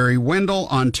 Glens Ferry, Wendell,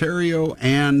 Ontario,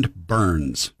 and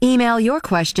Burns. Email your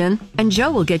question and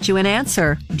Joe will get you an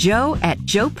answer.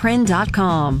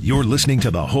 Joe@joeprin.com. You're listening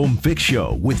to the Home Fix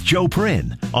Show with Joe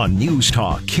Prin on News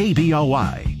Talk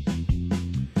KBOI.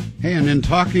 Hey, and in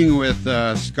talking with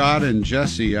Scott and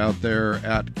Jesse out there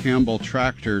at Campbell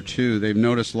Tractor, too, they've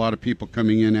noticed a lot of people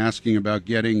coming in asking about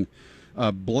getting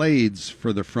blades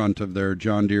for the front of their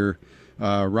John Deere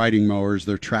riding mowers,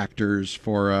 their tractors,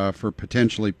 for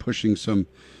potentially pushing some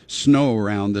snow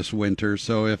around this winter.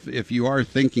 So if you are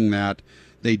thinking that,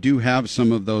 they do have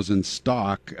some of those in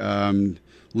stock,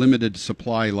 limited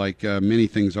supply like many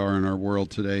things are in our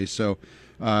world today. So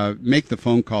make the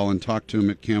phone call and talk to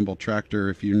them at Campbell Tractor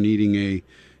if you're needing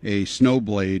a snow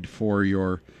blade for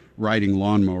your riding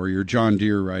lawnmower, your John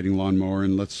Deere riding lawnmower,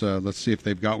 and let's see if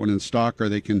they've got one in stock, or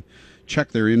they can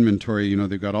check their inventory. You know,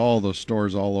 they've got all those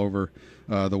stores all over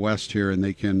the West here, and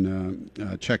they can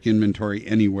check inventory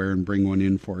anywhere and bring one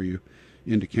in for you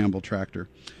into Campbell Tractor.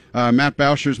 Matt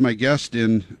Bauscher is my guest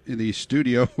in the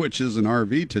studio, which is an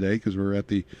RV today because we're at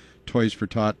the Toys for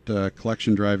Tot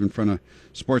collection drive in front of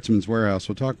Sportsman's Warehouse.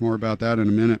 We'll talk more about that in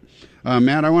a minute.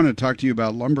 Matt, I wanted to talk to you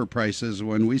about lumber prices.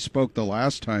 When we spoke the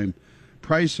last time,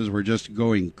 prices were just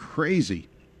going crazy.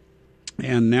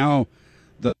 And now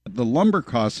the lumber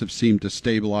costs have seemed to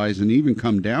stabilize and even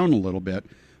come down a little bit,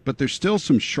 but there's still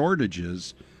some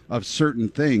shortages of certain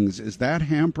things. Is that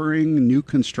hampering new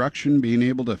construction, being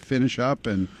able to finish up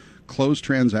and close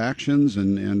transactions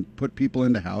and put people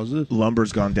into houses?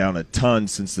 Lumber's gone down a ton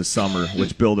since the summer,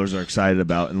 which builders are excited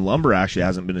about. And lumber actually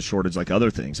hasn't been a shortage like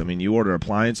other things. I mean, you order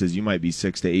appliances, you might be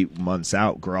 6 to 8 months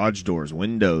out. Garage doors,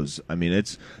 windows. I mean,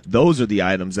 those are the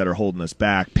items that are holding us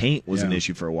back. Paint was an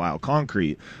issue for a while,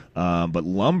 concrete. But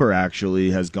lumber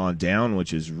actually has gone down,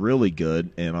 which is really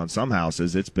good. And on some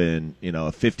houses, it's been, a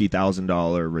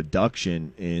 $50,000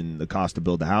 reduction in the cost to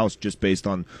build a house just based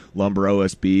on lumber,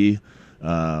 OSB,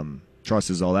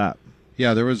 trusses, all that.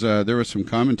 Yeah, there was some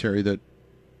commentary that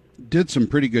did some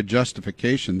pretty good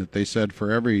justification that they said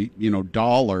for every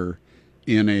dollar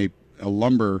in a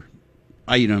lumber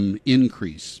item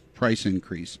price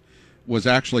increase was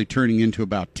actually turning into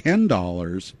about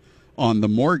 $10 on the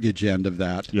mortgage end of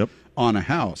that on a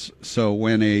house. So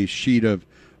when a sheet of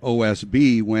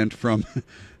OSB went from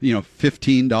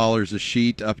 $15 a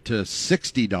sheet up to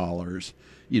 $60,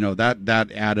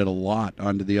 that added a lot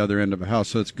onto the other end of a house.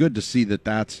 So it's good to see that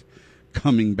that's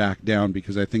coming back down,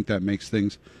 because I think that makes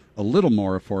things a little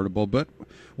more affordable. But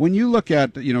when you look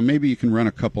at, maybe you can run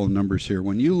a couple of numbers here.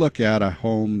 When you look at a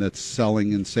home that's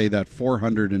selling in, say, that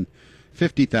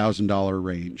 $450,000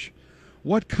 range,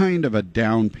 what kind of a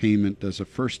down payment does a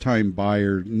first-time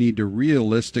buyer need to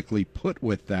realistically put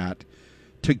with that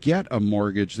to get a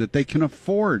mortgage that they can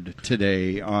afford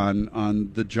today on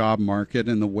the job market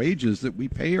and the wages that we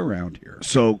pay around here?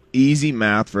 So easy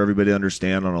math for everybody to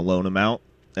understand on a loan amount.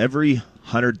 Every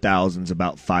 100,000 is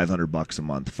about $500 a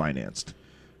month financed.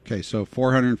 Okay, so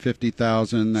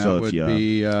 450,000. That would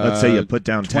be let's say you put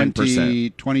down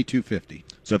 10%, 2250.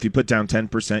 So if you put down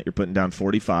 10%, you're putting down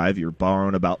 45. You're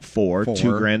borrowing about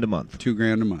 $2,000 a month.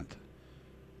 $2,000 a month.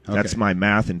 Okay. That's my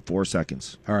math in 4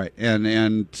 seconds. All right,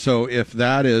 and so if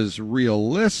that is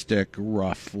realistic,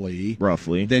 roughly,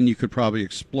 then you could probably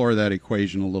explore that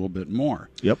equation a little bit more.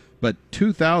 Yep. But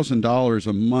 $2,000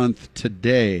 a month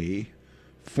today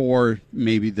for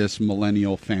maybe this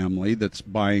millennial family that's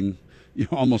buying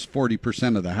almost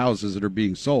 40% of the houses that are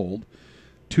being sold,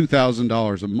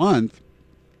 $2,000 a month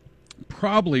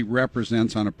probably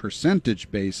represents on a percentage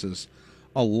basis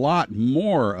a lot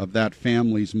more of that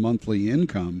family's monthly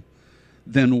income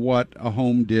than what a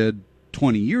home did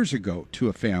 20 years ago to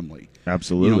a family.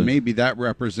 Absolutely. Maybe that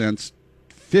represents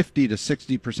 50 to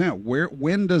 60%.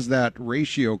 When does that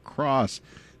ratio cross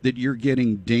that you're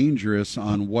getting dangerous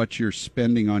on what you're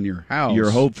spending on your house?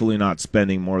 You're hopefully not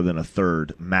spending more than a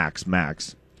third, max.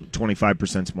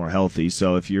 25% is more healthy.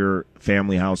 So if your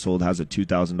family household has a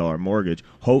 $2,000 mortgage,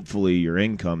 hopefully your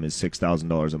income is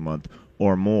 $6,000 a month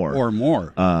or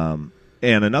more. And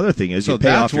another thing is, so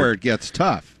that's where it gets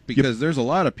tough, because there's a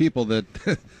lot of people that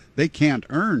they can't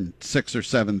earn $6,000 or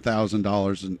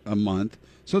 $7,000 a month.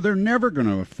 So they're never going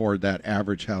to afford that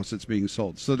average house that's being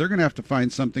sold. So they're going to have to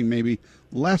find something maybe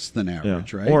less than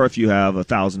average, right? Or if you have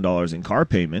 $1,000 in car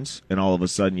payments and all of a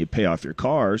sudden you pay off your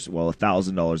cars, well,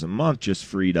 $1,000 a month just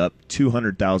freed up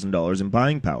 $200,000 in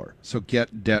buying power. So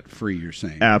get debt free, you're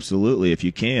saying? Absolutely, if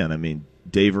you can. I mean,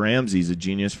 Dave Ramsey's a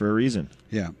genius for a reason.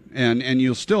 Yeah, and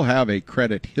you'll still have a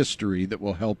credit history that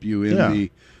will help you in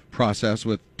the process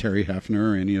with Terry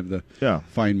Hefner or any of the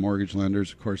fine mortgage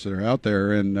lenders, of course, that are out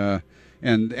there, and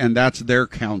that's their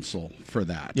counsel for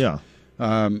that. Yeah.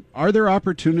 Are there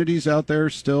opportunities out there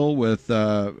still with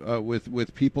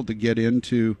people to get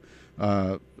into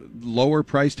lower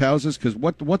priced houses? Because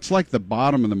what's like the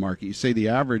bottom of the market? You say the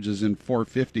average is in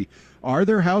 450. Are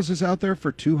there houses out there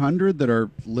for 200 that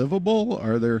are livable?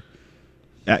 Are there?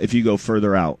 If you go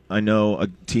further out, I know a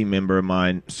team member of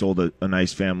mine sold a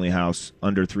nice family house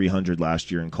under 300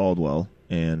 last year in Caldwell,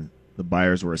 and the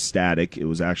buyers were ecstatic. It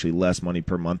was actually less money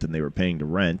per month than they were paying to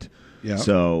rent. Yeah.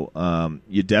 So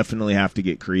you definitely have to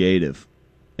get creative,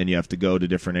 and you have to go to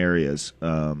different areas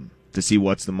to see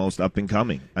what's the most up and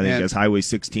coming. I think as Highway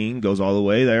 16 goes all the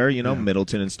way there,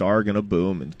 Middleton and Star are going to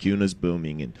boom, and Cuna's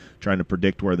booming, and trying to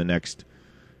predict where the next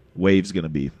wave's going to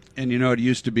be. And it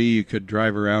used to be you could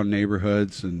drive around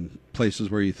neighborhoods and places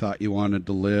where you thought you wanted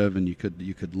to live, and you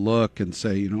could look and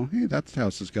say, hey, that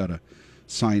house has got a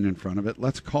sign in front of it.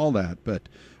 Let's call that. But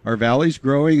our valley's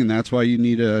growing, and that's why you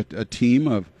need a team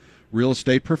of real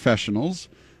estate professionals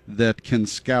that can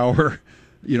scour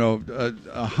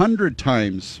 100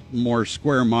 times more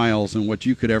square miles than what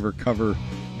you could ever cover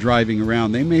driving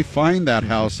around. They may find that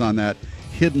house on that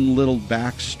hidden little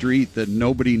back street that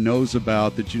nobody knows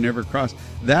about, that you never cross.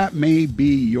 That may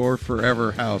be your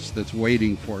forever house that's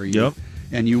waiting for you. Yep.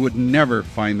 And you would never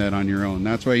find that on your own.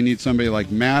 That's why you need somebody like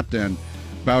Matt and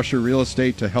Bauscher Real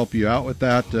Estate to help you out with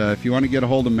that. If you want to get a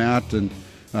hold of Matt and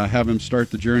have him start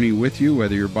the journey with you,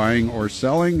 whether you're buying or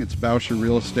selling, it's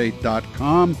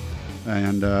BauscherRealEstate.com.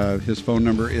 And his phone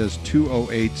number is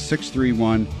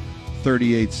 208-631-4600.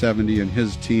 3870 and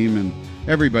his team and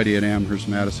everybody at Amherst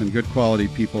Madison. Good quality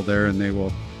people there, and they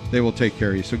will take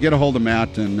care of you. So get a hold of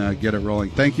Matt and get it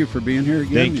rolling. Thank you for being here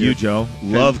again. Thank you, Joe.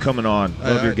 Love coming on.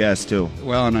 Love your guests too.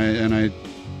 Well, and I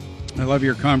love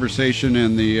your conversation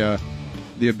and the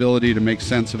ability to make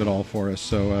sense of it all for us.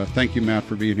 So thank you, Matt,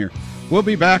 for being here. We'll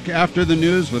be back after the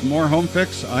news with more Home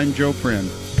Fix. I'm Joe Prin.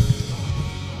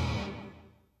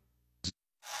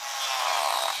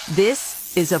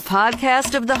 This is a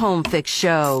podcast of the Home Fix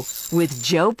Show with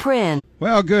Joe Prin.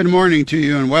 Well, good morning to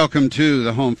you, and welcome to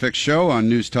the Home Fix Show on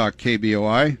News Talk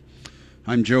KBOI.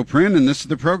 I'm Joe Prin, and this is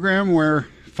the program where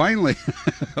finally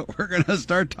we're going to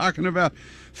start talking about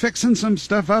fixing some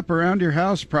stuff up around your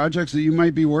house, projects that you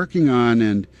might be working on,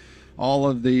 and all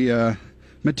of the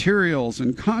materials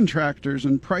and contractors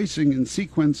and pricing and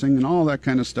sequencing and all that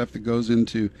kind of stuff that goes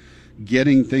into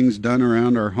getting things done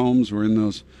around our homes. We're in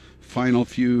those final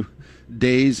few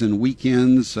days and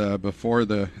weekends before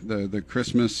the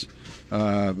Christmas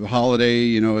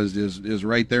holiday, is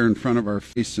right there in front of our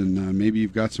face, and maybe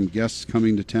you've got some guests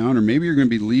coming to town, or maybe you're going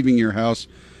to be leaving your house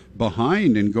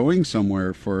behind and going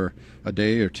somewhere for a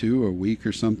day or two, a week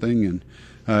or something. And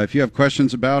if you have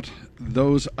questions about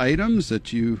those items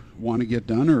that you want to get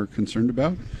done or are concerned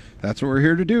about, that's what we're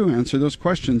here to do. Answer those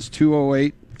questions.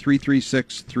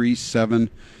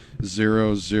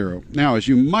 208-336-3700. Now, as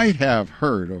you might have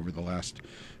heard over the last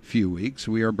few weeks,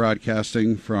 we are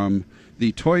broadcasting from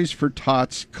the Toys for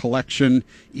Tots collection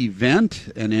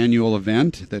event, an annual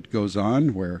event that goes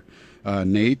on where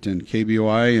Nate and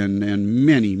KBOI and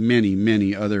many, many,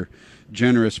 many other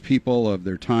generous people of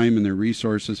their time and their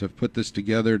resources have put this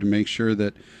together to make sure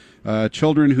that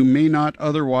children who may not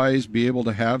otherwise be able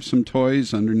to have some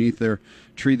toys underneath their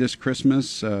tree this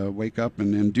Christmas wake up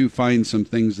and do find some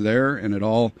things there, and it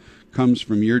all comes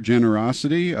from your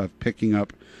generosity of picking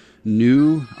up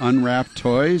new unwrapped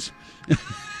toys.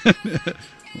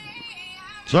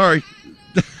 Sorry.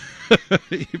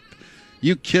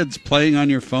 You kids playing on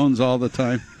your phones all the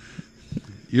time.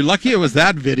 You're lucky it was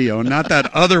that video, not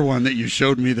that other one that you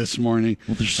showed me this morning.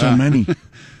 Well, there's so many.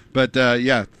 But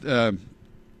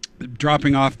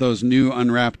dropping off those new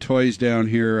unwrapped toys down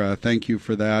here. Thank you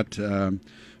for that.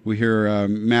 We hear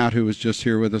Matt, who was just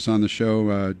here with us on the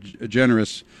show, a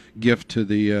generous gift to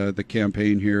the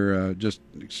campaign here. Just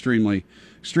extremely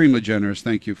generous.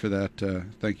 Thank you for that.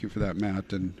 Thank you for that,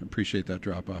 Matt, and appreciate that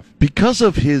drop off. Because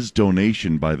of his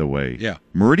donation, by the way, Yeah.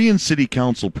 Meridian City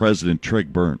Council President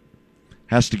Trig Burnt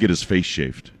has to get his face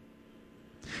shaved.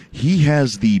 He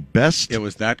has the best. It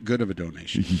was that good of a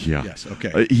donation. Yeah. Yes.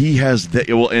 Okay. He has the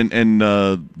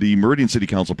the Meridian City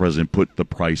Council president put the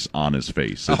price on his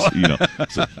face. So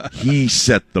he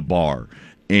set the bar.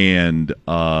 And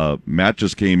Matt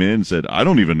just came in and said, "I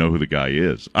don't even know who the guy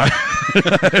is.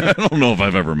 I don't know if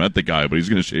I've ever met the guy, but he's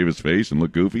going to shave his face and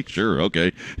look goofy. Sure,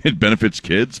 okay. It benefits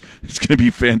kids. It's going to be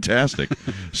fantastic.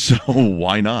 So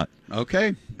why not?"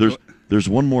 Okay. There's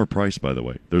one more price, by the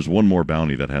way. There's one more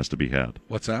bounty that has to be had.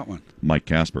 What's that one? Mike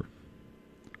Casper.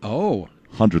 Oh.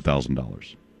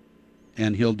 $100,000.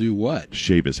 And he'll do what?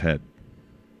 Shave his head.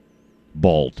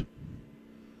 Bald.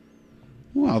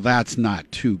 Well, that's not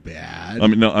too bad.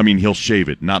 I mean, he'll shave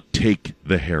it, not take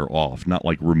the hair off, not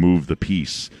like remove the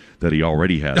piece that he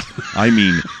already has. I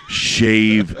mean,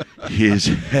 shave his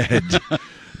head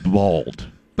bald.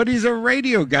 But he's a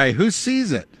radio guy. Who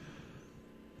sees it?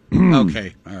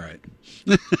 Okay, all right.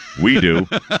 We do,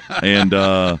 and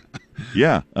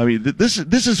yeah. I mean, this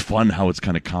is fun. How it's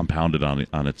kind of compounded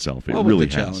on itself. It really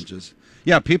with the has. Challenges.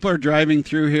 Yeah, people are driving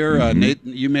through here. Nate,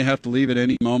 you may have to leave at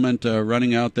any moment,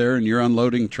 running out there, and you're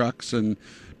unloading trucks and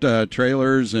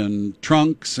trailers and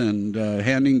trunks and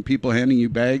handing you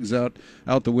bags out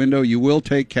the window. You will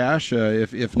take cash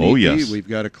if need be. Yes. We've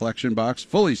got a collection box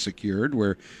fully secured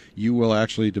where you will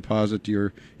actually deposit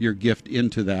your gift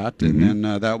into that, and then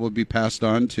that will be passed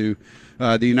on to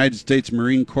the United States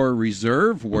Marine Corps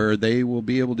Reserve, where they will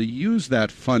be able to use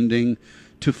that funding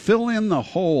to fill in the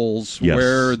holes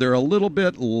where they're a little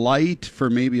bit light for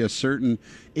maybe a certain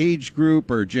age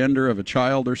group or gender of a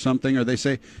child or something, or they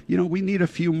say, we need a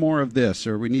few more of this,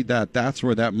 or we need that. That's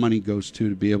where that money goes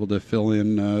to be able to fill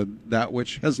in that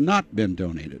which has not been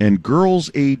donated. And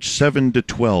girls age 7 to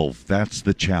 12, that's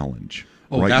the challenge.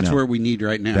 Oh, that's where we need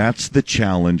right now. That's the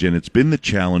challenge, and it's been the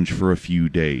challenge for a few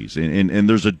days. And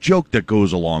there's a joke that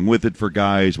goes along with it for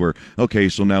guys where, okay,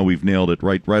 so now we've nailed it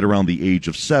right around the age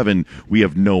of 7, we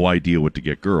have no idea what to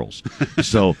get girls.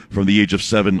 So from the age of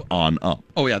 7 on up.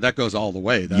 Oh, yeah, that goes all the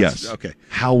way. Yes. Okay.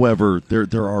 However,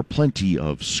 there are plenty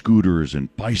of scooters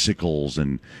and bicycles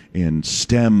and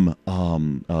STEM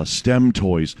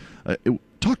toys.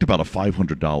 Talked about a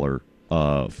 $500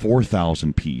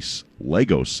 4,000-piece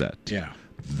Lego set. Yeah.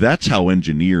 That's how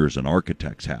engineers and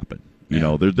architects happen. You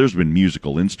know, there's been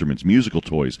musical instruments, musical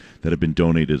toys that have been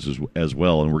donated as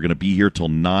well, and we're going to be here till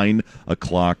 9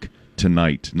 o'clock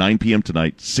tonight, 9 p.m.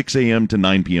 tonight, 6 a.m. to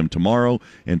 9 p.m. tomorrow,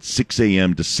 and 6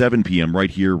 a.m. to 7 p.m. right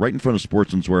here, right in front of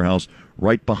Sportsman's Warehouse,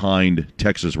 right behind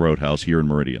Texas Roadhouse here in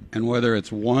Meridian. And whether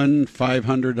it's one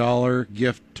 $500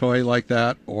 gift toy like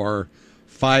that, or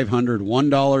 500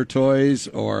 $1 toys,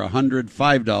 or 100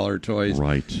 $5 toys,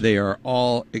 right, they are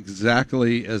all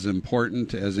exactly as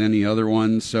important as any other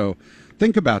one. So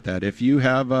think about that. If you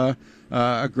have a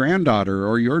granddaughter,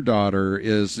 or your daughter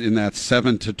is in that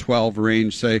 7 to 12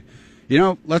 range, say, you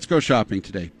know, let's go shopping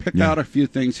today. Pick out a few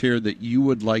things here that you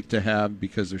would like to have,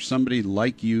 because there's somebody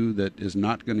like you that is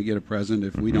not going to get a present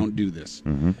if we don't do this,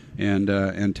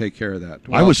 and take care of that.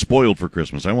 Well, I was spoiled for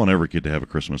Christmas. I want every kid to have a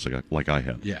Christmas like I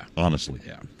had. Yeah. Honestly.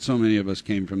 Yeah. So many of us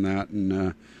came from that,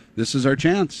 and this is our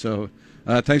chance. So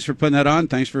thanks for putting that on.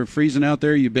 Thanks for freezing out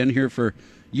there. You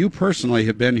personally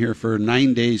have been here for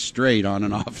 9 days straight, on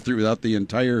and off, throughout the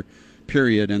entire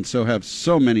period, and so have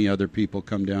so many other people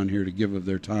come down here to give of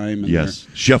their time and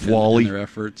Chef Wally, and their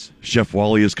efforts. Chef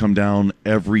Wally has come down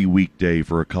every weekday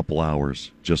for a couple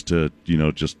hours just to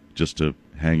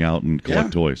hang out and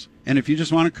collect toys. And if you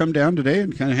just want to come down today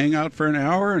and kind of hang out for an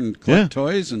hour and collect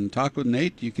toys and talk with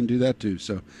Nate, you can do that too.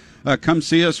 So come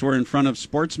see us. We're in front of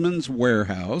Sportsman's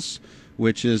Warehouse,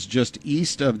 which is just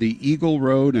east of the Eagle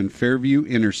Road and Fairview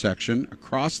intersection,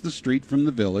 across the street from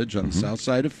the village on the south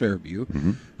side of Fairview.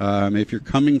 If you're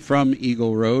coming from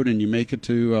Eagle Road and you make it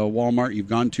to Walmart, you've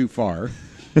gone too far.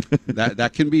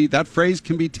 That phrase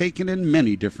can be taken in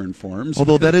many different forms.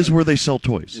 Although that is where they sell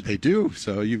toys. They do.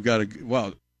 So you've got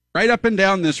right up and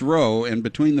down this row and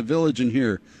between the village and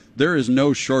here, there is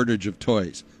no shortage of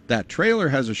toys. That trailer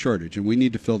has a shortage, and we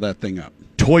need to fill that thing up.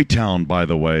 Toy Town, by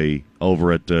the way,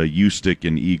 over at Ustick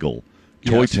and Eagle,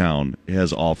 Toy Town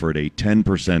has offered a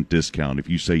 10% discount if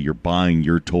you say you're buying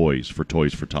your toys for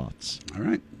Toys for Tots. All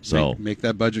right. So make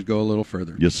that budget go a little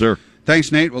further. Yes, sir.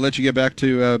 Thanks, Nate. We'll let you get back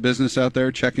to business out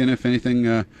there. Check in if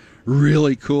anything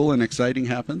really cool and exciting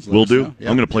happens. Will do. Yep.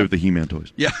 I'm going to play with the He-Man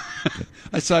toys. Yeah.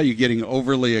 I saw you getting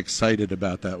overly excited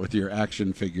about that with your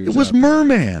action figures. It was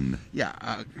Merman.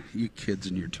 Yeah. You kids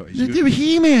and your toys.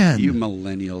 He-Man. You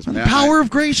millennials. The Power of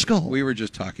Grayskull. We were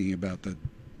just talking about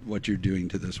what you're doing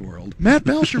to this world. Matt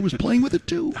Bauscher was playing with it,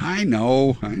 too. I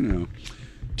know.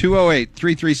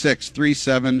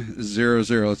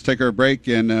 208-336-3700. Let's take our break,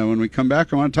 and when we come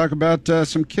back, I want to talk about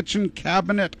some kitchen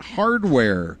cabinet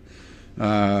hardware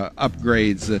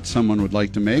upgrades that someone would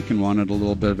like to make and wanted a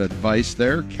little bit of advice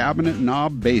there. Cabinet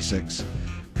knob basics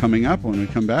coming up when we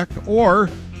come back. Or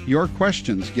your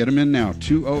questions. Get them in now.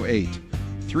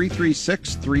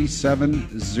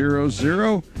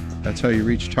 208-336-3700. That's how you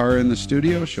reach Tara in the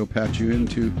studio. She'll patch you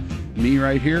into me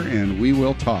right here, and we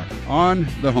will talk on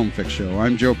The Home Fix Show.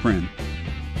 I'm Joe Prin.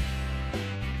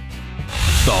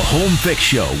 The Home Fix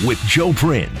Show with Joe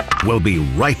Prin. We'll be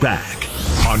right back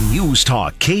on News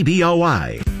Talk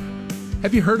KBOI.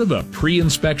 Have you heard of a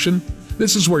pre-inspection?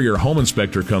 This is where your home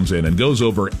inspector comes in and goes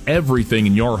over everything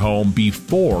in your home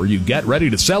before you get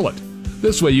ready to sell it.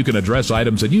 This way you can address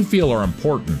items that you feel are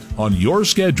important on your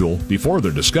schedule before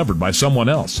they're discovered by someone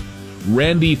else.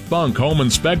 Randy Funk Home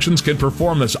Inspections can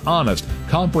perform this honest,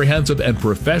 comprehensive, and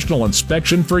professional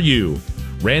inspection for you.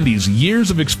 Randy's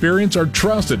years of experience are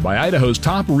trusted by Idaho's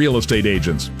top real estate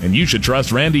agents, and you should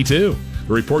trust Randy too.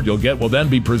 The report you'll get will then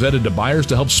be presented to buyers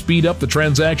to help speed up the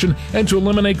transaction and to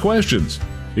eliminate questions.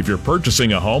 If you're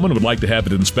purchasing a home and would like to have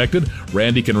it inspected,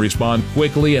 Randy can respond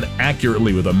quickly and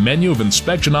accurately with a menu of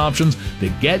inspection options to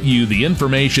get you the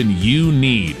information you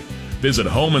need. Visit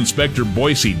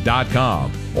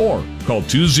HomeInspectorBoise.com or call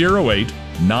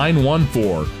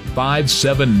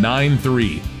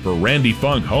 208-914-5793 for Randy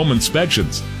Funk Home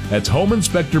Inspections. That's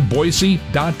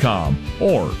HomeInspectorBoise.com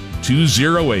or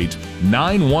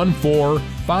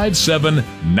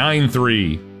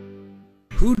 208-914-5793.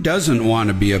 Who doesn't want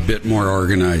to be a bit more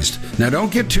organized? Now,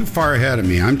 don't get too far ahead of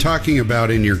me. I'm talking about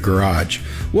in your garage.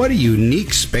 What a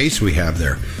unique space we have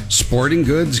there. Sporting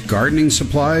goods, gardening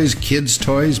supplies, kids'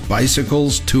 toys,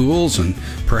 bicycles, tools, and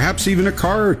perhaps even a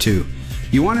car or two.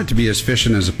 You want it to be as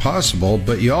efficient as possible,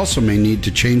 but you also may need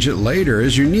to change it later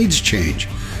as your needs change.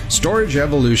 Storage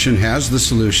Evolution has the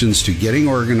solutions to getting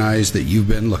organized that you've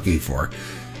been looking for.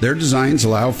 Their designs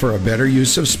allow for a better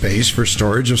use of space for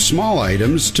storage of small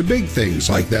items to big things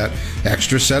like that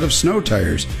extra set of snow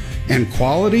tires. And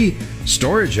quality?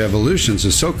 Storage Evolutions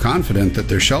is so confident that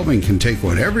their shelving can take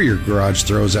whatever your garage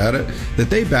throws at it that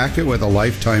they back it with a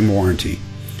lifetime warranty.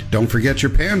 Don't forget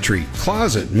your pantry,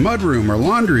 closet, mudroom, or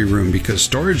laundry room, because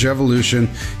Storage Evolution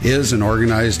is an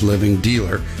organized living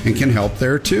dealer and can help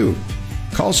there too.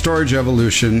 Call Storage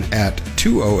Evolution at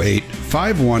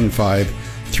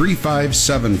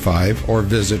 208-515-3575 or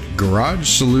visit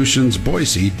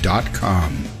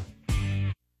GarageSolutionsBoise.com.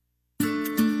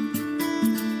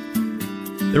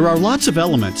 There are lots of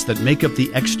elements that make up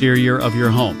the exterior of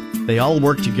your home. They all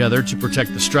work together to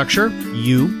protect the structure,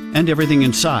 you, and everything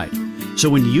inside. So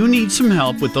when you need some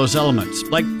help with those elements,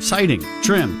 like siding,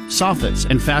 trim, soffits,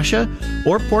 and fascia,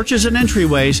 or porches and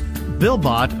entryways, Bill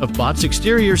Bott of Bott's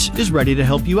Exteriors is ready to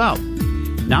help you out.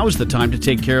 Now is the time to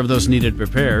take care of those needed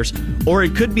repairs, or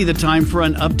it could be the time for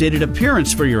an updated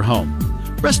appearance for your home.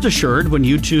 Rest assured, when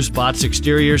you choose Bott's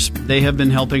Exteriors, they have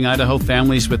been helping Idaho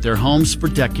families with their homes for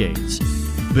decades.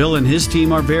 Bill and his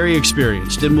team are very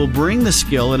experienced and will bring the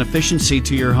skill and efficiency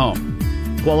to your home.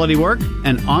 Quality work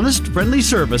and honest, friendly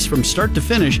service from start to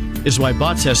finish is why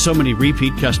Bott's has so many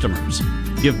repeat customers.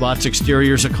 Give Bott's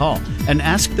Exteriors a call and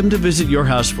ask them to visit your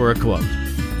house for a quote.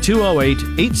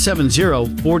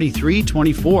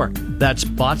 208-870-4324. That's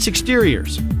Bott's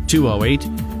Exteriors.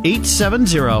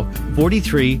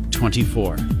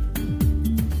 208-870-4324.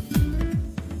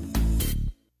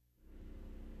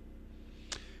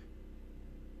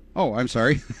 Oh, I'm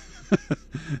sorry. A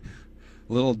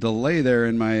little delay there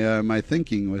in my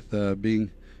thinking with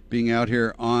being out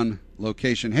here on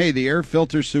location. Hey, the Air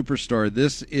Filter Superstore.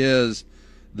 This is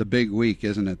the big week,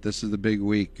 isn't it? This is the big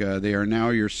week. They are now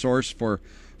your source for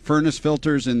furnace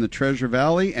filters in the Treasure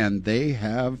Valley, and they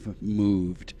have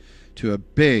moved to a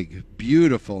big,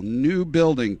 beautiful new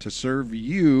building to serve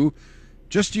you,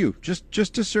 just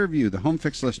to serve you, the Home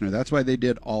Fix listener. That's why they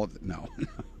did all of it. No.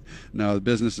 No, the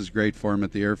business is great for them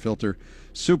at the Air Filter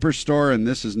Superstore, and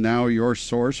this is now your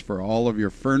source for all of your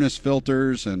furnace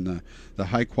filters and the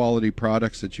high-quality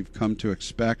products that you've come to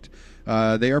expect.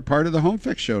 They are part of the Home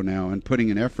Fix Show now and putting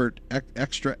an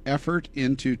extra effort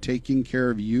into taking care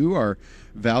of you, our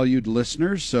valued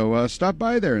listeners. So stop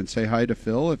by there and say hi to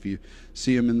Phil if you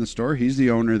see him in the store. He's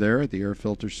the owner there at the Air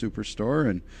Filter Superstore,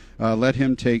 and let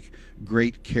him take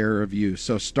great care of you.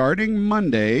 So starting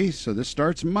Monday, so this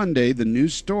starts Monday, the new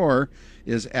store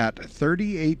is at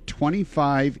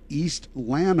 3825 East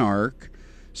Lanark,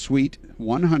 Suite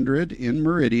 100 in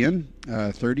Meridian,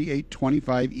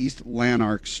 3825 East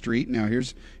Lanark Street. Now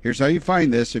here's how you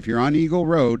find this. If you're on Eagle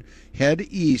Road, head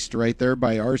east right there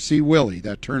by R.C. Willie,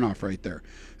 that turnoff right there.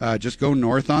 Just go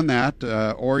north on that,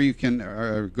 or you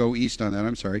can go east on that,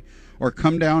 I'm sorry. Or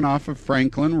come down off of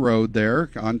Franklin Road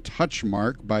there on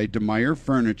Touchmark by DeMeyer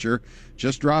Furniture.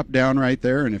 Just drop down right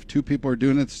there, and if two people are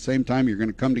doing it at the same time, you're going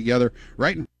to come together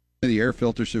right in front of the Air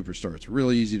Filter Superstore. It's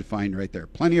really easy to find right there.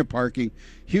 Plenty of parking,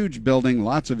 huge building,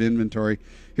 lots of inventory.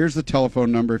 Here's the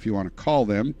telephone number if you want to call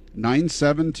them,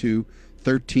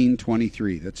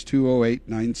 972-1323. That's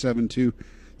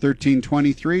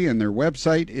 208-972-1323, and their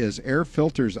website is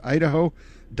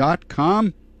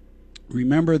airfiltersidaho.com.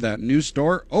 Remember, that new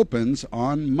store opens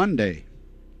on Monday.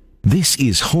 This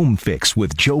is Home Fix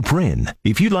with Joe Prin.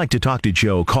 If you'd like to talk to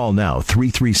Joe, call now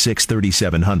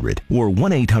 336-3700 or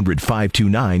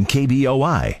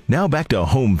 1-800-529-KBOI. Now back to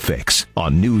Home Fix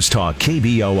on News Talk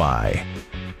KBOI.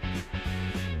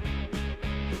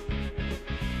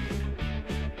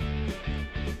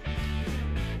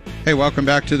 Hey, welcome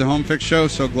back to the Home Fix Show.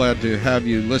 So glad to have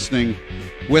you listening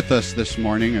with us this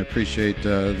morning. I appreciate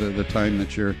the time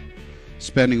that you're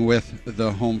spending with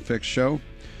the Home Fix Show.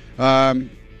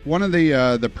 One of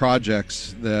the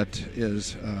projects that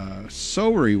is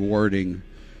so rewarding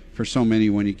for so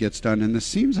many when it gets done, and this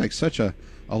seems like such a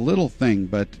little thing,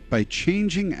 but by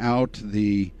changing out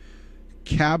the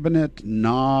cabinet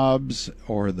knobs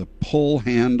or the pull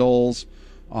handles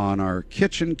on our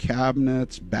kitchen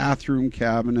cabinets, bathroom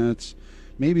cabinets,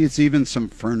 maybe it's even some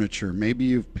furniture. Maybe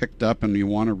you've picked up and you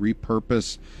want to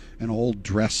repurpose an old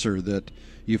dresser that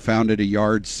you found at a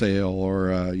yard sale,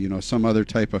 or some other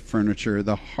type of furniture.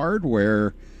 The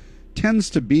hardware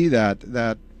tends to be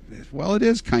that well, it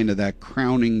is kind of that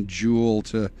crowning jewel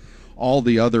to all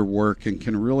the other work, and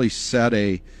can really set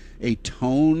a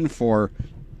tone for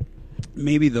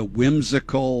maybe the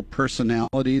whimsical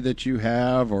personality that you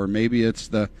have, or maybe it's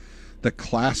the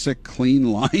classic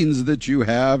clean lines that you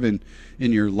have in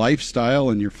your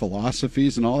lifestyle and your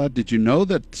philosophies and all that. Did you know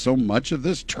that so much of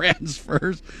this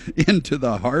transfers into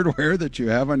the hardware that you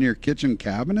have on your kitchen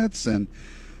cabinets? And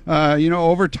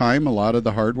over time, a lot of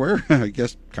the hardware, I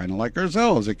guess, kind of like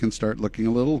ourselves, it can start looking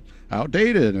a little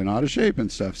outdated and out of shape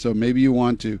and stuff. So maybe you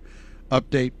want to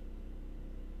update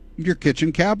your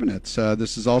kitchen cabinets.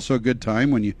 This is also a good time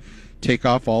when you take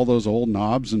off all those old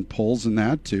knobs and pulls and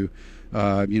that to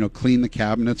clean the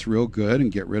cabinets real good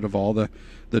and get rid of all the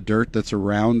dirt that's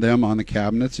around them on the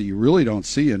cabinets that you really don't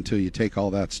see until you take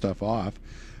all that stuff off.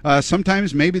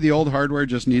 Sometimes maybe the old hardware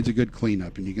just needs a good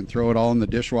cleanup, and you can throw it all in the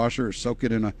dishwasher or soak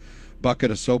it in a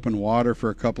bucket of soap and water for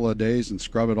a couple of days and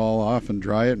scrub it all off and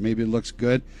dry it. Maybe it looks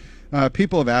good.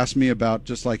 People have asked me about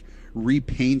just like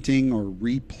repainting or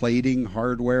replating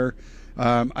hardware.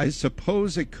 I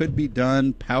suppose it could be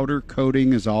done. Powder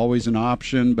coating is always an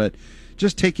option, but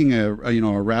just taking a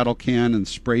rattle can and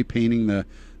spray painting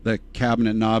the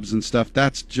cabinet knobs and stuff,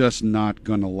 that's just not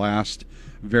going to last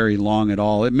very long at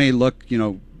all. It may look,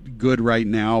 good right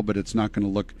now, but it's not going to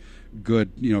look good,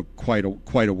 quite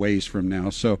a ways from now.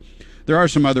 So there are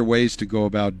some other ways to go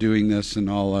about doing this, and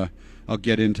I'll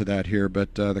get into that here.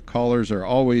 But the callers are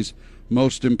always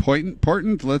most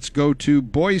important. Let's go to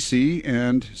Boise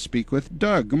and speak with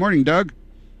Doug. Good morning, Doug.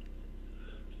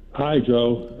 Hi,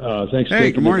 Joe. Thanks for Hey,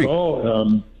 taking good morning. the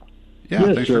call. Yes,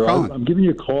 thanks sir. for calling. I'm giving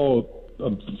you a call.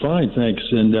 Fine, thanks.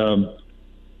 And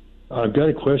I've got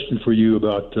a question for you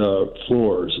about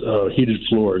floors, heated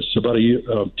floors. So about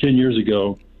 10 years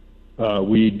ago,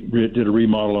 we did a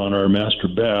remodel on our master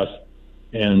bath,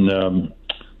 and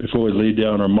before we laid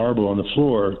down our marble on the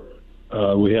floor,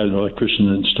 we had an electrician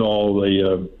install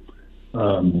the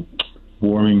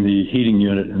warming the heating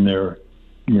unit in there,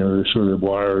 the sort of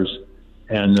wires,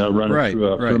 and run it through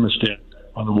a thermostat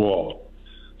on the wall.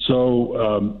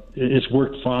 So it's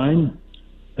worked fine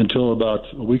until about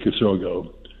a week or so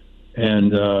ago.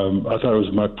 And I thought it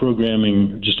was my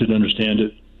programming, just didn't understand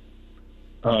it.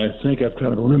 I think I've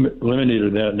kind of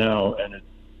eliminated that now, and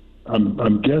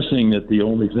I'm guessing that the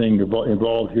only thing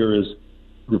involved here is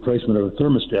replacement of a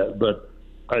thermostat, but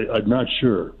I'm not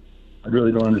sure. I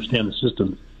really don't understand the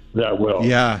system that well.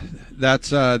 Yeah, that's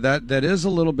that is a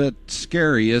little bit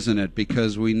scary, isn't it?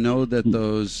 Because we know that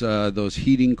those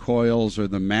heating coils or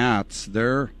the mats,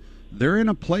 they're in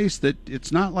a place that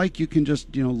it's not like you can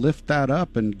just lift that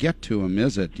up and get to them,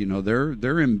 is it?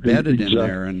 They're embedded in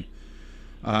there, and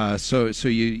so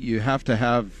you have to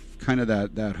have kind of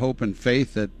that hope and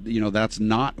faith that that's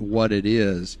not what it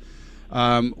is.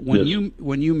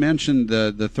 When you mentioned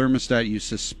the thermostat, you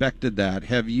suspected that.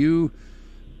 Have you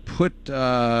put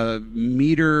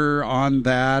meter on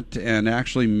that and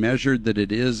actually measured that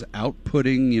it is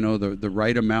outputting the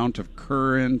right amount of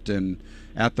current and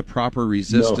at the proper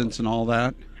resistance and all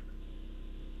that?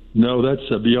 No, that's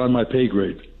beyond my pay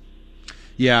grade.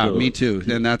 Yeah, so, me too.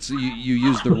 And that's you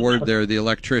used the word there, the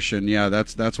electrician. Yeah,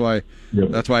 that's why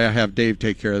that's why I have Dave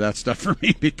take care of that stuff for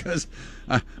me, because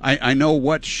I know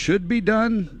what should be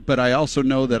done, but I also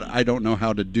know that I don't know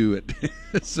how to do it.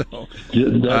 So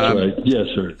that's right. Yes,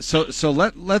 sir. So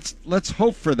let's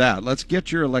hope for that. Let's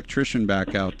get your electrician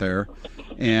back out there,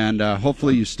 and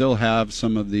hopefully you still have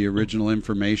some of the original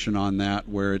information on that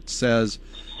where it says,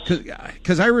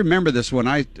 because I remember this when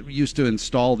I used to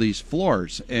install these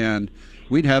floors, and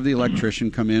we'd have the electrician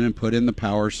come in and put in the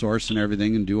power source and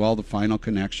everything and do all the final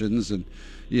connections, and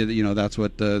that's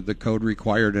what the code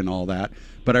required and all that.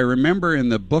 But I remember in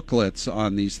the booklets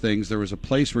on these things, there was a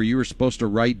place where you were supposed to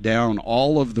write down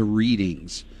all of the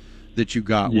readings that you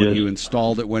got when you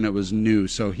installed it when it was new.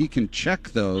 So he can check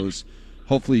those.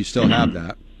 Hopefully you still have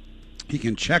that. He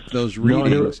can check those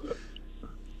readings.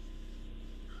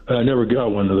 I never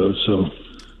got one of those, so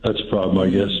that's a problem, I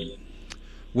guess.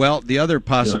 Well, the other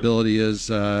possibility is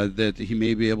that he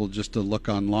may be able just to look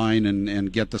online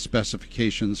and get the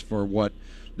specifications for what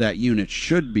that unit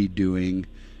should be doing,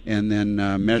 and then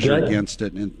measure against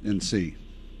it and see.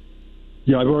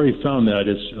 Yeah, I've already found that.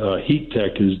 It's Heat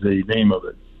Tech is the name of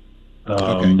it.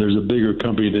 Okay. There's a bigger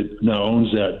company that now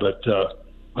owns that, but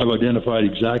I've identified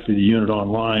exactly the unit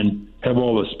online, have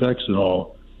all the specs and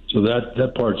all, so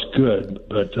that part's good.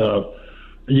 But so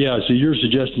you're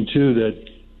suggesting too that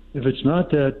if it's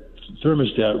not that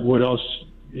thermostat, what else?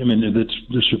 I mean, if it's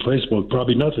just replaceable,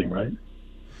 probably nothing, right?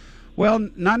 Well,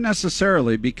 not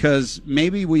necessarily, because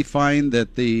maybe we find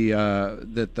that the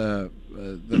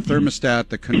thermostat,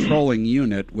 the controlling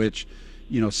unit, which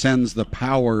sends the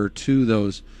power to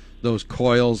those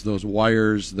coils, those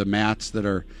wires, the mats that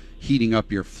are heating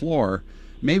up your floor.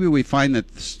 Maybe we find that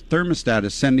the thermostat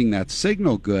is sending that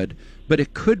signal good, but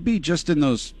it could be just in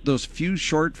those few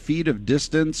short feet of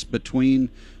distance between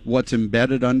what's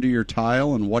embedded under your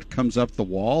tile and what comes up the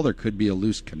wall. There could be a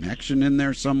loose connection in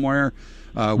there somewhere.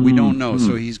 We don't know.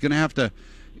 So he's going to have to,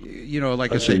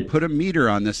 like I say, put a meter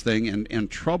on this thing and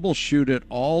troubleshoot it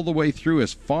all the way through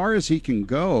as far as he can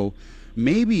go,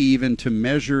 maybe even to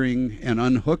measuring and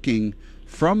unhooking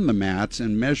from the mats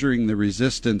and measuring the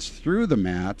resistance through the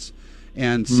mats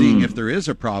and seeing if there is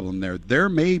a problem there. There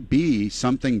may be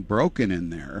something broken in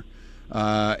there.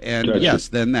 And Gotcha. yes,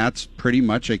 then that's pretty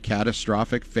much a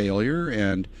catastrophic failure.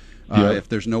 And if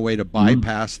there's no way to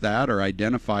bypass that or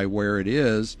identify where it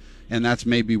is, and that's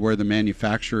maybe where the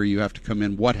manufacturer, you have to come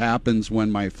in. What happens when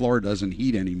my floor doesn't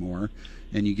heat anymore?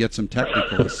 And you get some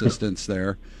technical assistance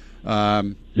there.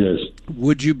 Yes.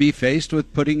 Would you be faced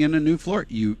with putting in a new floor?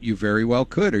 You very well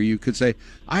could. Or you could say,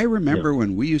 I remember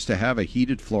when we used to have a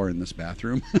heated floor in this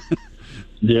bathroom.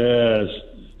 Yes,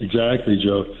 exactly,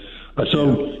 Joe.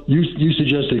 So you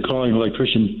suggested calling an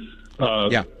electrician.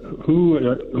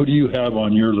 Who do you have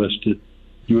on your list?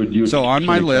 So on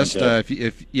my list,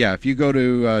 if you go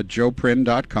to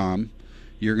joeprin.com,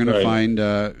 you're going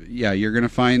to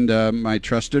find my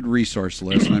trusted resource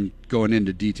list. And I'm going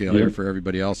into detail here for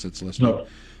everybody else that's listening. No.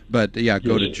 But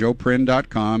go to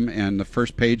joeprin.com, and the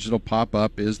first page that'll pop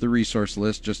up is the resource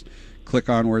list. Just click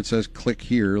on where it says click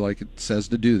here, like it says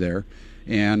to do there,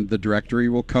 and the directory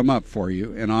will come up for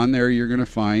you. And on there you're going to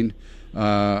find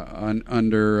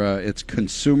under it's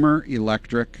consumer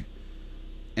electric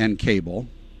and cable.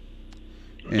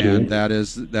 And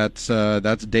that's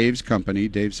Dave's company,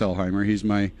 Dave Selheimer. He's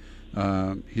my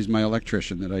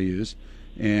electrician that I use,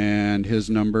 and his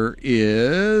number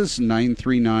is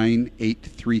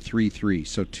 939-8333.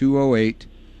 So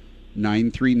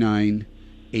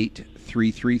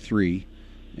 208-939-8333,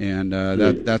 and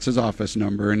that's his office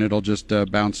number, and it'll just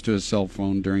bounce to his cell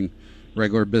phone during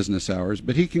regular business hours.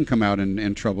 But he can come out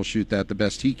and troubleshoot that the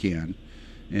best he can.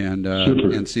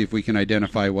 And see if we can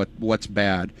identify what's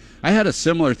bad. I had a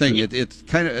similar thing. It's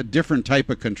kind of a different type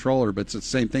of controller, but it's the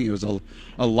same thing. It was a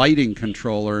lighting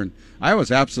controller, and I was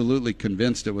absolutely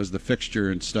convinced it was the fixture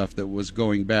and stuff that was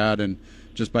going bad, and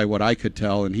just by what I could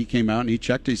tell. And he came out and he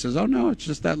checked it. He says, "Oh no, it's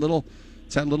just that little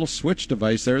switch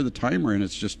device there, the timer, and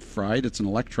it's just fried. It's an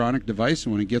electronic device,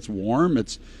 and when it gets warm,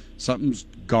 something's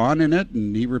gone in it."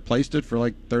 And he replaced it for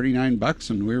like $39,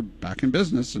 and we were back in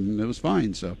business, and it was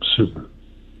fine. So super.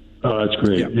 Oh, that's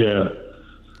great. Yeah.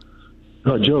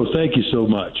 Joe, thank you so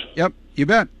much. Yep, you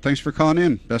bet. Thanks for calling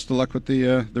in. Best of luck with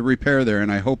the repair there,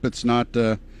 and I hope it's not,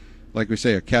 like we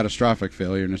say, a catastrophic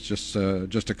failure, and it's just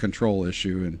a control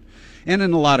issue. And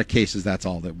in a lot of cases, that's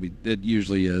all that it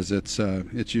usually is. It's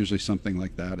usually something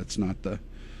like that. It's not the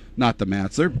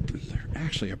mats. They're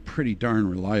actually a pretty darn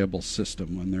reliable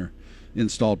system when they're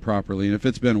installed properly, and if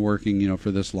it's been working,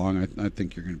 for this long, I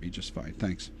think you're going to be just fine.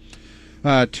 Thanks.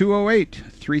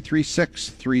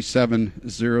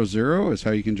 208-336-3700 is how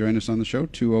you can join us on the show.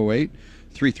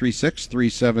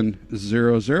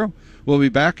 208-336-3700. We'll be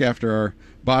back after our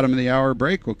bottom of the hour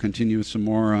break. We'll continue with some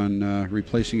more on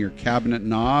replacing your cabinet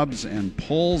knobs and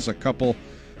pulls. A couple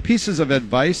pieces of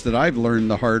advice that I've learned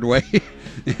the hard way,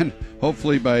 and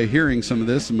hopefully by hearing some of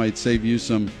this, it might save you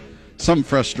some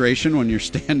frustration when you're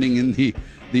standing in the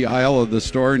aisle of the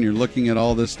store and you're looking at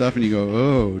all this stuff and you go,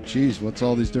 oh geez, what's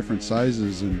all these different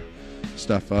sizes and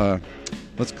stuff.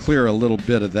 Let's clear a little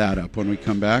bit of that up when we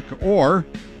come back, or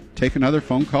take another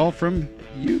phone call from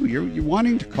you. You're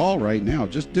wanting to call right now.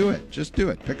 Just do it.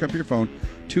 Pick up your phone.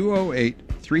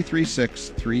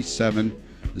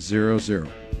 208-336-3700.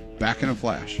 Back in a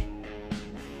flash.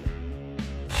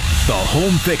 The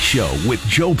Home Fix Show with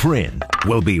Joe Prin.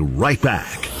 We'll be right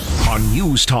back on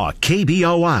News Talk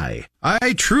KBOI.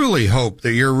 I truly hope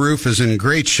that your roof is in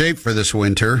great shape for this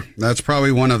winter. That's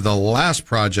probably one of the last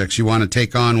projects you want to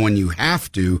take on when you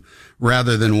have to,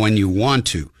 rather than when you want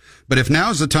to. But if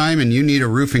now's the time and you need a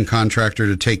roofing contractor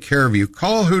to take care of you,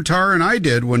 call Hutar and I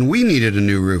did when we needed a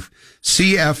new roof.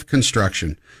 CF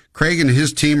Construction. Craig and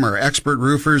his team are expert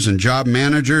roofers and job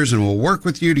managers and will work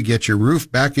with you to get your roof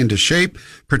back into shape,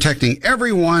 protecting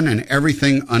everyone and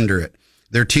everything under it.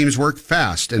 Their teams work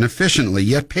fast and efficiently,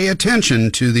 yet pay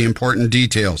attention to the important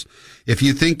details. If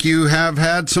you think you have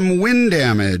had some wind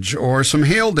damage or some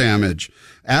hail damage,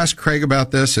 ask Craig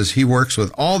about this, as he works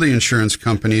with all the insurance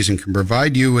companies and can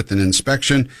provide you with an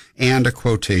inspection and a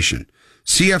quotation.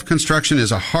 CF Construction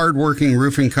is a hard-working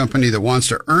roofing company that wants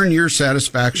to earn your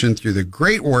satisfaction through the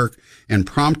great work and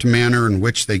prompt manner in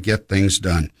which they get things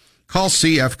done. Call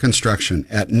CF Construction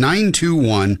at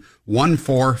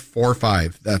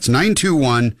 921-1445. That's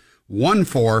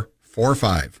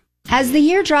 921-1445. As the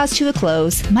year draws to a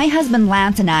close, my husband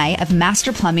Lance and I of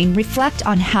Master Plumbing reflect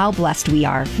on how blessed we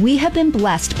are. We have been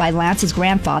blessed by Lance's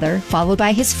grandfather, followed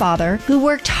by his father, who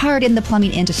worked hard in the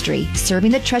plumbing industry,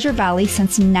 serving the Treasure Valley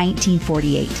since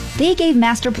 1948. They gave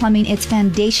Master Plumbing its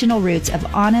foundational roots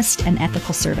of honest and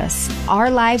ethical service. Our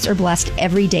lives are blessed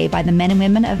every day by the men and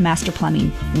women of Master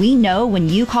Plumbing. We know when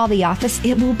you call the office,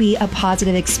 it will be a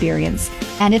positive experience.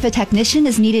 And if a technician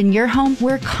is needed in your home,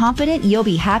 we're confident you'll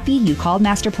be happy you called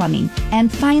Master Plumbing.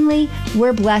 And finally,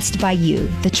 we're blessed by you,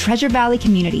 the Treasure Valley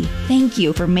community. Thank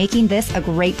you for making this a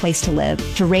great place to live,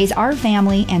 to raise our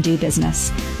family and do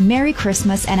business. Merry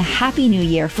Christmas and a Happy New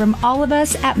Year from all of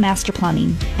us at Master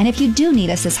Plumbing. And if you do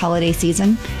need us this holiday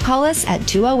season, call us at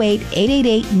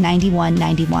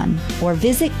 208-888-9191 or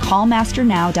visit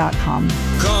callmasternow.com.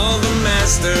 Call the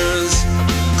masters.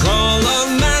 Call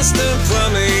on Master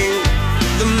Plumbing,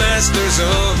 the masters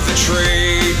of the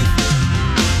trade.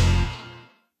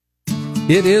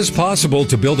 It is possible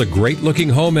to build a great-looking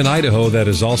home in Idaho that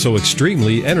is also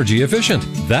extremely energy efficient.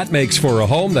 That makes for a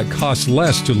home that costs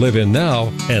less to live in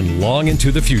now and long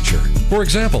into the future. For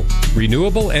example,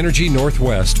 Renewable Energy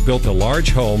Northwest built a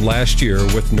large home last year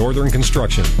with Northern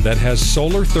Construction that has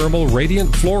solar thermal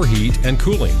radiant floor heat and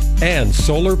cooling and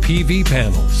solar PV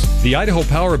panels. The Idaho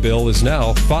power bill is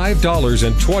now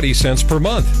 $5.20 per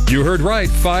month. You heard right,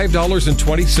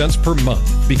 $5.20 per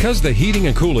month. Because the heating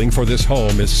and cooling for this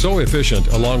home is so efficient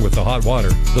along with the hot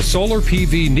water, the solar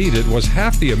PV needed was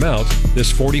half the amount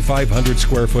this 4,500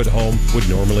 square foot home would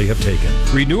normally have taken.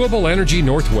 Renewable Energy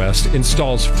Northwest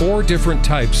installs 4 different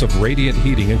types of radiant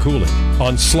heating and cooling: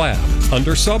 on slab,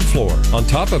 under subfloor, on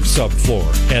top of subfloor,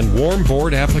 and warm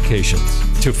board applications.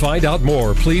 To find out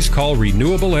more, please call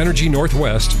Renewable Energy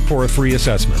Northwest for a free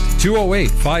assessment.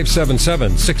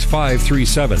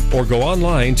 208-577-6537 or go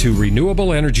online to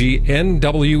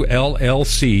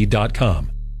renewableenergynwllc.com.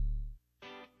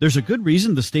 There's a good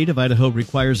reason the state of Idaho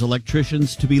requires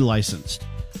electricians to be licensed.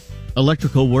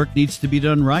 Electrical work needs to be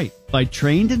done right by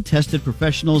trained and tested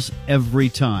professionals every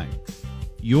time.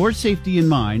 Your safety and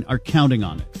mine are counting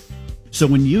on it. So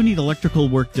when you need electrical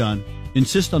work done,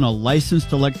 insist on a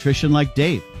licensed electrician like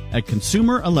Dave at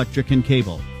Consumer Electric and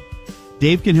Cable.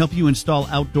 Dave can help you install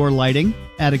outdoor lighting,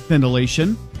 attic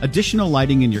ventilation, additional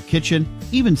lighting in your kitchen,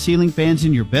 even ceiling fans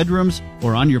in your bedrooms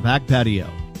or on your back patio.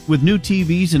 With new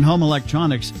TVs and home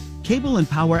electronics, cable and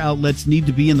power outlets need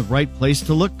to be in the right place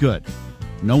to look good.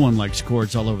 No one likes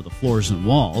cords all over the floors and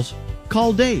walls.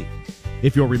 Call Dave.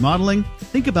 If you're remodeling,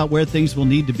 think about where things will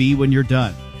need to be when you're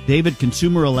done. Dave at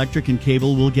Consumer Electric and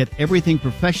Cable will get everything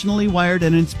professionally wired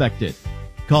and inspected.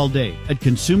 Call Dave at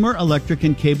Consumer Electric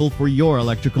and Cable for your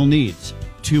electrical needs.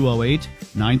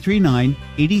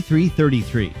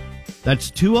 208-939-8333. That's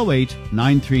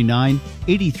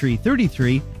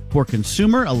 208-939-8333 for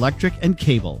Consumer Electric and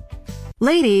Cable.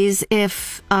 Ladies,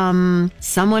 if,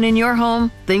 someone in your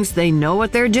home thinks they know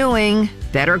what they're doing,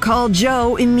 better call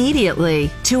Joe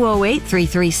immediately.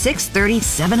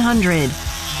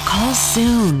 208-336-3700. Call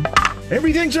soon.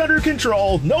 Everything's under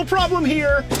control. No problem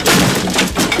here.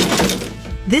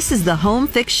 This is the Home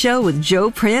Fix Show with Joe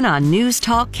Prin on News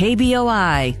Talk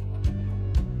KBOI.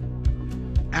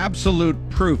 Absolute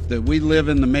proof that we live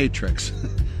in the Matrix.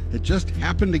 It just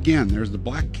happened again. There's the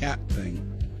black cat thing.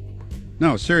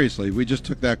 No, seriously, we just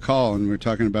took that call and we were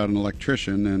talking about an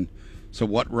electrician. And so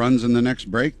what runs in the next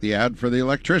break? The ad for the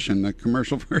electrician, the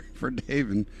commercial for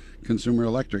Dave and Consumer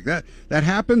Electric. That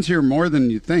happens here more than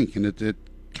you think, and it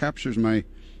captures my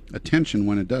attention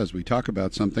when it does. We talk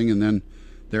about something and then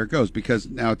there it goes. Because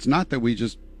now it's not that we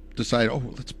just decide,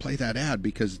 oh, let's play that ad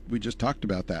because we just talked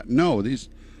about that. No, these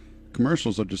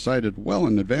commercials are decided well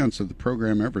in advance of the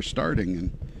program ever starting,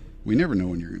 and we never know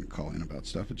when you're going to call in about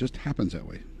stuff. It just happens that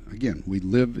way. Again, we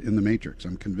live in the Matrix.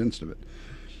 I'm convinced of it.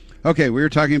 Okay, we were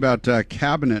talking about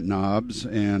cabinet knobs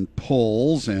and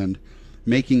pulls and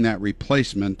making that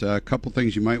replacement. A couple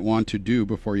things you might want to do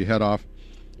before you head off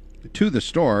to the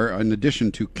store, in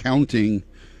addition to counting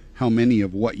how many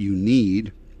of what you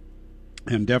need,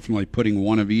 and definitely putting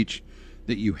one of each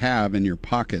that you have in your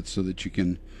pocket so that you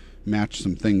can match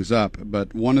some things up.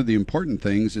 But one of the important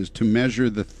things is to measure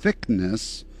the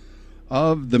thickness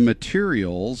of the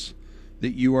materials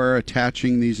that you are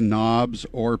attaching these knobs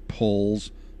or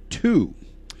pulls to.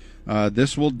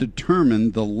 This will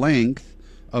determine the length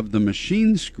of the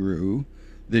machine screw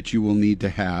that you will need to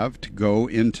have to go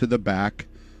into the back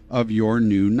of your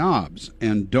new knobs.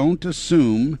 And don't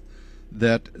assume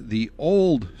that the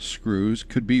old screws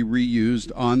could be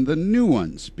reused on the new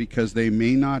ones, because they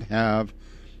may not have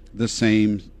the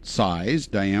same size,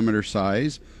 diameter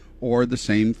size, or the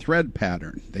same thread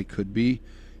pattern. They could be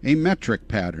a metric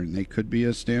pattern. They could be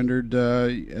a standard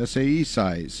SAE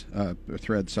size,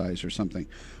 thread size or something.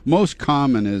 Most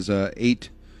common is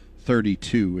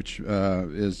 832, which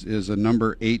is a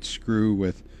number 8 screw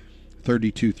with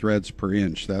 32 threads per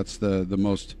inch. That's the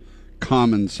most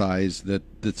common size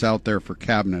that's out there for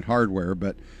cabinet hardware.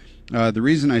 But the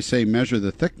reason I say measure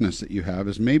the thickness that you have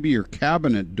is maybe your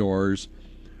cabinet doors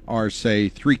are, say,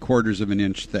 3/4 of an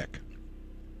inch thick,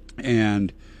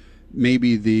 and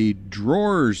maybe the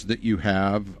drawers that you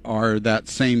have are that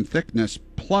same thickness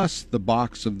plus the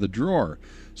box of the drawer.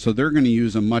 So they're going to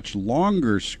use a much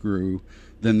longer screw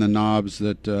than the knobs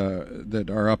that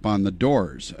are up on the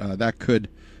doors. That could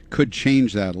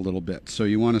change that a little bit. So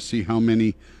you want to see how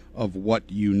many of what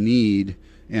you need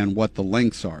and what the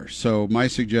lengths are. So my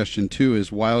suggestion too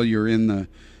is while you're in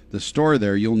the store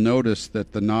there, you'll notice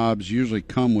that the knobs usually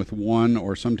come with one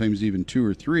or sometimes even two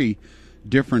or three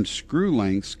different screw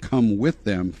lengths come with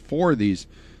them for these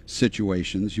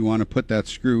situations. You want to put that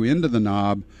screw into the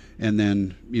knob and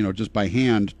then, just by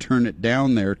hand turn it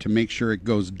down there to make sure it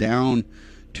goes down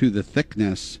to the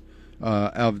thickness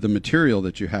of the material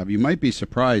that you have. You might be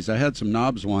surprised. I had some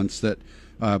knobs once that,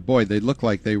 they looked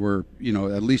like they were,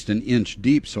 at least an inch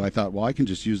deep. So I thought, well, I can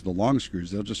just use the long screws.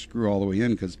 They'll just screw all the way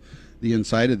in because the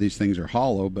inside of these things are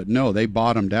hollow. But no, they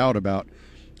bottomed out about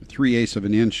 3/8 of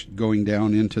an inch going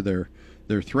down into their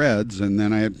threads. And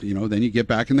then then you get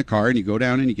back in the car and you go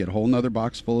down and you get a whole nother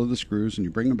box full of the screws and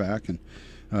you bring them back. And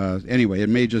anyway, it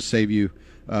may just save you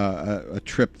a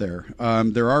trip there.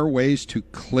 There are ways to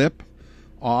clip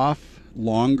off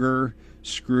longer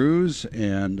screws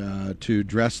and to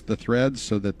dress the threads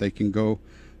so that they can go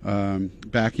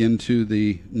back into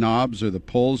the knobs or the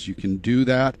pulls. You can do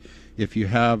that if you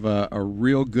have a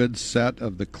real good set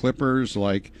of the clippers,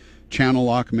 like Channel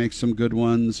Lock makes some good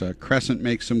ones, Crescent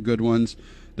makes some good ones.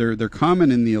 They're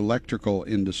common in the electrical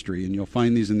industry, and you'll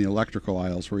find these in the electrical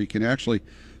aisles where you can actually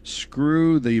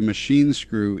screw the machine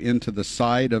screw into the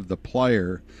side of the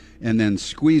plier and then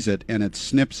squeeze it, and it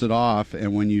snips it off,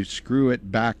 and when you screw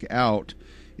it back out,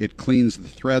 it cleans the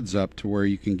threads up to where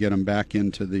you can get them back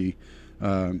into the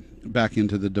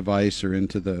device or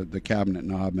into the cabinet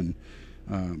knob,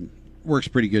 and works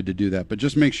pretty good to do that. But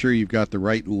just make sure you've got the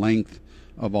right length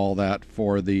of all that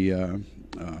for the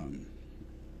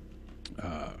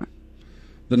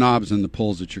knobs and the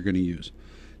pulls that you're going to use.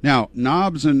 Now,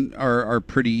 knobs are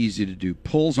pretty easy to do.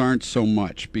 Pulls aren't so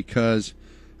much because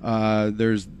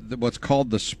there's what's called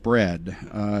the spread.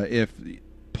 If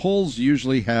pulls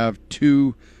usually have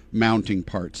two mounting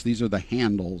parts. These are the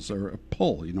handles, or a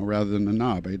pull, rather than a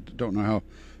knob. I don't know how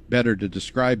better to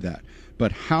describe that.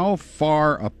 But how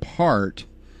far apart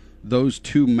those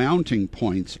two mounting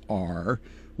points are,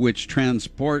 which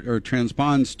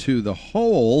transponds to the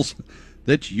holes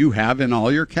that you have in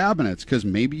all your cabinets, because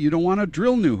maybe you don't want to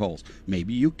drill new holes.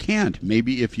 Maybe you can't.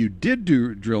 Maybe if you did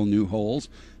drill new holes,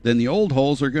 then the old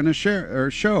holes are going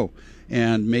to show.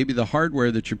 And maybe the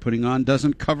hardware that you're putting on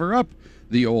doesn't cover up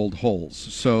the old holes.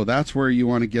 So that's where you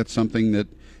want to get something that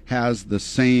has the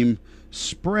same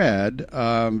spread.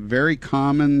 Very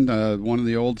common. One of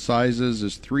the old sizes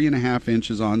is 3.5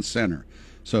 inches on center.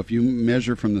 So if you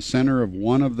measure from the center of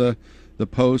one of the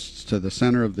posts to the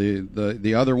center of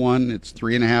the other one, it's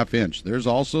 3.5 inch. There's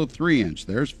also 3 inch.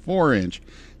 There's 4 inch.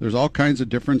 There's all kinds of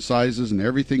different sizes and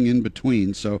everything in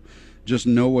between. So just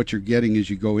know what you're getting as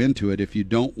you go into it if you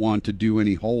don't want to do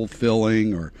any hole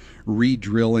filling or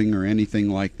re-drilling or anything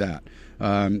like that.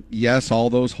 Yes,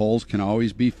 all those holes can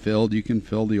always be filled. You can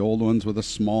fill the old ones with a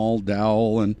small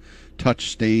dowel and touch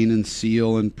stain and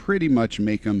seal and pretty much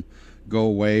make them go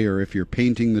away. Or if you're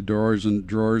painting the drawers,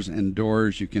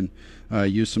 you can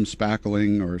use some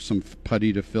spackling or some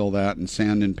putty to fill that and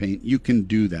sand and paint. You can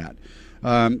do that.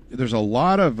 There's a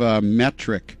lot of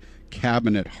metric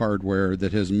cabinet hardware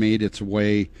that has made its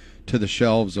way to the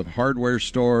shelves of hardware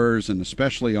stores, and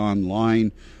especially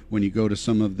online when you go to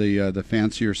some of the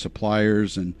fancier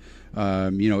suppliers, and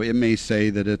it may say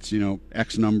that it's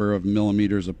X number of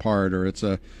millimeters apart, or it's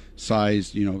a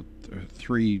size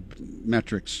 3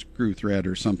 metric screw thread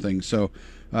or something. So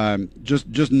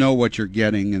just know what you're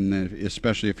getting, and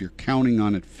especially if you're counting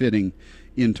on it fitting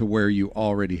into where you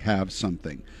already have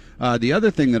something. The other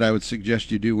thing that I would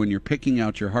suggest you do when you're picking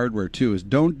out your hardware too is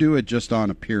don't do it just on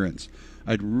appearance.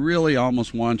 I'd really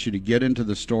almost want you to get into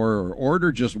the store or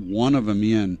order just one of them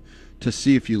in to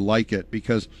see if you like it,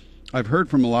 because I've heard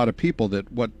from a lot of people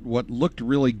that what looked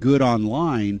really good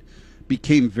online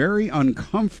became very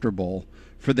uncomfortable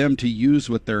for them to use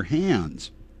with their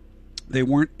hands. They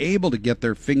weren't able to get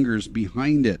their fingers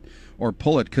behind it or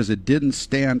pull it because it didn't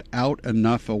stand out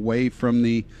enough away from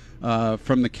the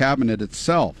cabinet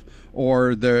itself,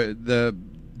 or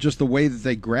just the way that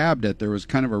they grabbed it. There was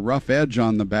kind of a rough edge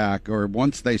on the back, or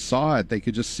once they saw it, they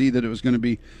could just see that it was going to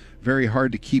be very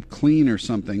hard to keep clean or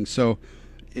something. So,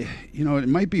 it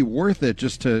might be worth it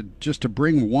just to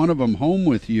bring one of them home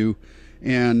with you,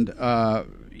 and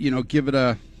give it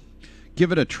a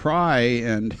try,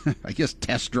 and I guess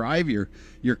test drive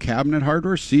your cabinet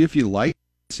hardware. See if you like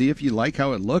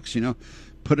how it looks.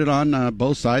 Put it on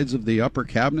both sides of the upper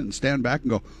cabinet and stand back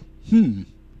and go,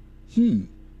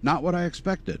 not what I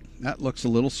expected. That looks a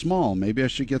little small. Maybe I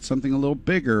should get something a little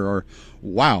bigger, or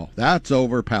wow, that's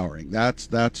overpowering.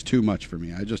 That's too much for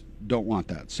me. I just don't want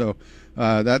that. So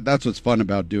that's what's fun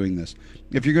about doing this.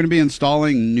 If you're going to be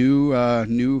installing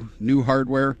new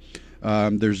hardware,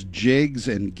 there's jigs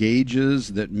and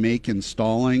gauges that make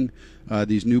installing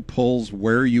these new pulls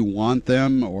where you want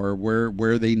them or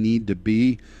where they need to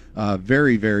be.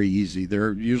 Very, very easy.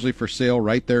 They're usually for sale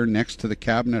right there next to the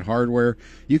cabinet hardware.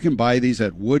 You can buy these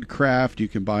at Woodcraft. You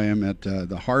can buy them at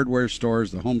the hardware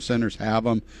stores. The home centers have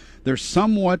them. They're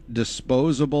somewhat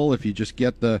disposable if you just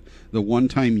get the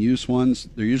one-time use ones.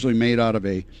 They're usually made out of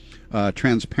a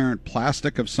transparent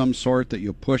plastic of some sort that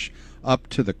you'll push up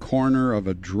to the corner of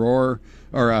a drawer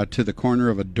or to the corner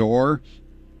of a door.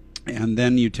 And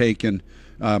then you take and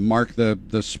mark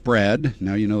the spread.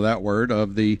 Now you know that word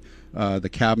of the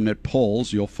cabinet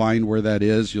pulls. You'll find where that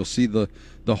is. You'll see the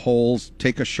holes.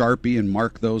 Take a Sharpie and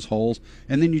mark those holes,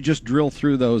 and then you just drill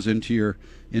through those into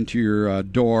your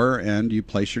door, and you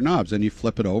place your knobs. And you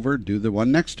flip it over, do the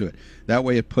one next to it. That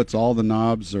way, it puts all the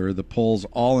knobs or the pulls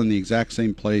all in the exact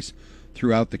same place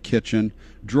throughout the kitchen.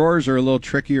 Drawers are a little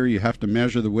trickier. You have to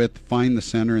measure the width, find the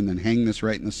center, and then hang this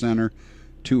right in the center.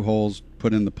 2 holes,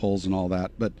 put in the pulls and all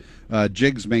that. But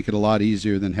jigs make it a lot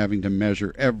easier than having to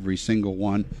measure every single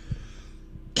one.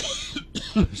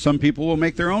 Some people will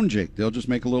make their own jig. They'll just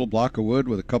make a little block of wood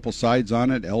with a couple sides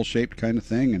on it, L-shaped kind of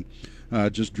thing,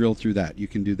 and just drill through that. You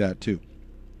can do that too.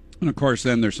 And of course,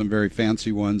 then there's some very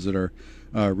fancy ones that are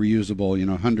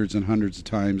reusable, hundreds and hundreds of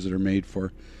times, that are made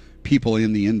for people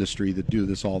in the industry that do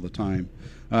this all the time.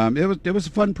 It was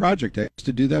a fun project. I used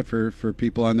to do that for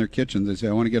people on their kitchens. They say,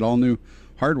 I want to get all new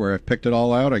hardware. I've picked it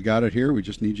all out. I got it here. We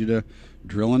just need you to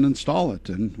drill and install it.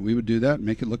 And we would do that,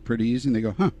 make it look pretty easy. And they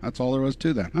go, that's all there was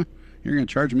to that, huh? You're going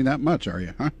to charge me that much, are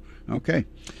you, huh? Okay.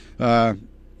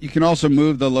 You can also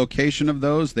move the location of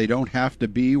those. They don't have to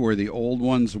be where the old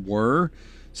ones were.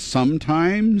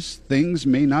 Sometimes things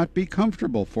may not be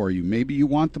comfortable for you. Maybe you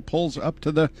want the pulls up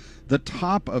to the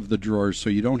top of the drawers so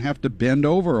you don't have to bend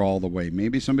over all the way.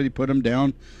 Maybe somebody put them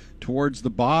down towards the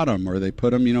bottom, or they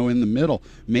put them, in the middle.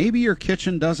 Maybe your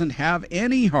kitchen doesn't have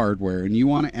any hardware and you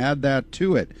want to add that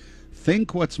to it.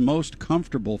 Think what's most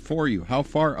comfortable for you. How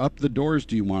far up the doors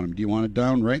do you want them? Do you want it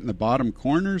down right in the bottom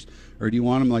corners, or do you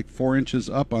want them like 4 inches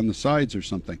up on the sides or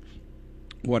something?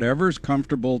 Whatever's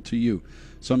comfortable to you.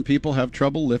 Some people have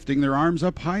trouble lifting their arms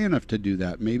up high enough to do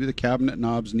that. Maybe the cabinet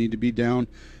knobs need to be down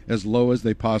as low as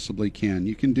they possibly can.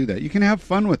 You can do that. You can have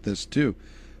fun with this too.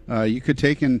 You could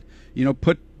take and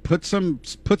put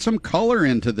some color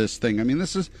into this thing. I mean,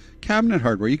 this is cabinet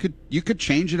hardware. You could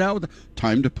change it out with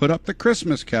time to put up the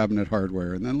Christmas cabinet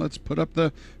hardware, and then let's put up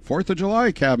the 4th of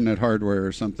July cabinet hardware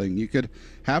or something. You could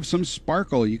have some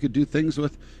sparkle. You could do things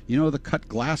with, the cut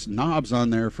glass knobs on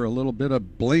there for a little bit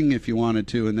of bling if you wanted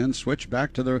to, and then switch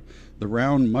back to the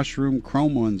round mushroom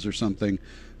chrome ones or something.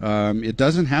 It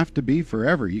doesn't have to be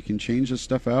forever. You can change this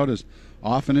stuff out as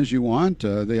often as you want.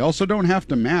 They also don't have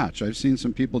to match. I've seen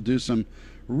some people do some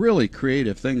really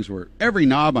creative things where every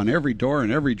knob on every door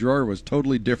and every drawer was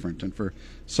totally different. And for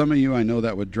some of you, I know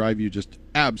that would drive you just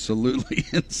absolutely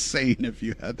insane if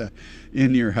you had that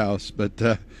in your house. But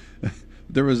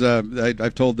there was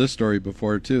I've told this story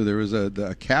before too. There was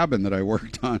a cabin that I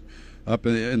worked on up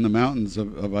in the mountains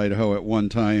of Idaho at one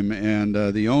time, and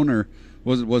the owner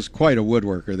was quite a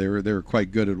woodworker. They were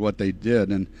quite good at what they did,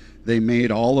 and they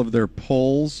made all of their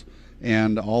pulls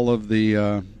and all of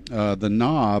the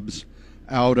knobs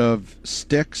out of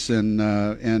sticks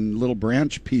and little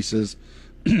branch pieces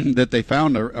that they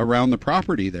found around the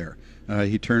property there.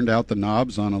 He turned out the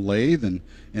knobs on a lathe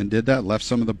and did that, left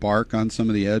some of the bark on some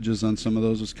of the edges on some of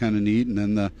those. Was kind of neat. And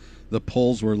then the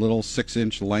pulls were little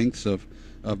 6-inch lengths of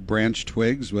branch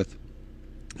twigs with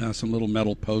some little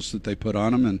metal posts that they put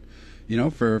on them.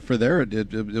 And for there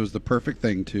it was the perfect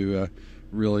thing to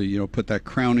really put that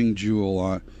crowning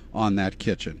jewel on that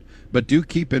kitchen. But do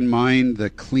keep in mind the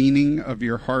cleaning of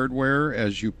your hardware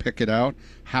as you pick it out.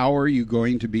 How are you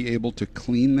going to be able to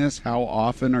clean this? How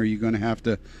often are you going to have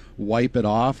to wipe it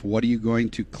off? What are you going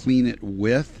to clean it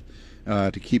with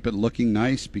to keep it looking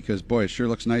nice? Because, boy, it sure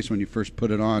looks nice when you first put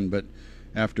it on, but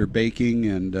after baking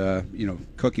and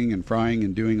cooking and frying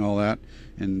and doing all that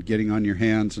and getting on your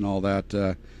hands and all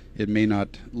that, it may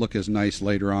not look as nice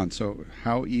later on. So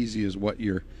how easy is what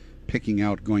you're picking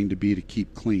out going to be to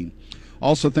keep clean?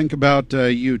 Also think about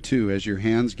you too. As your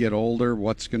hands get older,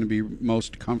 what's going to be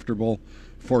most comfortable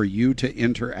for you to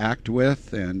interact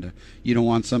with, and you don't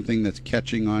want something that's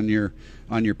catching on your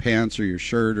pants or your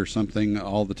shirt or something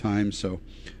all the time. So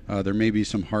there may be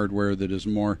some hardware that is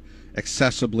more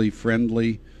accessibly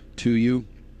friendly to you.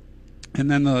 And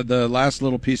then the last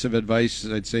little piece of advice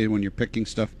I'd say when you're picking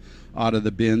stuff out of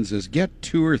the bins is get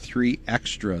 2 or 3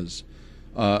 extras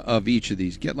of each of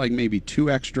these. Get like maybe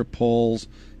 2 extra poles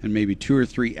and maybe 2 or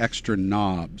 3 extra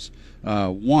knobs.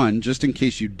 One, just in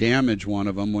case you damage one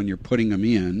of them when you're putting them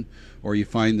in, or you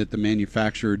find that the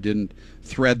manufacturer didn't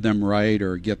thread them right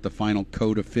or get the final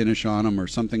coat of finish on them, or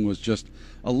something was just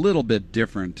a little bit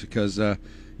different. Because as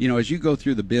you go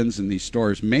through the bins in these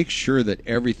stores, make sure that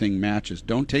everything matches.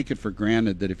 Don't take it for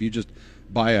granted that if you just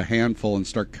buy a handful and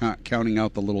start counting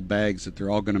out the little bags that they're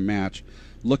all going to match.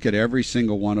 Look at every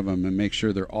single one of them and make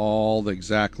sure they're all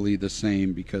exactly the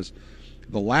same, because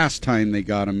the last time they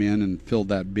got them in and filled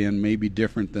that bin may be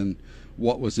different than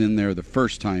what was in there the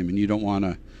first time, and you don't want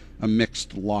a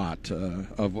mixed lot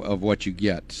of what you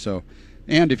get. So,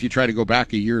 and if you try to go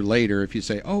back a year later, if you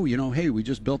say, hey, we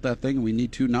just built that thing and we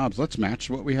need 2 knobs, let's match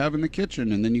what we have in the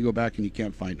kitchen, and then you go back and you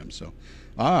can't find them. So,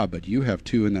 but you have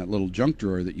 2 in that little junk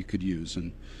drawer that you could use,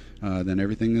 and then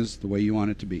everything is the way you want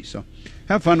it to be. So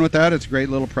have fun with that. It's a great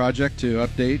little project to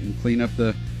update and clean up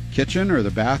the kitchen or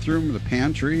the bathroom or the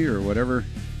pantry or whatever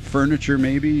furniture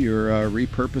maybe you're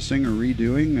repurposing or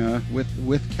redoing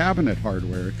with cabinet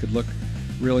hardware. It could look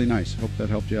really nice. Hope that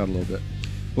helped you out a little bit.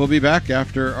 We'll be back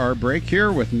after our break here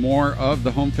with more of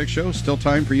the Home Fix Show. Still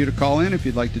time for you to call in if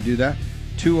you'd like to do that.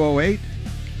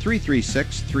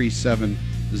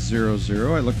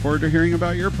 208-336-3700. I look forward to hearing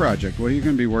about your project. What are you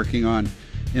going to be working on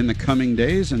in the coming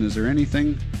days, and is there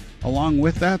anything along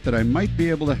with that I might be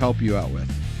able to help you out with?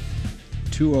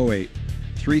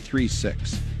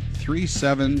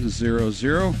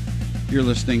 208-336-3700. You're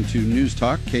listening to News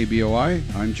Talk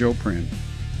KBOI. I'm Joe Prin.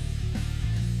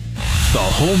 The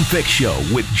Home Fix Show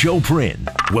with Joe Prin.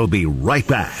 We'll be right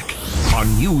back on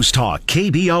News Talk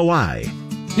KBOI.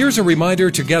 Here's a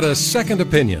reminder to get a second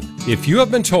opinion. If you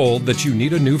have been told that you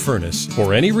need a new furnace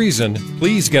for any reason,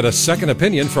 please get a second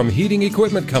opinion from Heating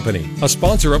Equipment Company, a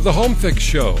sponsor of the Home Fix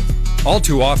Show. All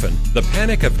too often, the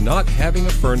panic of not having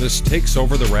a furnace takes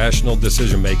over the rational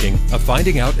decision-making of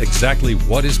finding out exactly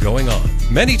what is going on.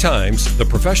 Many times, the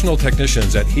professional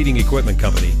technicians at Heating Equipment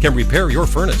Company can repair your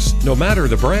furnace, no matter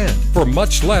the brand, for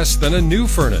much less than a new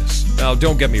furnace. Now,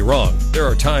 don't get me wrong, there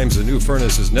are times a new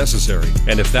furnace is necessary,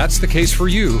 and if that's the case for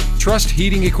you, trust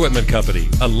Heating Equipment Company,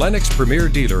 a Lennox Premier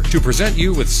dealer, to present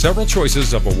you with several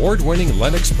choices of award-winning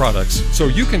Lennox products so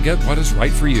you can get what is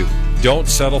right for you. Don't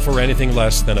settle for anything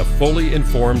less than a fully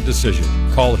informed decision.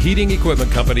 Call Heating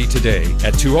Equipment Company today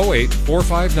at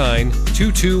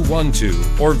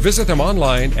 208-459-2212 or visit them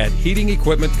online at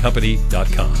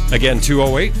heatingequipmentcompany.com. Again,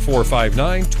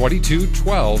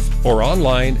 208-459-2212 or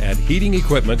online at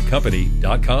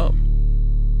heatingequipmentcompany.com.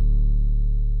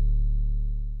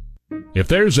 If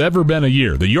there's ever been a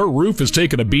year that your roof has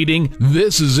taken a beating,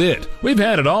 this is it. We've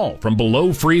had it all, from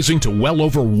below freezing to well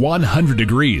over 100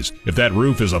 degrees. If that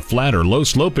roof is a flat or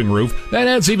low-sloping roof, that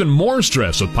adds even more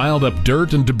stress with piled up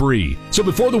dirt and debris. So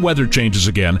before the weather changes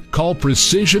again, call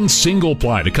Precision Single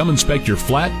Ply to come inspect your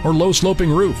flat or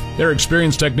low-sloping roof. Their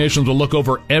experienced technicians will look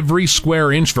over every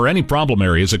square inch for any problem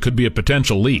areas that could be a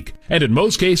potential leak. And in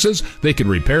most cases, they can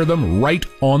repair them right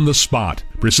on the spot.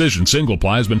 Precision Single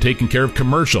Ply has been taking care of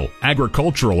commercial,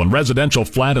 agricultural, and residential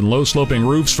flat and low-sloping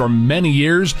roofs for many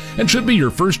years and should be your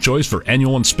first choice for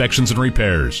annual inspections and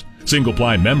repairs.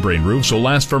 Single-ply membrane roofs will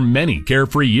last for many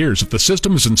carefree years if the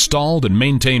system is installed and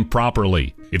maintained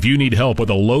properly. If you need help with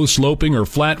a low-sloping or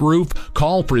flat roof,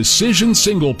 call Precision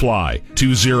Single Ply,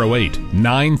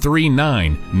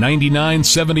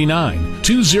 208-939-9979,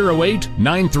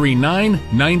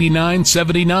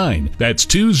 208-939-9979. That's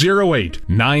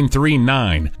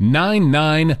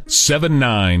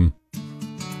 208-939-9979.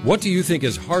 What do you think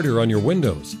is harder on your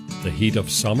windows? The heat of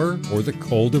summer or the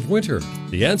cold of winter?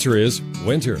 The answer is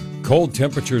winter. Cold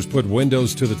temperatures put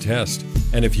windows to the test.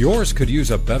 And if yours could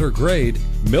use a better grade,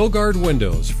 Milgard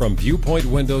Windows from Viewpoint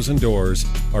Windows and Doors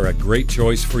are a great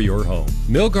choice for your home.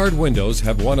 Milgard Windows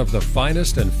have one of the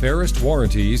finest and fairest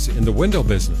warranties in the window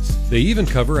business. They even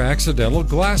cover accidental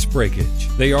glass breakage.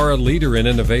 They are a leader in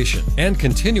innovation and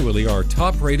continually are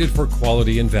top rated for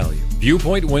quality and value.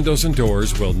 Viewpoint Windows and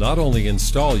Doors will not only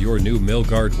install your new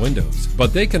Milgard windows,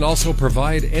 but they can also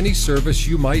provide any service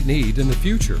you might need in the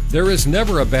future. There is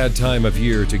never a bad time of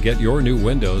year to get your new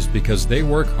windows because they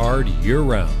work hard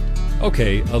year-round.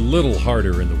 Okay, a little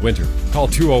harder in the winter. Call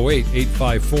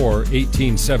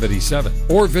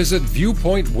 208-854-1877 or visit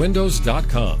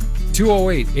viewpointwindows.com.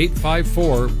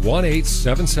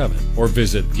 208-854-1877 or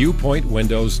visit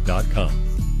viewpointwindows.com.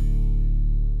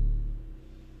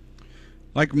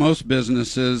 Like most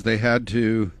businesses, they had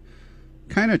to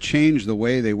kind of change the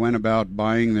way they went about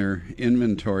buying their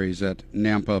inventories at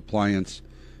Nampa Appliance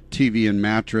TV and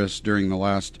mattress during the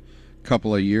last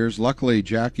couple of years. Luckily,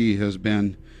 Jackie has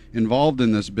been involved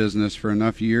in this business for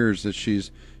enough years that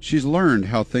she's learned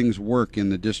how things work in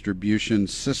the distribution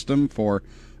system for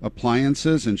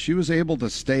appliances, and she was able to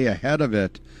stay ahead of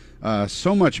it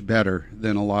so much better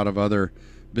than a lot of other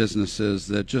businesses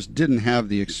that just didn't have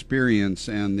the experience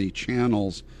and the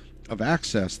channels of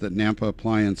access that Nampa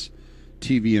Appliance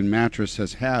TV and Mattress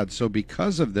has had. So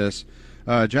because of this,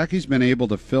 Jackie's been able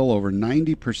to fill over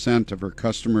 90% of her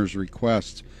customers'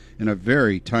 requests in a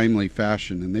very timely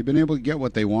fashion, and they've been able to get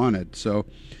what they wanted. So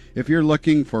if you're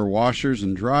looking for washers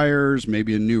and dryers,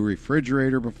 maybe a new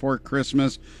refrigerator before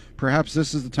Christmas, perhaps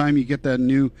this is the time you get that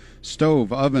new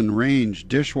stove, oven, range,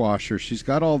 dishwasher. She's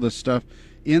got all this stuff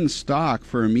in stock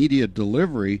for immediate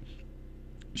delivery.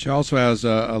 She also has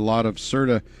a lot of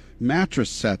Serta mattress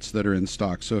sets that are in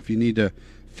stock. So if you need to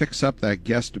fix up that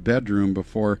guest bedroom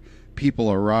before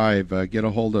people arrive, get a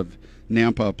hold of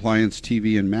Nampa Appliance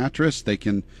TV and Mattress. They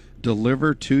can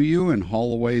deliver to you and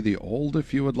haul away the old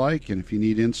if you would like. And if you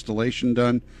need installation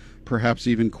done, perhaps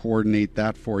even coordinate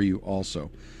that for you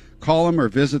also. Call them or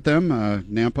visit them,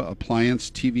 Nampa Appliance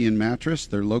TV and Mattress.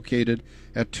 They're located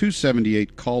at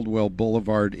 278 Caldwell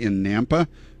Boulevard in Nampa.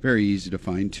 Very easy to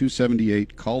find,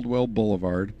 278 Caldwell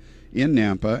Boulevard in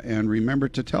Nampa. And remember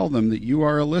to tell them that you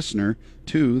are a listener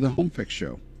to the Home Fix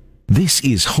Show. This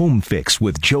is Home Fix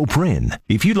with Joe Prin.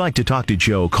 If you'd like to talk to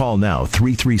Joe, call now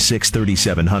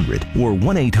 336-3700 or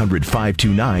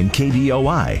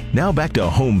 1-800-529-KBOI. Now back to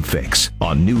Home Fix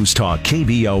on News Talk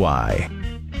KBOI.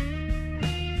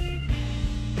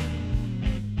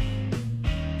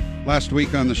 Last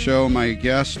week on the show, my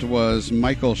guest was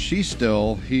Michael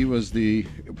Sheestill. He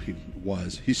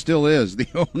still is the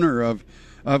owner of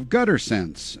Gutter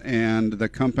Sense, and the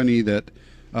company that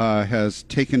has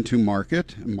taken to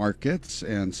markets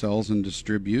and sells and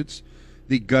distributes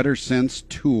the Gutter Sense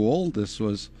tool. This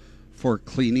was for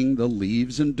cleaning the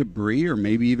leaves and debris, or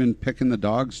maybe even picking the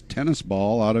dog's tennis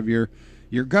ball out of your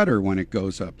gutter when it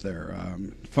goes up there.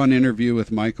 Fun interview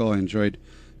with Michael. I enjoyed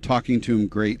talking to him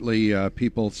greatly.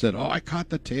 People said, "Oh, I caught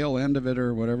the tail end of it,"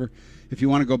 or whatever. If you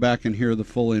want to go back and hear the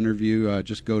full interview,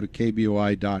 just go to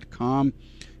kboi.com.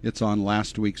 It's on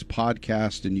last week's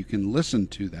podcast, and you can listen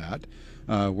to that,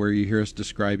 where you hear us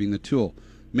describing the tool.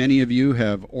 Many of you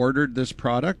have ordered this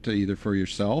product, either for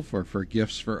yourself or for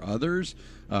gifts for others.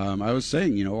 I was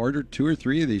saying, order 2 or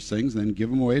 3 of these things, then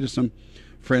give them away to some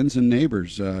friends and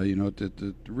neighbors.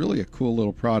 Really a cool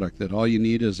little product that all you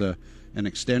need is an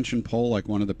extension pole, like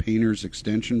one of the painter's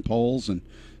extension poles, and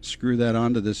screw that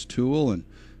onto this tool and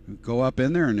go up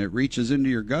in there, and it reaches into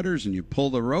your gutters, and you pull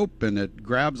the rope, and it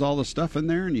grabs all the stuff in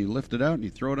there, and you lift it out, and you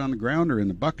throw it on the ground or in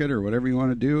the bucket or whatever you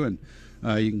want to do, and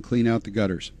you can clean out the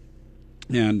gutters.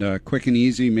 And quick and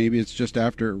easy. Maybe it's just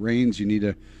after it rains, you need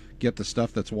to get the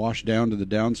stuff that's washed down to the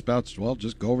downspouts. Well,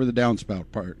 just go over the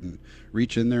downspout part and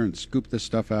reach in there and scoop this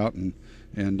stuff out and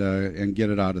get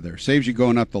it out of there. Saves you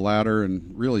going up the ladder,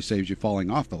 and really saves you falling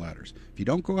off the ladders. If you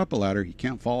don't go up a ladder, you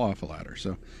can't fall off a ladder.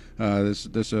 So this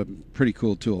is a pretty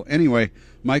cool tool. Anyway,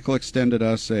 Michael extended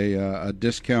us a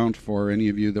discount for any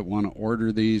of you that want to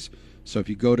order these. So if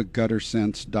you go to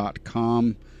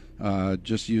guttersense.com,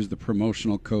 just use the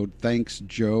promotional code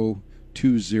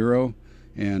ThanksJoe20,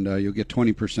 and you'll get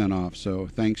 20% off. So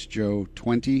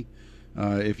ThanksJoe20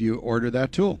 if you order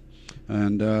that tool.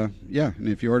 And and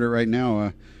if you order it right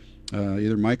now,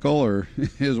 either Michael or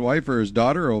his wife or his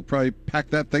daughter will probably pack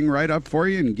that thing right up for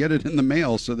you and get it in the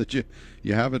mail so that you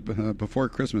have it before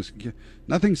Christmas.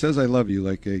 Nothing says I love you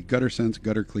like a Gutter Sense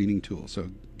gutter cleaning tool. So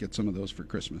get some of those for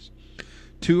Christmas.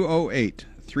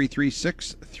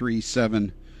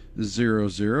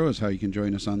 208-336-3700 is how you can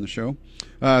join us on the show.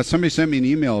 Somebody sent me an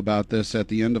email about this at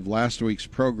the end of last week's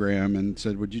program and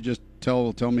said, would you just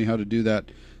tell me how to do that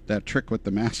trick with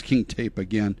the masking tape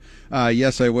again?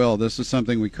 Yes, I will. This is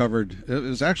something we covered. It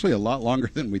was actually a lot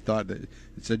longer than we thought. It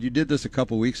said you did this a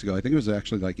couple weeks ago. I think it was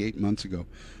actually like 8 months ago.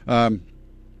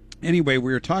 Anyway,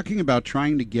 we were talking about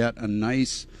trying to get a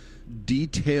nice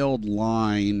detailed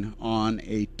line on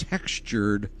a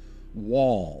textured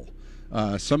wall.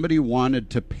 Somebody wanted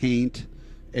to paint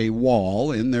a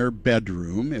wall in their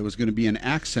bedroom. It was going to be an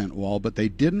accent wall, but they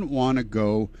didn't want to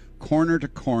go corner to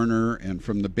corner and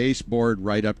from the baseboard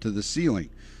right up to the ceiling.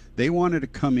 They wanted to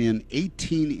come in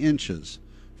 18 inches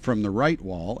from the right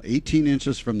wall, 18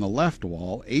 inches from the left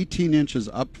wall, 18 inches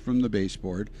up from the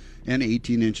baseboard, and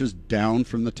 18 inches down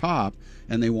from the top.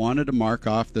 And they wanted to mark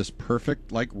off this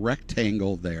perfect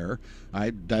rectangle there. I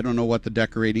don't know what the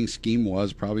decorating scheme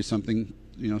was, probably something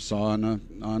saw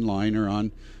online or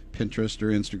on Pinterest or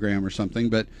Instagram or something,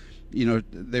 but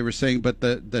they were saying, but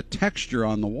the texture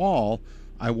on the wall,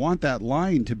 I want that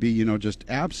line to be, just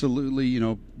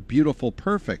absolutely, beautiful,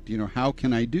 perfect. How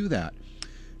can I do that?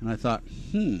 And I thought,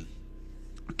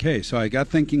 okay, so I got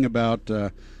thinking about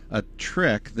a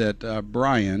trick that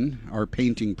Brian, our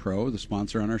painting pro, the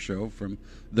sponsor on our show from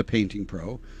The Painting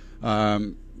Pro,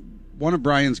 one of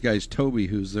Brian's guys, Toby,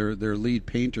 who's their lead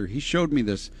painter, he showed me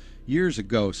this years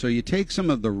ago. So you take some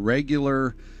of the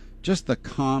regular, just the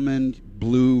common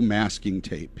blue masking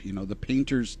tape, the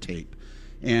painter's tape,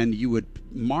 and you would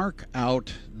mark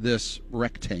out this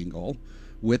rectangle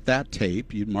with that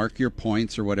tape. You'd mark your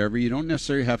points or whatever. You don't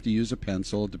necessarily have to use a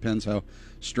pencil. It depends how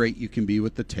straight you can be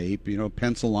with the tape.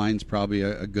 Pencil line's probably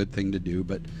a good thing to do,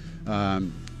 but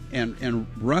and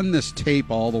run this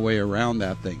tape all the way around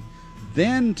that thing.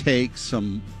 Then take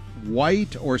some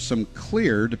white or some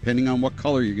clear, depending on what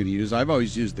color you're going to use. I've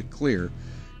always used the clear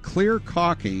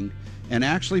caulking, and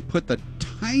actually put the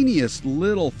tiniest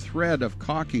little thread of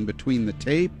caulking between the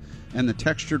tape and the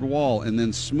textured wall, and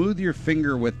then smooth your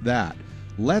finger with that.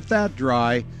 Let that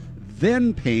dry,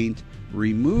 then paint,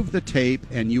 remove the tape,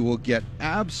 and you will get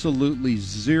absolutely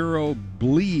zero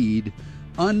bleed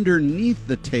underneath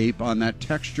the tape on that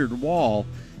textured wall,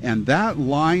 and that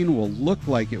line will look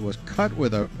like it was cut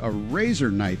with a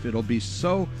razor knife. It'll be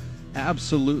so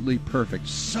absolutely perfect.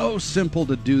 So simple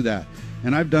to do that.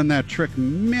 And I've done that trick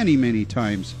many, many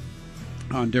times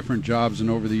on different jobs and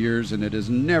over the years, and it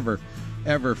has never,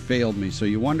 ever failed me. So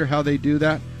you wonder how they do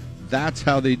that? That's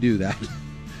how they do that.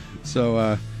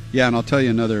 So, yeah, and I'll tell you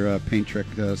another paint trick,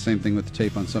 same thing with the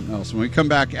tape on something else. When we come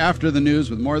back after the news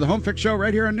with more of the Home Fix Show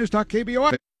right here on News Talk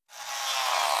KBOI.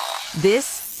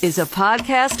 This is a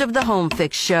podcast of the Home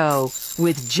Fix Show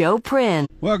with Joe Prin.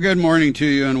 Well, good morning to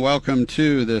you, and welcome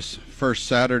to this first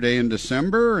Saturday in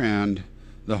December and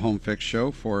the Home Fix Show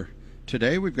for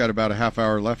today. We've got about a half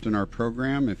hour left in our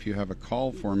program. If you have a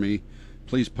call for me,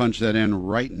 please punch that in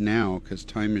right now, because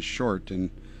time is short in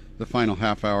the final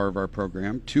half hour of our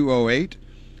program.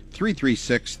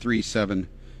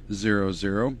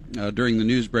 208-336-3700. During the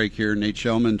news break here, Nate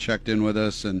Shellman checked in with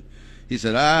us, and he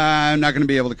said, I'm not going to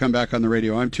be able to come back on the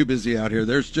radio. I'm too busy out here.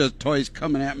 There's just toys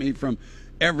coming at me from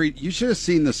every... You should have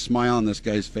seen the smile on this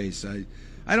guy's face.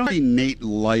 I don't see Nate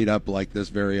light up like this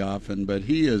very often, but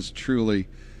he is truly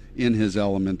in his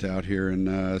element out here.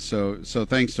 And so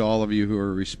thanks to all of you who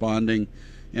are responding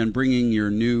and bringing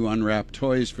your new unwrapped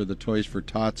toys for the Toys for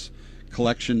Tots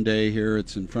Collection Day here.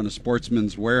 It's in front of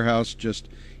Sportsman's Warehouse, just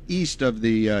east of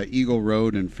the Eagle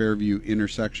Road and Fairview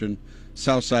intersection,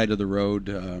 south side of the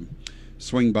road.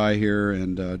 Swing by here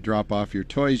and drop off your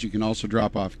toys. You can also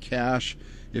drop off cash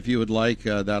if you would like.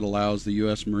 That allows the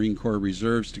U.S. Marine Corps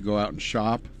Reserves to go out and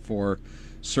shop for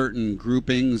certain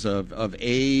groupings of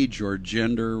age or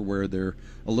gender where they're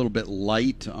a little bit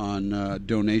light on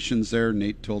donations there.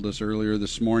 Nate told us earlier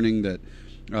this morning that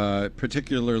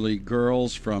particularly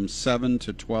girls from 7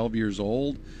 to 12 years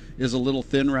old is a little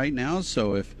thin right now.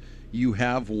 So if you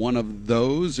have one of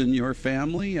those in your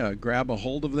family, grab a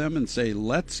hold of them and say,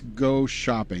 let's go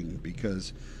shopping,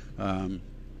 because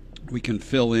we can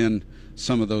fill in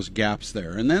some of those gaps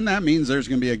there. And then that means there's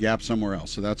going to be a gap somewhere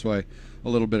else. So that's why a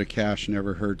little bit of cash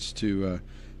never hurts to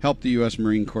help the U.S.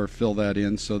 Marine Corps fill that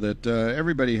in, so that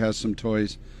everybody has some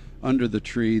toys under the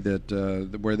tree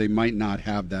that where they might not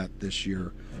have that this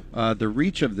year. The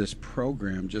reach of this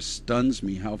program just stuns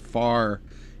me, how far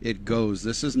it goes.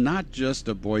 This is not just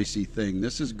a Boise thing.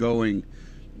 This is going,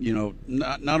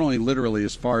 not only literally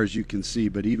as far as you can see,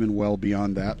 but even well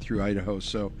beyond that through Idaho.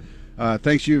 So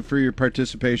thanks you for your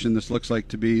participation. This looks like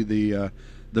to be the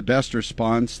best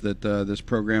response that this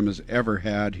program has ever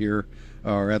had here,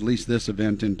 or at least this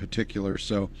event in particular.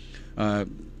 So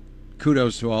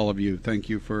kudos to all of you. Thank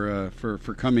you for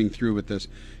coming through with this.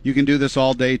 You can do this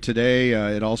all day today.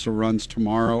 It also runs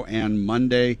tomorrow and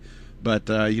Monday. But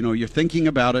you're thinking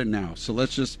about it now, so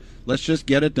let's just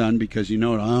get it done, because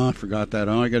I forgot that.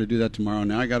 Oh, I got to do that tomorrow.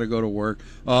 Now I got to go to work.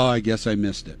 Oh, I guess I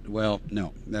missed it. Well,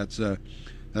 no, that's not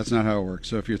how it works.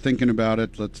 So if you're thinking about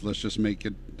it, let's just make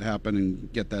it happen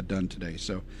and get that done today.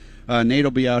 So Nate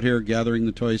will be out here gathering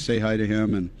the toys. Say hi to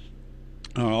him and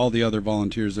all the other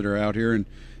volunteers that are out here. And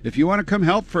if you want to come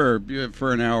help for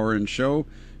an hour and show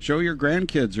your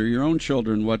grandkids or your own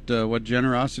children what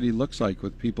generosity looks like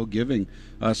with people giving,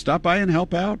 stop by and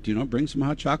help out. Bring some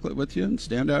hot chocolate with you and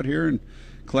stand out here and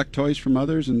collect toys from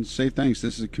others and say thanks.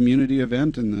 This is a community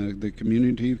event, and the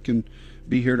community can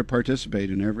be here to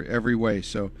participate in every way.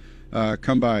 So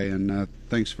come by, and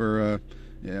thanks for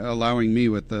allowing me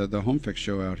with the Home Fix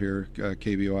Show out here,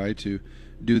 KBOI, to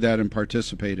do that and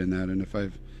participate in that. And if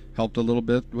I've helped a little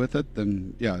bit with it,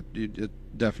 then yeah, it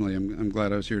definitely, I'm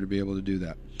glad I was here to be able to do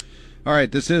that. All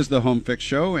right, this is the Home Fix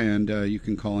Show, and you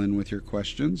can call in with your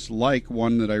questions, like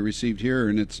one that I received here,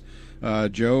 and it's,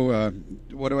 Joe,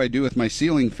 what do I do with my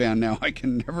ceiling fan now? I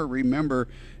can never remember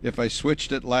if I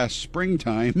switched it last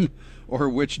springtime or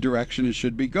which direction it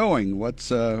should be going. What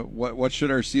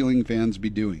should our ceiling fans be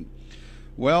doing?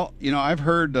 Well, I've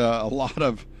heard a lot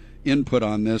of input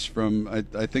on this from,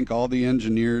 I think, all the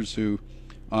engineers who,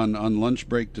 on lunch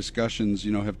break discussions,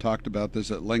 have talked about this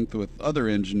at length with other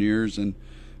engineers, and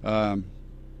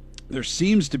there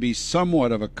seems to be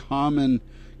somewhat of a common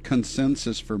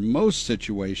consensus for most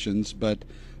situations, but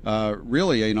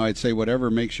really, I'd say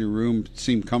whatever makes your room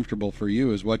seem comfortable for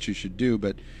you is what you should do.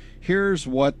 But here's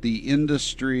what the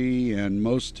industry and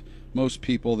most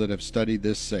people that have studied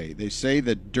this say. They say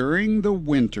that during the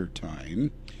winter time,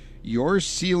 your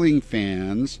ceiling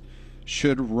fans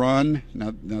should run,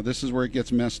 now this is where it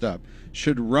gets messed up,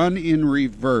 should run in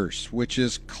reverse, which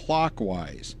is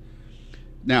clockwise.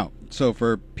 Now, so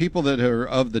for people that are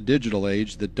of the digital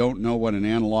age that don't know what an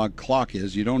analog clock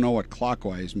is, you don't know what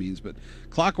clockwise means, but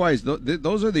clockwise,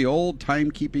 those are the old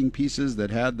timekeeping pieces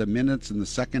that had the minutes and the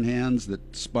second hands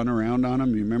that spun around on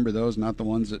them. You remember those, not the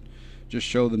ones that just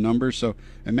show the numbers. So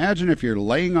imagine if you're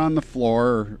laying on the floor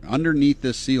or underneath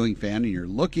this ceiling fan and you're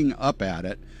looking up at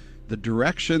it, the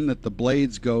direction that the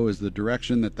blades go is the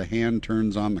direction that the hand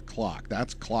turns on the clock.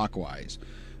 That's clockwise,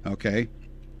 okay?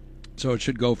 So it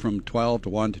should go from 12 to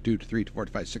 1 to 2 to 3 to 4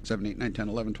 to 5, 6, 7, 8, 9, 10,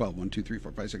 11, 12. 1, 2, 3,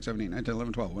 4, 5, 6, 7, 8, 9, 10,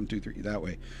 11, 12. 1, 2, 3, that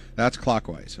way. That's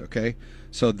clockwise, okay?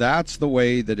 So that's the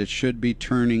way that it should be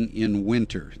turning in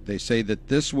winter. They say that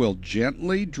this will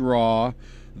gently draw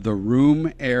the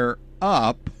room air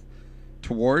up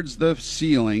towards the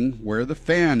ceiling where the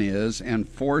fan is and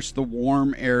force the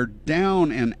warm air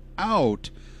down and out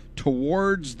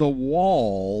towards the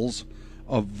walls,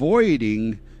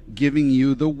 avoiding giving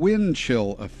you the wind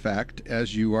chill effect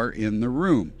as you are in the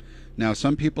room. Now,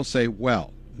 some people say,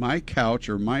 well, my couch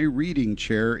or my reading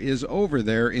chair is over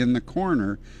there in the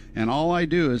corner, and all I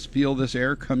do is feel this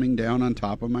air coming down on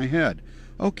top of my head.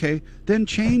 Okay, then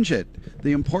change it.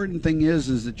 The important thing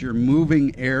is that you're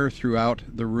moving air throughout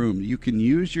the room. You can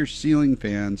use your ceiling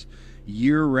fans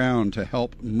year-round to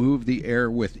help move the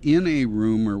air within a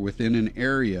room or within an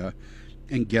area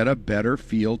and get a better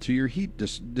feel to your heat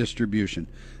distribution.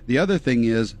 The other thing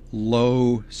is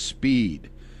low speed.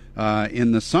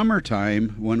 In the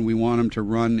summertime, when we want them to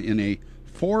run in a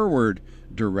forward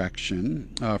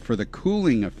direction for the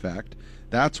cooling effect,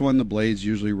 that's when the blades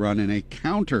usually run in a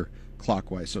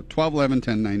counterclockwise. So 12, 11,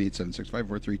 10, 9, 8, 7, 6, 5,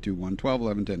 4, 3, 2, 1, 12,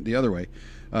 11, 10, the other way.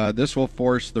 This will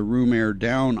force the room air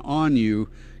down on you,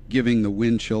 giving the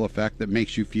wind chill effect that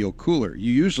makes you feel cooler.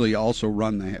 You usually also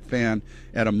run the fan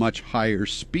at a much higher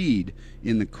speed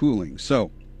in the cooling.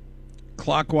 So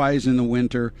clockwise in the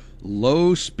winter,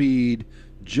 low speed,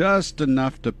 just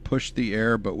enough to push the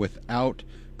air but without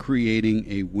creating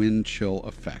a wind chill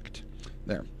effect.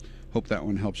 There. Hope that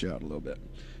one helps you out a little bit.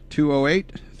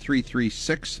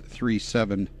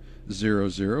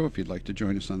 208-336-3700 if you'd like to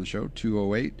join us on the show.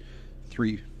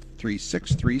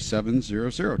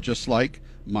 208-336-3700, just like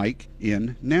Mike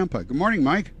in Nampa. Good morning,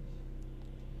 Mike.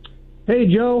 Hey,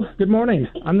 Joe. Good morning.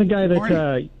 I'm the guy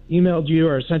that emailed you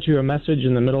or sent you a message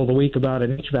in the middle of the week about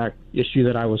an HVAC issue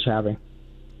that I was having.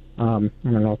 I don't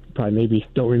know, probably maybe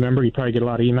don't remember. You probably get a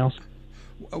lot of emails.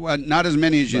 Well, not as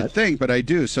many as you'd think, but I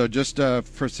do. So just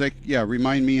for sake,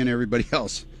 remind me and everybody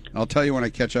else. I'll tell you when I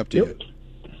catch up to you.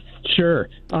 Sure.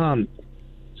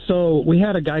 So we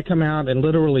had a guy come out and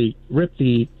literally rip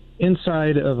the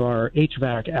inside of our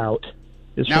HVAC out.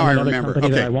 It's now from I another remember.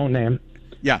 company Okay. that I won't name.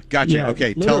 Yeah, gotcha. Yeah,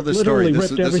 okay, tell the story. Literally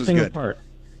This ripped is everything good. apart.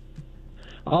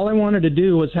 All I wanted to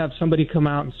do was have somebody come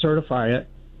out and certify it,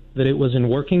 that it was in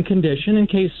working condition in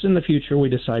case in the future we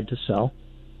decide to sell.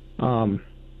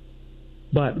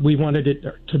 But we wanted it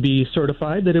to be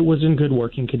certified that it was in good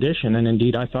working condition, and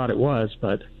indeed I thought it was.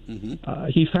 But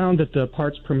he found that the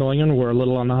parts per million were a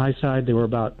little on the high side. They were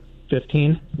about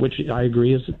 15, which I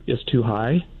agree is too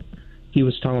high. He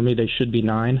was telling me they should be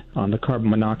 9 on the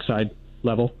carbon monoxide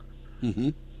level,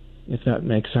 if that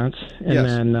makes sense. And yes.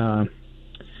 then,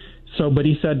 but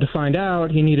he said to find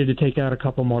out, he needed to take out a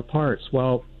couple more parts.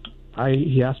 Well,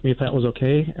 he asked me if that was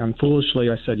okay, and foolishly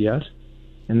I said yes.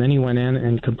 And then he went in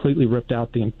and completely ripped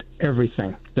out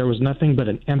everything. There was nothing but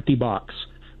an empty box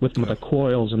with the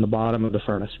coils in the bottom of the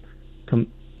furnace.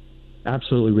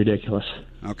 Absolutely ridiculous.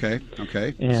 Okay.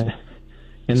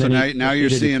 And so then now you're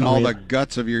seeing all the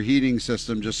guts of your heating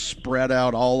system just spread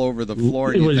out all over the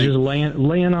floor. It was just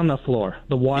laying on the floor.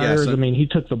 The wires, Yes, he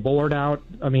took the board out.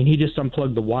 He just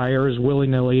unplugged the wires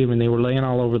willy-nilly, and they were laying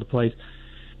all over the place.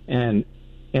 And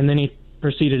then he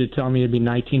proceeded to tell me it'd be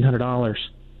 $1,900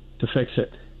 to fix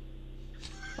it.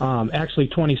 Actually,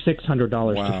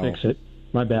 $2,600 to fix it.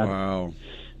 My bad. Wow.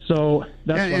 So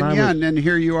that's and then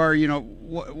here you are.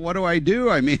 What do I do?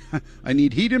 I mean, I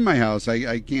need heat in my house.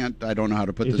 I can't. I don't know how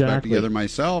to put this back together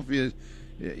myself.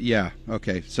 Yeah.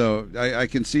 Okay. So I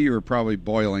can see you were probably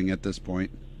boiling at this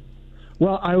point.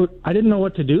 Well, I didn't know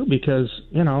what to do because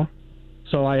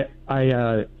so I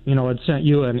had sent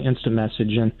you an instant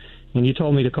message and you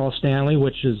told me to call Stanley,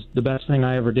 which is the best thing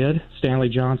I ever did. Stanley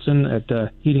Johnson at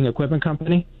the Heating Equipment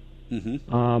Company.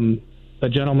 Mm-hmm. A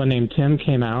gentleman named Tim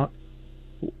came out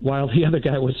while the other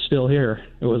guy was still here.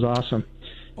 It was awesome.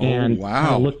 Oh, and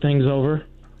wow. Looked things over.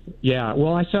 Yeah.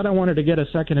 Well, I said I wanted to get a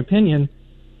second opinion,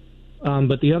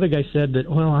 but the other guy said that,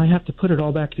 well, I have to put it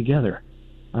all back together.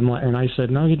 And I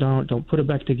said, no, you don't. Don't put it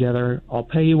back together. I'll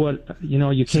pay you what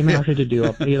you came out here to do.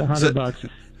 I'll pay you the $100.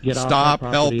 Get off stop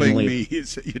my property helping and me.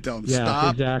 leave. You don't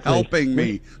Yeah, stop helping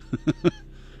me.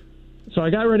 So I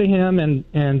got rid of him,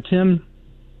 and Tim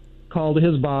called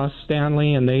his boss,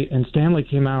 Stanley, and Stanley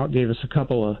came out, gave us a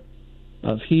couple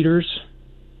of heaters.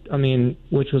 I mean,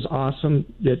 which was awesome.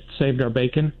 It saved our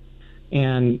bacon,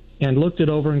 and looked it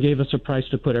over and gave us a price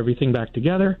to put everything back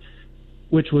together,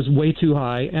 which was way too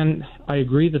high. And I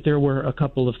agree that there were a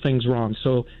couple of things wrong.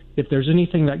 So if there's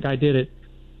anything that guy did it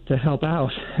to help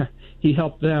out, he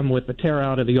helped them with the tear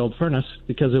out of the old furnace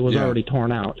because it was already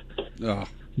torn out. Oh.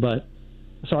 But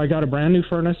so I got a brand new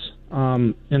furnace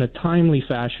in a timely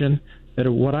fashion at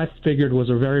what I figured was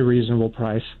a very reasonable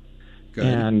price. Good.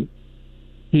 And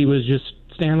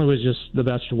Stanley was just the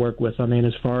best to work with. I mean,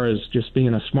 as far as just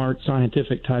being a smart,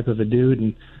 scientific type of a dude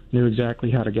and knew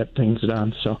exactly how to get things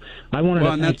done. So I wanted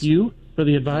to thank you for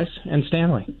the advice and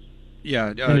Stanley. Yeah,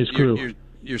 and his crew.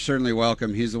 You're certainly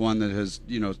welcome. He's the one that has,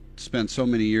 spent so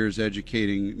many years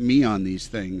educating me on these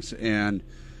things. And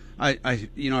I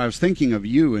was thinking of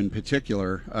you in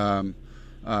particular,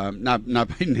 not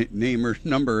by name or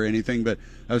number or anything, but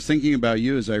I was thinking about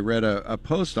you as I read a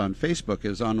post on Facebook,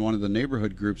 is on one of the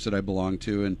neighborhood groups that I belong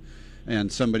to,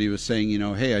 and somebody was saying,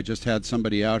 hey, I just had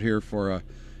somebody out here for a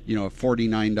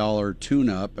 $49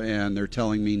 tune-up, and they're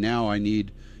telling me now I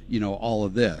need, all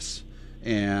of this.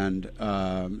 And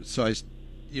so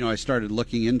I started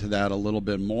looking into that a little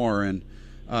bit more, and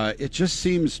it just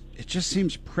seems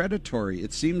predatory.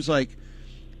 It seems like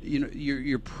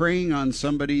you're preying on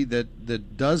somebody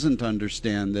that doesn't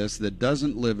understand this, that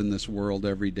doesn't live in this world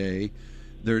every day.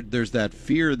 There's that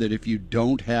fear that if you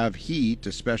don't have heat,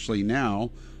 especially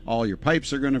now, all your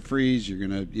pipes are going to freeze. You're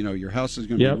going to, your house is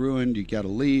going to be ruined. You got to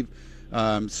leave.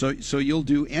 So you'll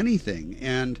do anything,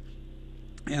 and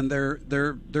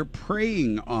they're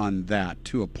preying on that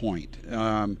to a point.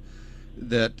 I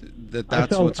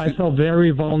felt very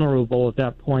vulnerable at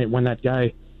that point when that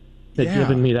guy had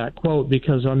given me that quote,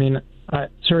 because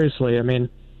seriously, and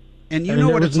you know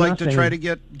what it's like to try to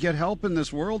get help in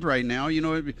this world right now.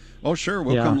 Sure,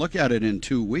 we'll come look at it in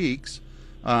 2 weeks.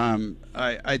 I'm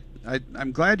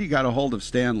glad you got a hold of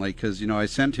Stanley, because I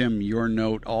sent him your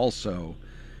note also,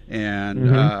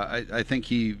 and I think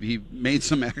he made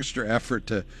some extra effort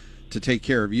to take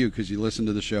care of you, because you listened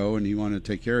to the show and he wanted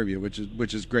to take care of you, which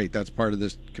is great. That's part of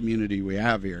this community we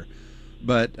have here.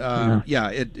 But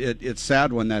it's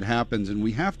sad when that happens, and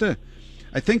we have to.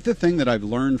 I think the thing that I've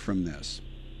learned from this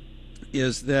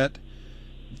is that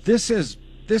this is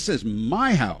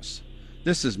my house,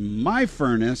 this is my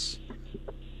furnace.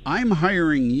 I'm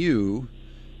hiring you,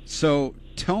 so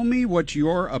tell me what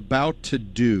you're about to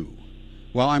do.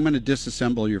 Well, I'm going to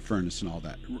disassemble your furnace and all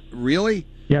that. Really?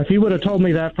 Yeah, if he would have told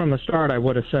me that from the start, I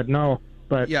would have said no.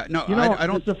 But I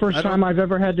don't. It's the first time I've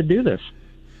ever had to do this.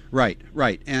 Right,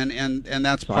 and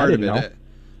that's part of it.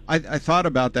 I thought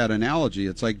about that analogy.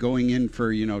 It's like going in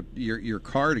for your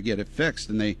car to get it fixed,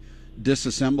 and they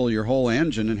disassemble your whole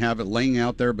engine and have it laying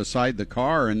out there beside the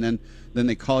car, and then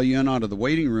they call you in out of the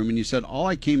waiting room, and you said, all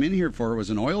I came in here for was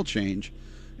an oil change,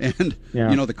 and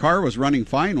the car was running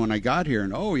fine when I got here,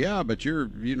 and but your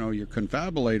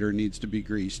confabulator needs to be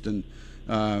greased, and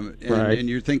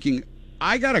you're thinking,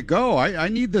 I gotta go. I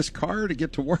need this car to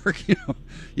get to work.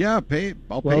 I'll pay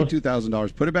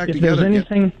 $2,000. Put it back together.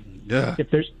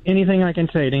 If there's anything I can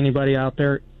say to anybody out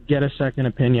there, get a second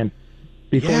opinion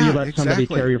before you let somebody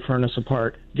tear your furnace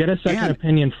apart. Get a second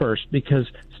opinion first, because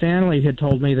Stanley had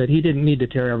told me that he didn't need to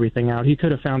tear everything out. He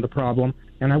could have found the problem,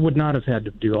 and I would not have had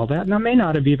to do all that. And I may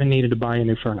not have even needed to buy a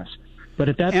new furnace. But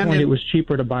at that point, it was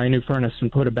cheaper to buy a new furnace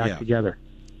and put it back together.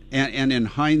 And in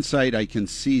hindsight, I can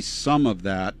see some of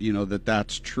that,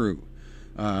 that's true.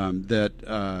 He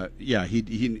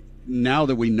now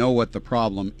that we know what the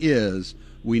problem is,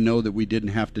 we know that we didn't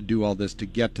have to do all this to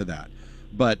get to that.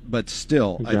 But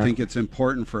still, I think it's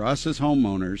important for us as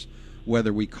homeowners,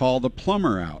 whether we call the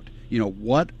plumber out,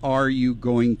 what are you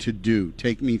going to do?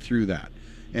 Take me through that.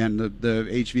 And the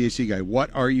HVAC guy, what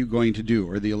are you going to do?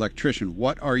 Or the electrician,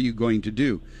 what are you going to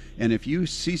do? And if you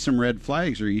see some red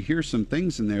flags or you hear some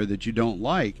things in there that you don't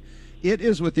like, it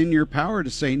is within your power to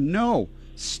say, no,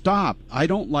 stop. I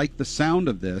don't like the sound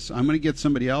of this. I'm going to get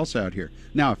somebody else out here.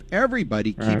 Now, if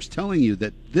everybody keeps telling you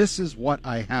that this is what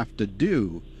I have to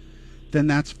do, then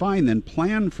that's fine. Then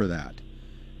plan for that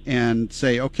and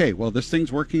say, okay, well, this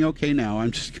thing's working okay now.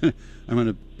 I'm going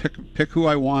to pick who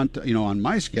I want, on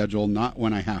my schedule, not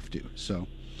when I have to. So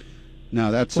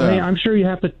now that's. Well, hey, I'm sure you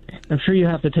have to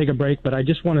take a break, but I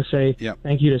just want to say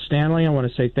thank you to Stanley. I want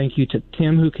to say thank you to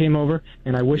Tim who came over,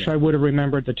 and I wish I would have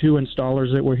remembered the 2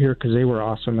 installers that were here because they were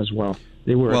awesome as well.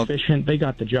 They were efficient. They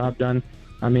got the job done.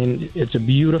 I mean, it's a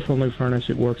beautiful new furnace.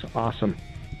 It works awesome.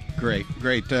 Great.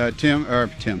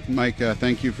 Mike,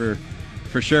 thank you for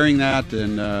sharing that,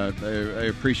 and I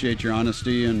appreciate your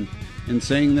honesty and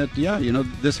saying that,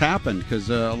 this happened, because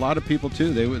a lot of people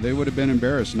too, they would have been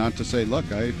embarrassed not to say, look,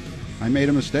 I made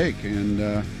a mistake,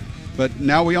 and but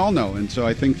now we all know, and so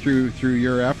I think through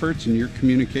your efforts and your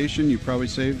communication, you probably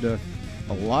saved a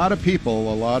lot of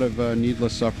people a lot of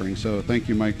needless suffering. So thank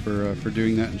you, Mike, for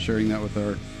doing that and sharing that with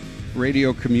our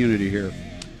radio community here.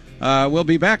 We'll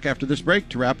be back after this break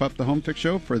to wrap up the Home Fix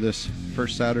Show for this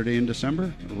first Saturday in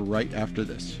December, right after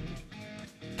this.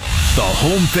 The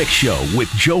Home Fix Show with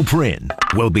Joe Prin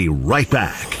will be right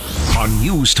back on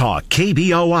News Talk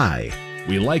KBOI.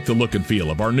 We like the look and feel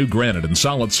of our new granite and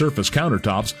solid surface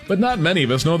countertops, but not many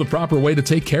of us know the proper way to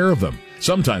take care of them.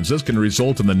 Sometimes this can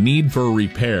result in the need for a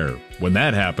repair. When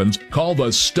that happens, call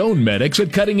the Stone Medics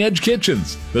at Cutting Edge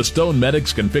Kitchens. The Stone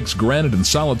Medics can fix granite and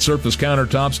solid surface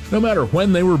countertops no matter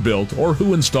when they were built or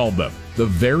who installed them. The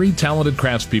very talented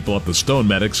craftspeople at the Stone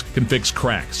Medics can fix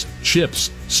cracks, chips,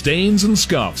 stains, and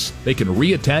scuffs. They can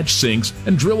reattach sinks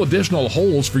and drill additional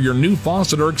holes for your new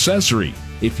faucet or accessory.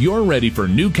 If you're ready for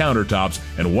new countertops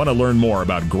and want to learn more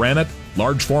about granite,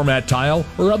 large format tile,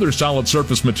 or other solid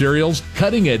surface materials,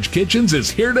 Cutting Edge Kitchens is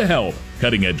here to help.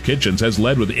 Cutting Edge Kitchens has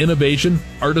led with innovation,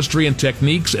 artistry, and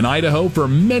techniques in Idaho for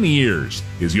many years.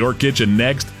 Is your kitchen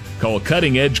next? Call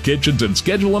Cutting Edge Kitchens and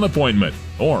schedule an appointment.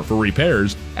 Or for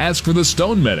repairs, ask for the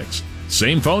Stone Medics.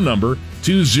 Same phone number,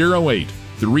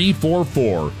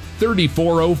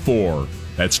 208-344-3404.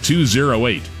 That's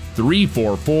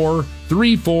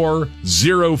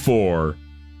 208-344-3404.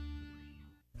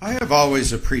 I have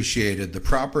always appreciated the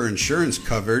proper insurance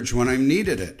coverage when I've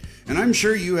needed it, and I'm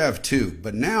sure you have too.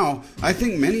 But now, I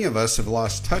think many of us have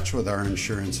lost touch with our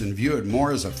insurance and view it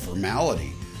more as a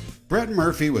formality. Brett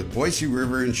Murphy with Boise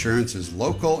River Insurance is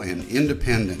local and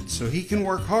independent, so he can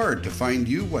work hard to find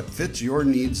you what fits your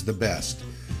needs the best.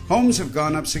 Homes have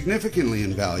gone up significantly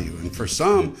in value, and for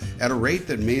some, at a rate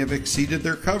that may have exceeded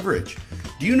their coverage.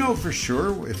 Do you know for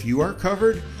sure if you are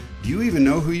covered? Do you even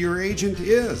know who your agent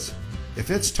is? If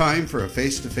it's time for a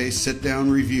face-to-face sit-down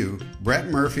review, Brett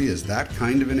Murphy is that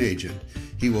kind of an agent.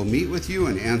 He will meet with you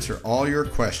and answer all your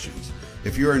questions.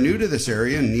 If you are new to this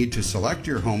area and need to select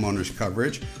your homeowner's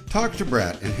coverage, talk to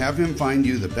Brett and have him find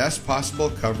you the best possible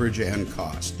coverage and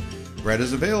cost. Brett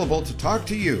is available to talk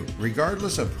to you,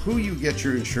 regardless of who you get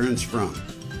your insurance from.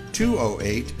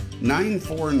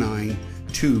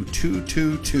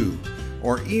 208-949-2222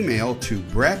 or email to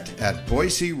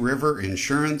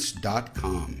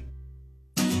brett@boiseriverinsurance.com.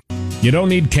 You don't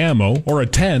need camo or a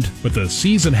tent, but the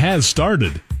season has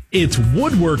started. It's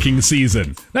woodworking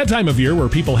season. That time of year where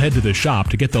people head to the shop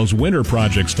to get those winter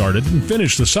projects started and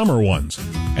finish the summer ones.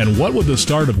 And what would the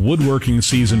start of woodworking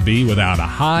season be without a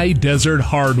high desert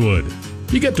hardwood?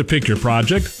 You get to pick your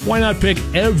project. Why not pick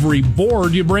every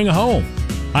board you bring home?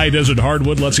 High Desert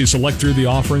Hardwood lets you select through the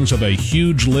offerings of a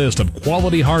huge list of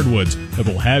quality hardwoods that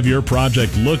will have your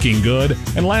project looking good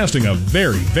and lasting a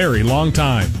very, very long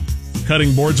time.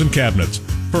 Cutting boards and cabinets,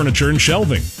 furniture and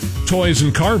shelving, toys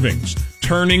and carvings,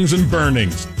 turnings and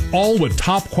burnings, all with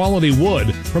top quality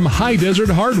wood from High Desert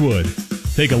Hardwood.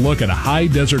 Take a look at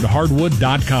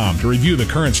highdeserthardwood.com to review the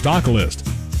current stock list.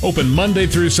 Open Monday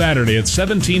through Saturday at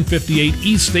 1758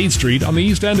 East State Street on the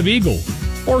east end of Eagle.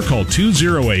 Or call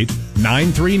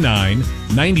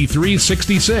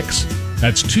 208-939-9366.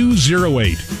 That's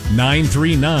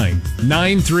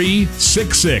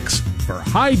 208-939-9366 for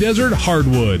High Desert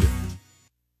Hardwood.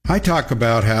 I talk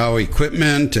about how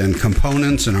equipment and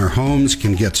components in our homes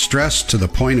can get stressed to the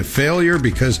point of failure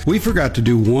because we forgot to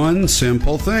do one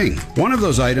simple thing. One of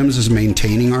those items is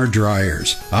maintaining our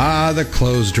dryers. The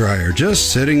clothes dryer,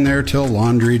 just sitting there till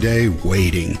laundry day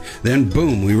waiting. Then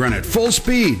boom, we run at full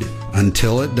speed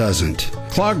until it doesn't.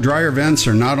 Clogged dryer vents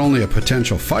are not only a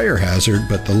potential fire hazard,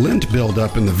 but the lint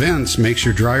buildup in the vents makes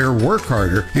your dryer work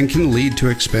harder and can lead to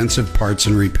expensive parts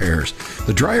and repairs.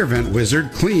 The Dryer Vent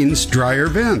Wizard cleans dryer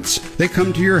vents. They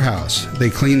come to your house. They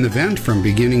clean the vent from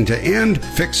beginning to end,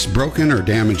 fix broken or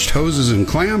damaged hoses and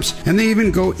clamps, and they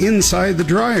even go inside the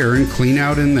dryer and clean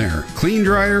out in there. Clean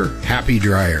dryer, happy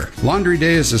dryer. Laundry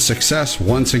day is a success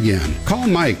once again. Call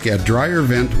Mike at Dryer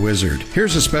Vent Wizard.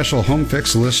 Here's a special Home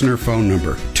Fix listener phone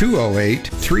number,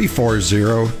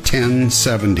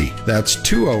 208-340-1070. That's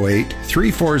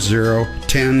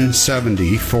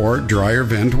 208-340-1070 for Dryer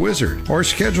Vent Wizard. Or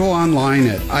schedule online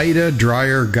at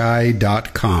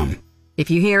idadryerguy.com. If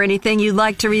you hear anything you'd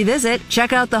like to revisit,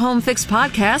 check out the Home Fix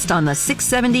podcast on the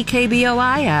 670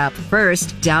 KBOI app.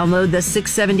 First, download the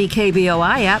 670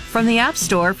 KBOI app from the App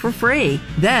Store for free.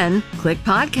 Then, click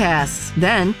podcasts.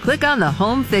 Then, click on the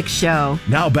Home Fix Show.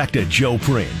 Now back to Joe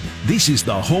Prin. This is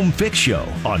the Home Fix Show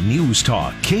on News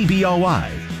Talk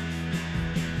KBOI.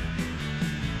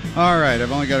 All right,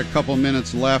 I've only got a couple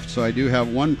minutes left, so I do have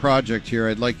one project here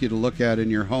I'd like you to look at in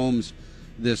your homes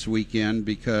this weekend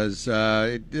because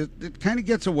it kind of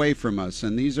gets away from us.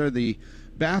 And these are the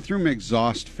bathroom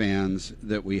exhaust fans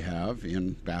that we have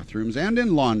in bathrooms and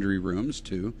in laundry rooms,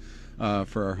 too,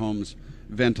 for our home's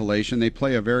ventilation. They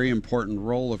play a very important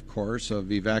role, of course,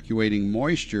 of evacuating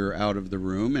moisture out of the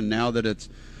room. And now that it's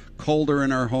colder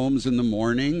in our homes in the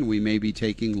morning, we may be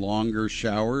taking longer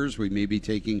showers, we may be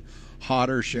taking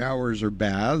hotter showers or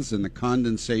baths, and the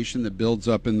condensation that builds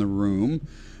up in the room,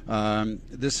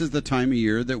 this is the time of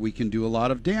year that we can do a lot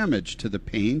of damage to the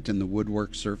paint and the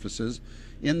woodwork surfaces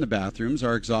in the bathrooms.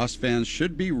 Our exhaust fans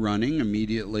should be running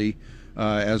immediately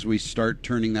as we start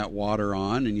turning that water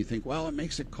on, and you think, well, it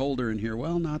makes it colder in here.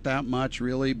 Well, not that much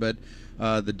really, but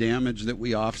the damage that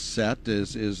we offset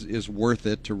is worth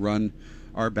it to run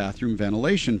our bathroom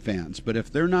ventilation fans. But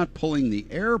if they're not pulling the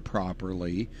air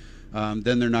properly,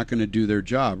 then they're not going to do their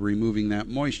job removing that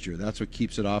moisture. That's what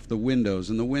keeps it off the windows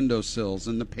and the windowsills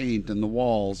and the paint and the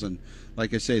walls and,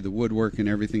 like I say, the woodwork and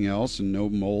everything else, and no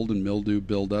mold and mildew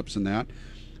buildups and that.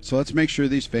 So let's make sure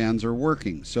these fans are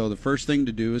working. So the first thing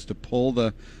to do is to pull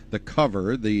the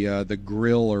cover, the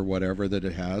grill or whatever that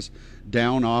it has,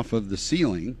 down off of the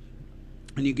ceiling.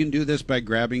 And you can do this by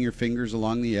grabbing your fingers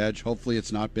along the edge. Hopefully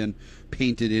it's not been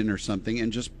painted in or something,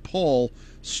 and just pull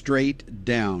straight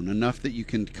down enough that you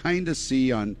can kind of see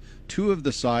on two of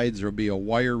the sides there will be a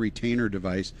wire retainer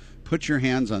device. Put your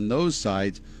hands on those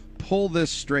sides, pull this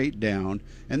straight down,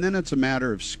 and then it's a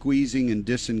matter of squeezing and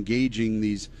disengaging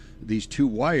these two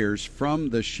wires from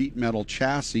the sheet metal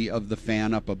chassis of the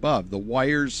fan up above. The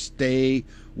wires stay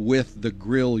with the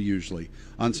grill usually.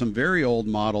 On some very old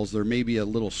models, there may be a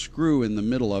little screw in the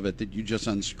middle of it that you just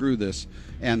unscrew this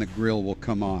and the grill will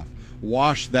come off.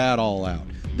 Wash that all out.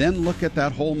 Then look at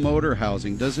that whole motor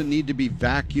housing. Does it need to be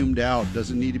vacuumed out?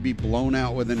 Does it need to be blown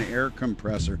out with an air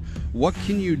compressor? What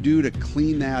can you do to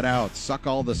clean that out? Suck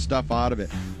all the stuff out of it.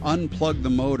 Unplug the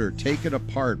motor. Take it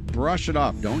apart. Brush it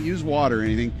off. Don't use water or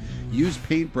anything. Use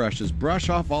paint brushes. Brush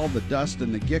off all the dust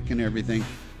and the gick and everything.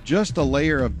 Just a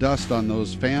layer of dust on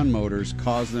those fan motors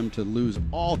cause them to lose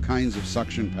all kinds of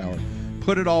suction power.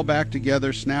 Put it all back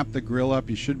together, snap the grill up.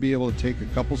 You should be able to take a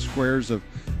couple squares of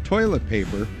toilet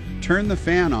paper, turn the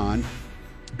fan on,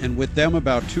 and with them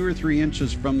about 2 or 3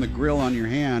 inches from the grill on your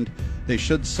hand, they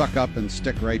should suck up and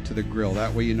stick right to the grill.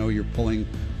 That way you know you're pulling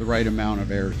the right amount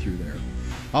of air through there.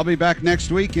 I'll be back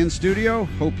next week in studio.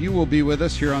 Hope you will be with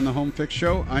us here on the Home Fix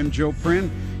Show. I'm Joe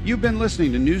Prin. You've been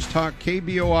listening to News Talk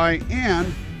KBOI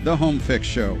and the Home Fix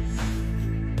Show.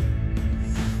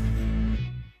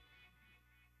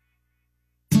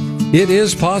 It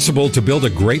is possible to build a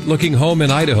great-looking home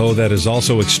in Idaho that is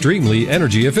also extremely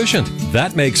energy efficient.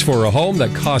 That makes for a home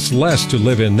that costs less to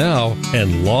live in now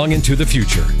and long into the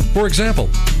future. For example,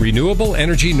 Renewable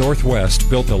Energy Northwest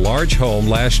built a large home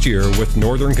last year with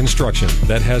Northern Construction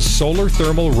that has solar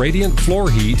thermal radiant floor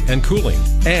heat and cooling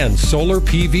and solar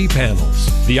PV panels.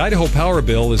 The Idaho power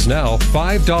bill is now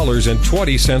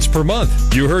 $5.20 per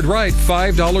month. You heard right,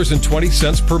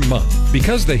 $5.20 per month.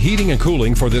 Because the heating and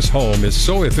cooling for this home is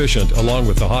so efficient along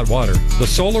with the hot water, the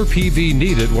solar PV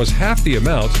needed was half the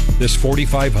amount this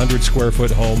 4,500 square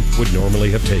foot home would normally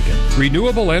have taken.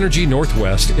 Renewable Energy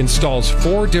Northwest installs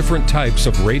 4 different different types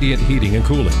of radiant heating and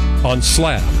cooling on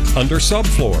slab, under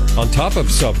subfloor, on top of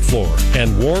subfloor,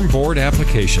 and warm board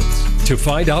applications. To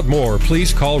find out more,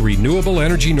 please call Renewable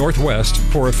Energy Northwest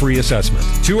for a free assessment.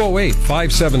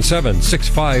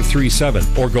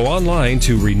 208-577-6537 or go online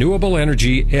to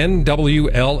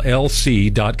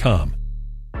renewableenergynwllc.com.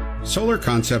 Solar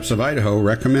Concepts of Idaho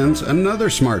recommends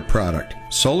another smart product,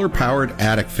 solar-powered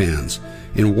attic fans.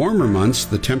 In warmer months,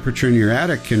 the temperature in your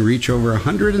attic can reach over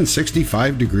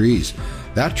 165 degrees.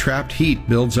 That trapped heat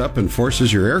builds up and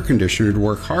forces your air conditioner to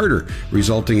work harder,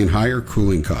 resulting in higher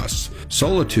cooling costs.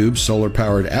 Solitude's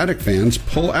solar-powered attic fans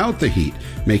pull out the heat,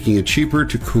 making it cheaper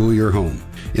to cool your home.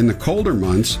 In the colder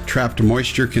months, trapped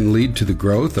moisture can lead to the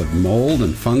growth of mold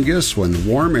and fungus when the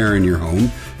warm air in your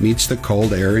home meets the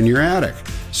cold air in your attic.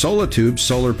 Solitude's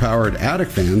solar-powered attic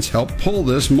fans help pull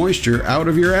this moisture out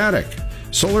of your attic.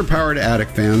 Solar-powered attic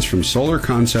fans from Solar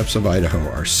Concepts of Idaho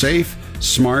are safe,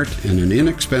 smart, and an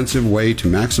inexpensive way to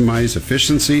maximize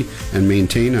efficiency and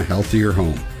maintain a healthier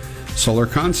home. Solar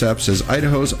Concepts is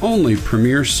Idaho's only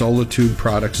premier Solitude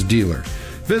products dealer.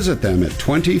 Visit them at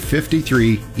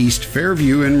 2053 East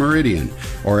Fairview in Meridian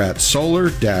or at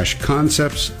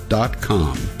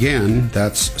solar-concepts.com. Again,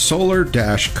 that's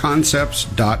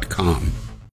solar-concepts.com.